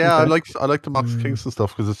 Yeah, okay. I like the Mox Kingston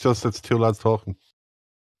stuff because it's two lads talking,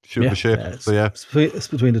 shooting the shit. It's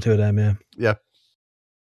between the two of them. Yeah. Yeah.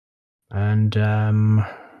 And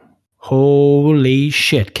holy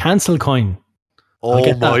shit, cancel coin.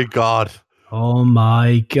 Oh my god. Oh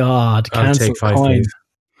my god, cancel take 5, coin. please.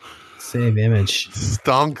 Save image.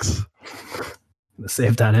 Stonks.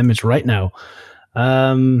 Save that image right now.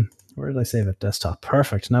 Where did I save it? Desktop.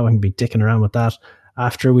 Perfect. Now I can be dicking around with that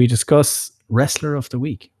after we discuss Wrestler of the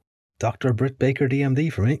Week. Dr. Britt Baker,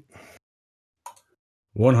 DMD for me.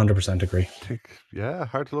 100% agree. Yeah,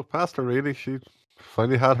 hard to look past her, really. She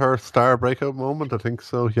finally had her star breakout moment, I think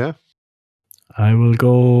so, yeah. I will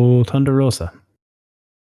go Thunder Rosa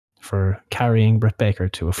for carrying Britt Baker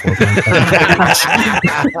to a 4-round match.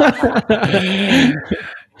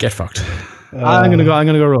 Get fucked. I'm gonna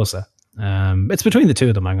go Rosa. It's between the two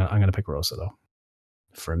of them. I'm gonna pick Rosa though.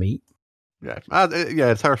 For me. Yeah,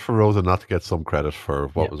 it's hard for Rosa not to get some credit for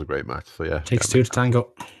what was a great match. So yeah, takes two to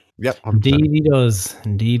tango. Yep, 100%. Indeed, he does.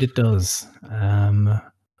 Indeed, it does.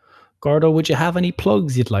 Gordo, would you have any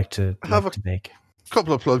plugs you'd like to make?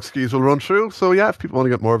 Couple of plug skis we'll run through. So yeah, if people want to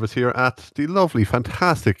get more of us here at the lovely,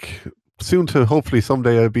 fantastic, soon to hopefully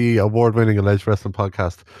someday be award-winning Alleged Wrestling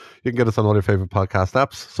Podcast, you can get us on all your favorite podcast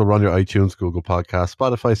apps. So run your iTunes, Google Podcasts,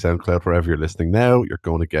 Spotify, SoundCloud, wherever you're listening now. You're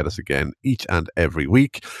going to get us again each and every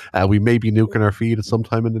week. We may be nuking our feed at some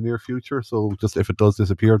time in the near future. So just if it does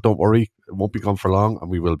disappear, don't worry. It won't be gone for long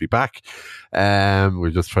and we will be back.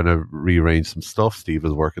 We're just trying to rearrange some stuff. Steve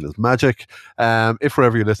is working his magic. If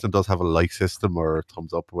wherever you're listening does have a like system or a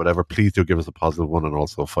thumbs up or whatever, please do give us a positive one and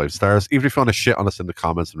also 5 stars. Even if you want to shit on us in the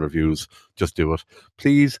comments and reviews, just do it,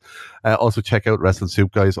 please. Also check out Wrestling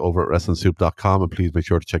Soup guys over at WrestlingSoup.com, and please make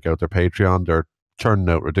sure to check out their Patreon. They're churning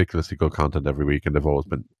out ridiculously good content every week and they've always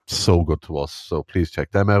been so good to us, so please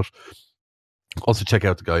check them out. Also check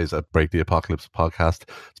out the guys at Break the Apocalypse Podcast.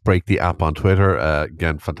 It's Break the App on Twitter.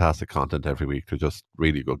 Again, fantastic content every week. They're just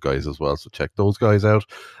really good guys as well, so check those guys out.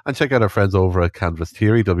 And check out our friends over at Canvas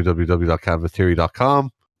Theory,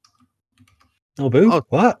 www.canvastheory.com. Oh, boo.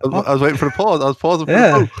 What? I was waiting for the pause. I was pausing for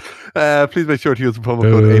Yeah. the boo. Please make sure to use the promo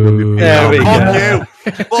code AWP. There we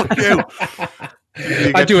Fuck you.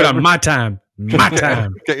 I do it on my time. My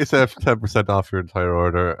time. Get yourself 10% off your entire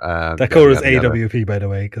order. That code is AWP, by the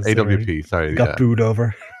way. AWP, sorry. Got booed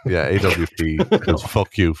over. Yeah, AWP, because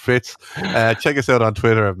fuck you, Fitz. Check us out on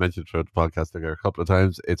Twitter. I've mentioned throughout the podcast there a couple of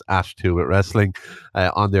times. It's @2withwrestling.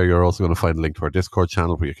 On there, you're also going to find a link to our Discord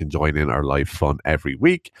channel where you can join in our live fun every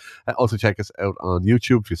week. Also, check us out on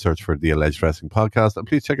YouTube if you search for the Alleged Wrestling Podcast. And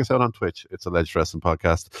please check us out on Twitch. It's Alleged Wrestling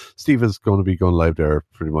Podcast. Steve is going to be going live there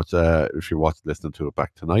pretty much. If you're listening to it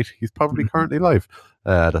back tonight, he's probably currently live.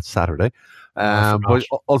 That's Saturday. But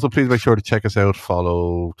also please make sure to check us out,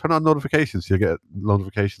 follow, turn on notifications. You'll get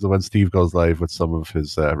notifications of when Steve goes live with some of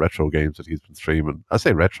his retro games that he's been streaming. I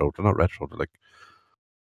say retro, they're not retro, they're like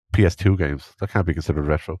PS2 games. That can't be considered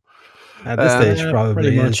retro. At this stage,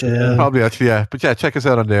 probably much, is. Probably actually, yeah. But yeah, check us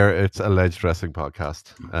out on there. It's Alleged Wrestling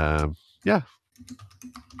Podcast. Yeah.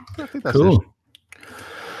 I think that's Cool. it.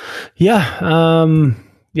 Yeah.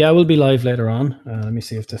 Yeah, we'll be live later on. Let me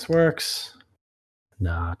see if this works.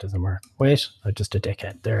 Nah, it doesn't work. Wait, I'm just a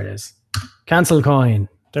dickhead. There it is. Cancel coin.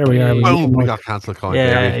 There we are. Boom, we got cancel coin.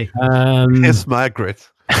 Yeah. Kiss Margaret.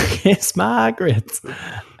 Kiss Margaret.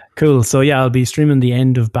 Cool. So yeah, I'll be streaming the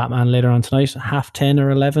end of Batman later on tonight, 10:30 or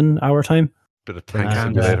 11 our time. Bit of Tank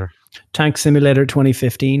Simulator. Tank Simulator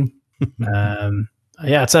 2015. Yeah,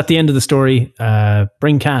 it's at the end of the story.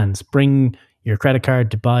 Bring cans. Bring your credit card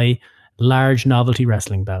to buy large novelty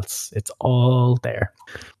wrestling belts. It's all there.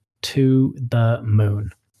 To the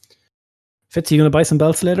moon. Fitz, you going to buy some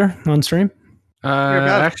belts later on stream?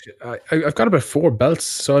 Actually, I've got about 4 belts,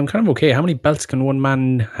 so I'm kind of okay. How many belts can one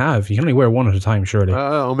man have? You can only wear one at a time, surely.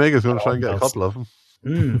 Omega's going to try and get a couple of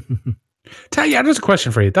them. There's a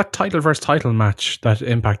question for you. That title versus title match that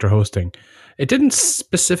Impact are hosting, it didn't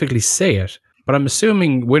specifically say it, but I'm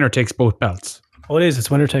assuming winner takes both belts. Oh, it is.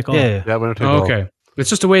 It's winner take all. Yeah. Winner take all. Okay.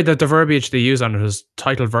 It's just the way that the verbiage they use on it is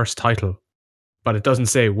title versus title, but it doesn't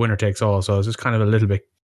say winner takes all, so it's just kind of a little bit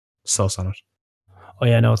sus on it. Oh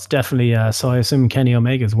yeah, no, it's definitely. So I assume Kenny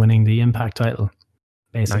Omega's winning the Impact title.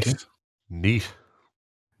 Basically, Nice.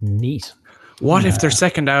 Neat. What if their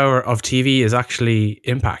second hour of TV is actually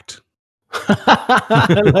Impact?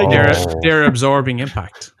 Like, They're absorbing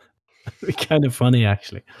Impact. it'd be kind of funny,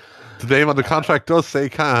 actually. The name on the contract does say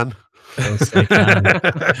can.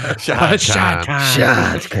 Shad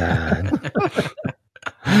Can.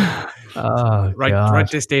 Oh,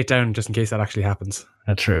 Write this date down just in case that actually happens.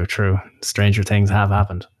 True. Stranger things have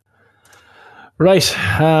happened. Right.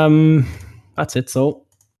 That's it. So,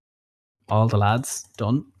 all the lads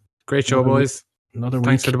done. Great show, boys. Another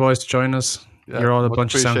Thanks week. to the boys to join us. Yeah, You're all a much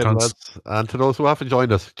bunch of sound appreciated, cunts. lads. And to those who haven't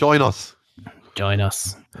joined us, join us. Join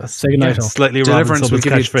us. Say goodnight. Yeah, slightly Deliverance will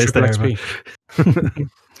Robin give you catchphrase triple there. XP.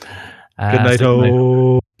 Good night, Say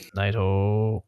oh. Night, oh.